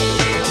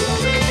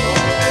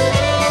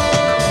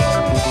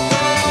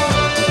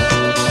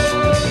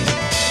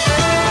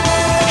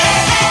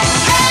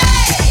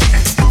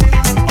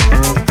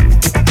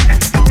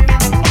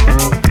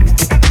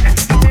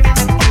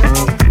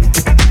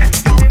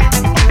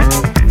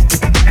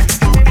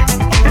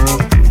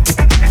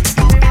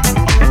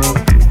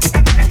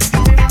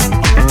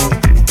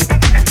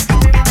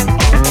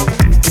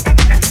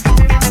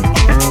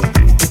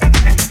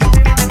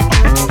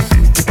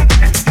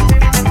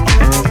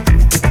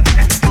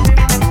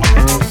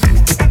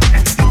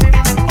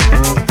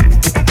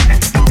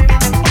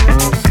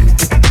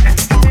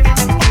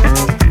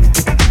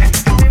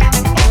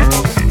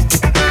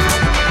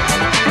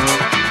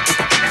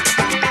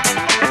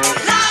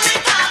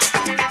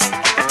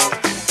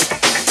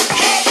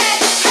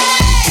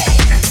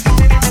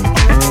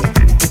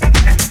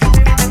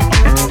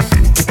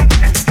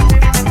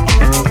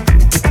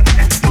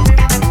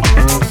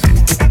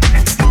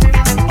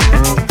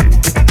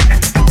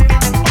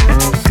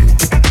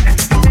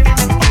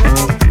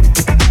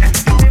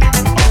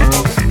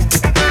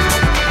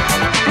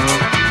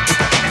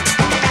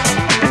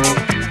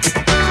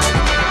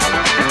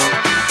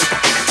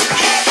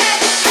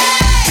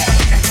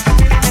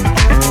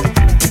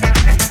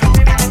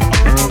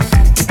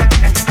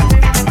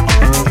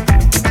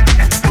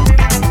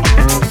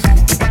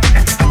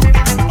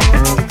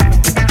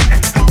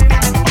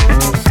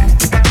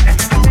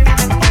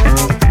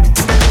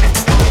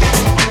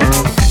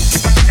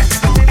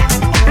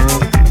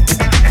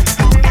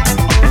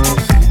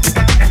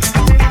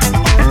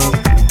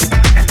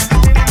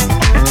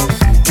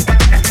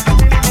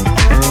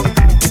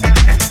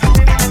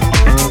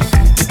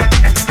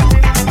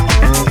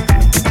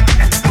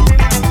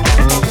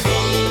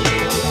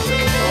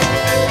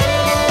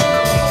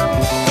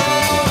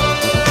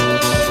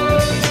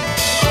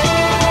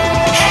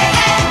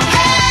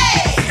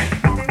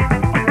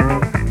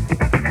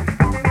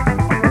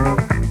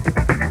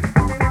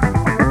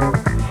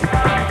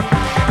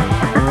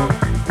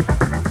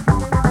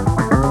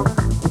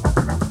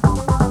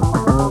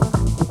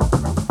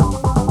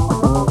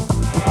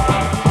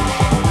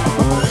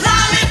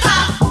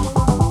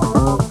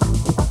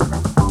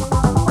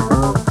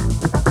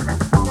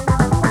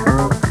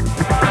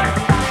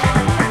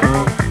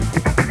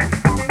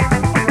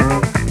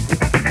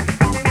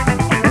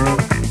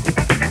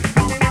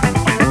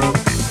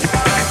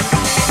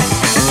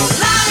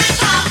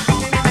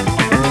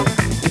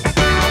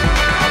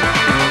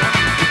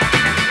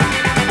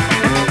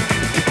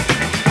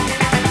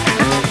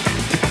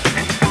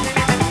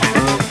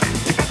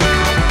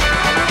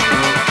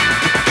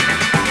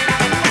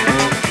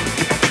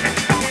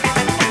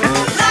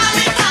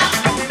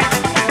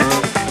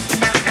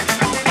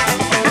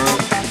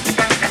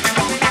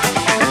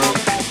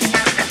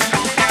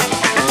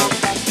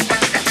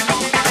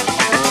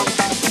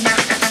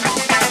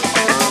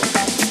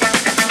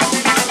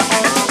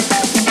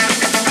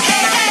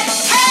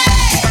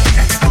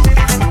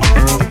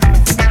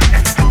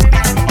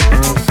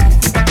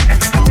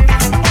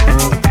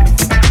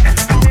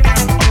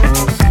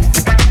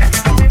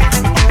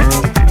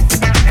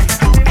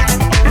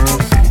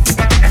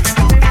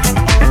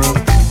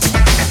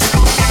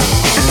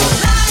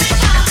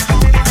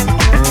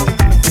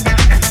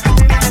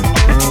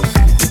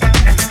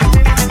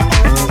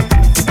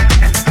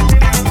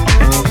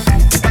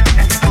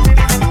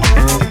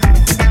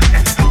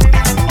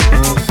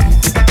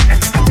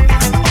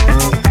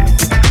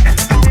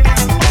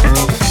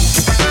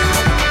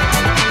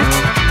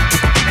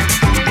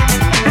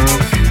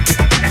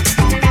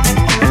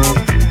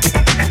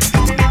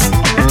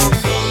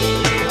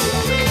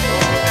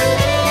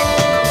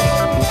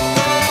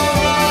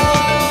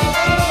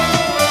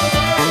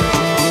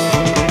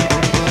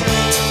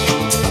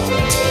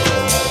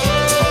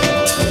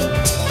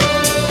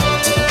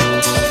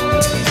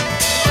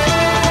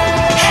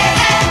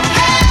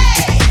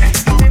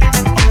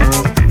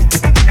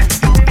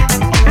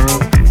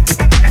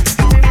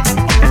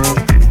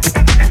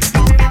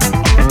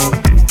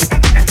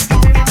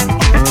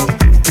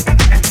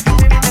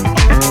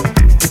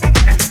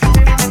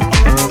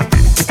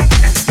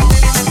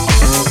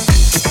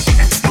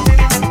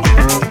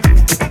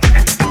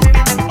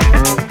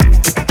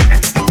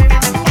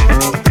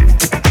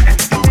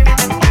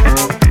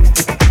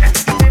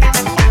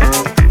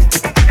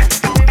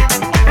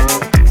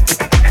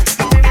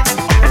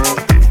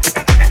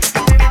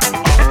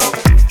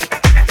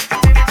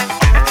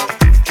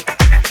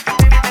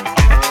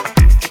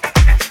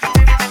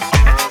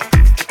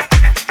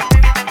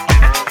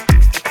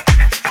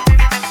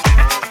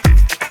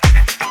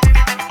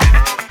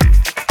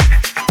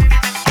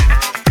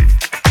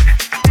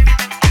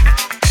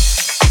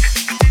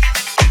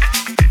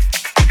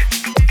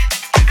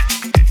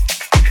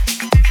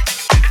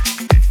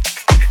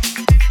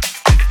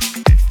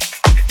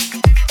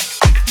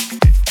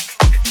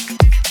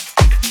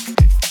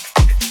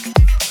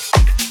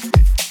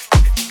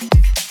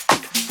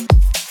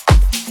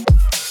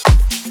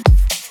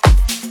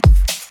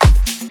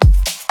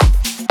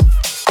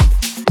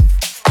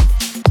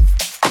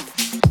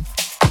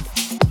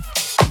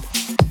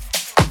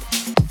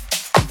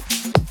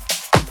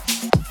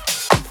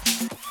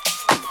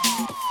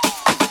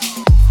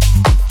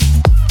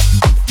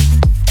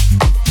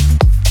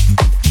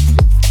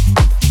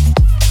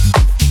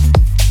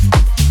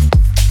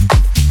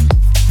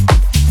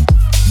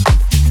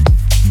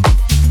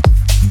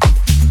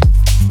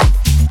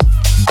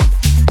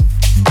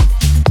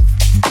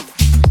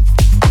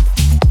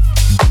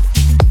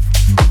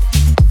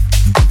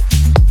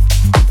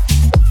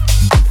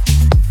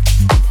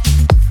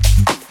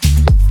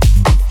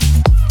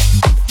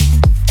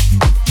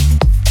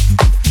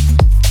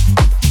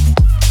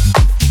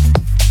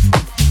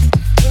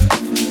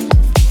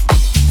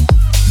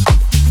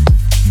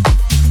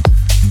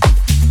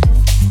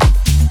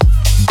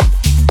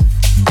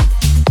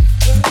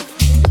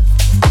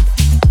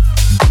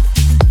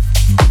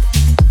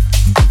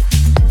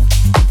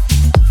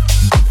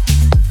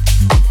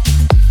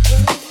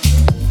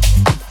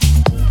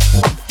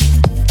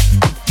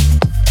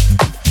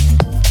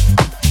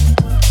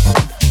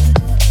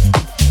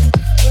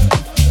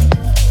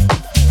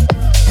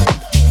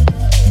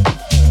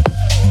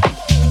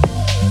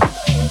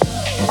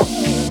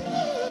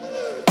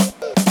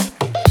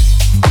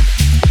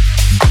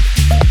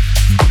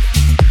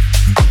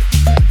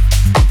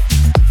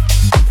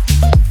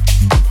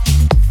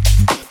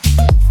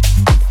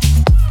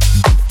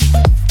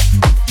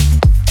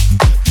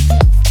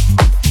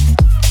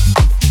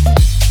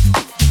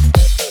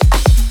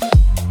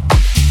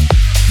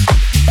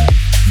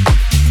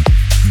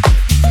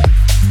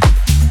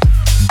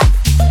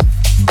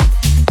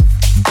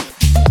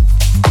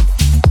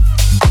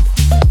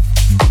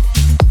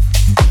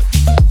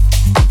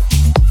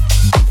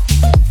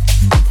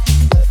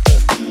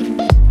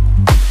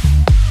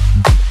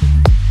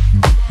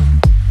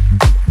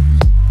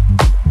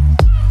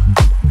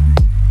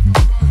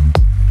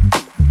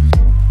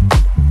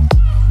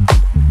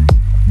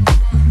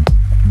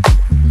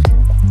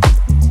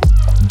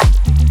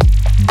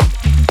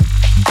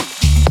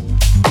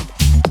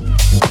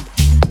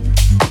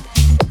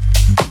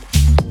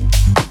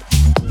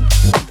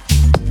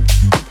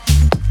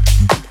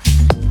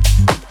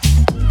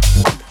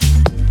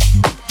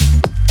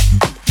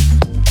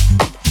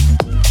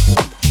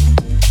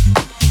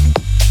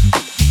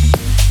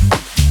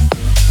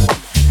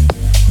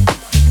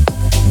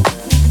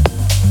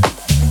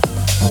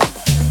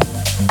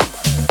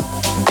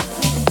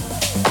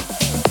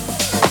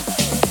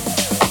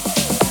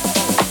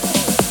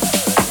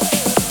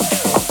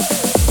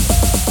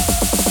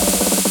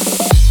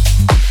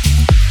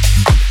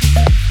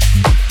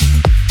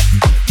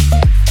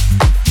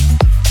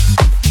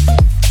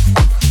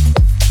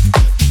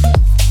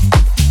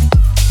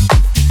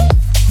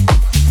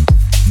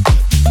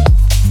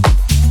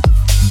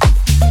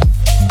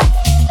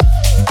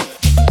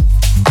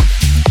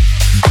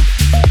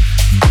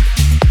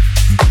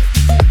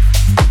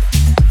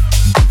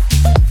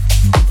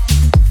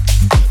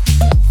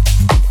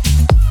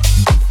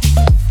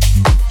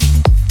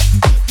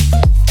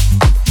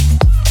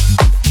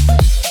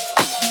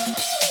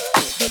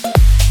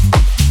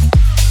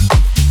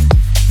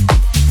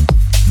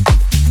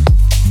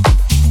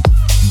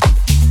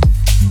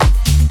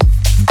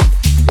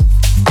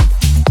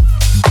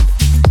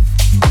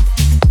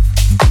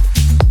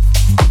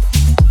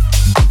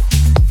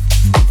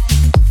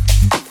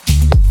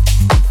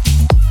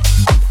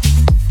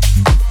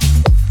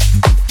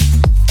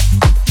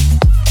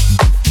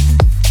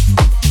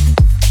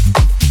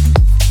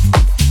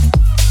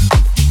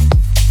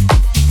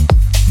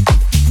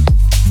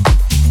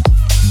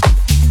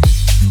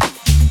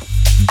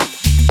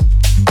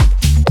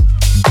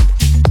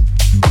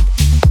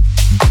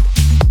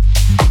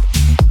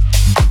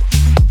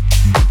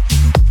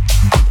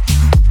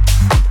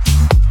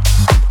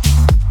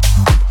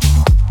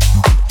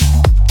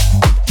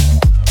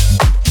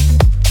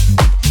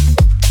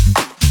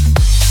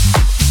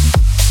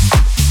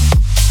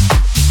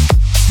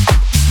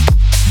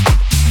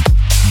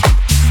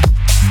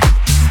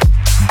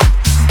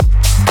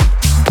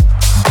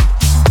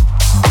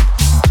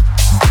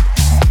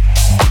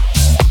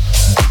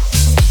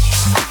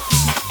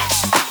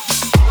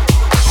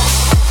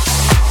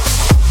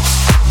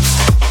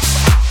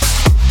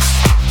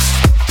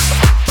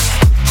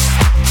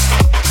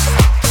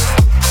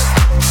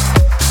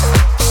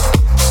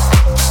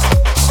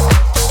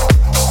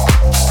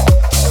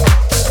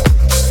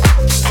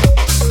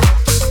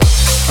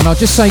 I'll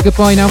just say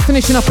goodbye now.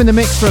 Finishing up in the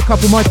mix for a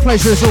couple. My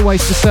pleasure as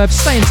always to serve.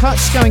 Stay in touch.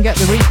 Go and get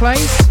the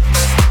replays.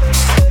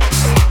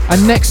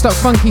 And next up,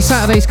 Funky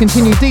Saturdays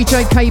continue.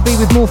 DJ KB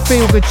with more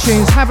feel-good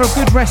tunes. Have a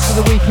good rest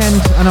of the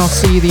weekend, and I'll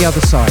see you the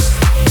other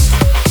side.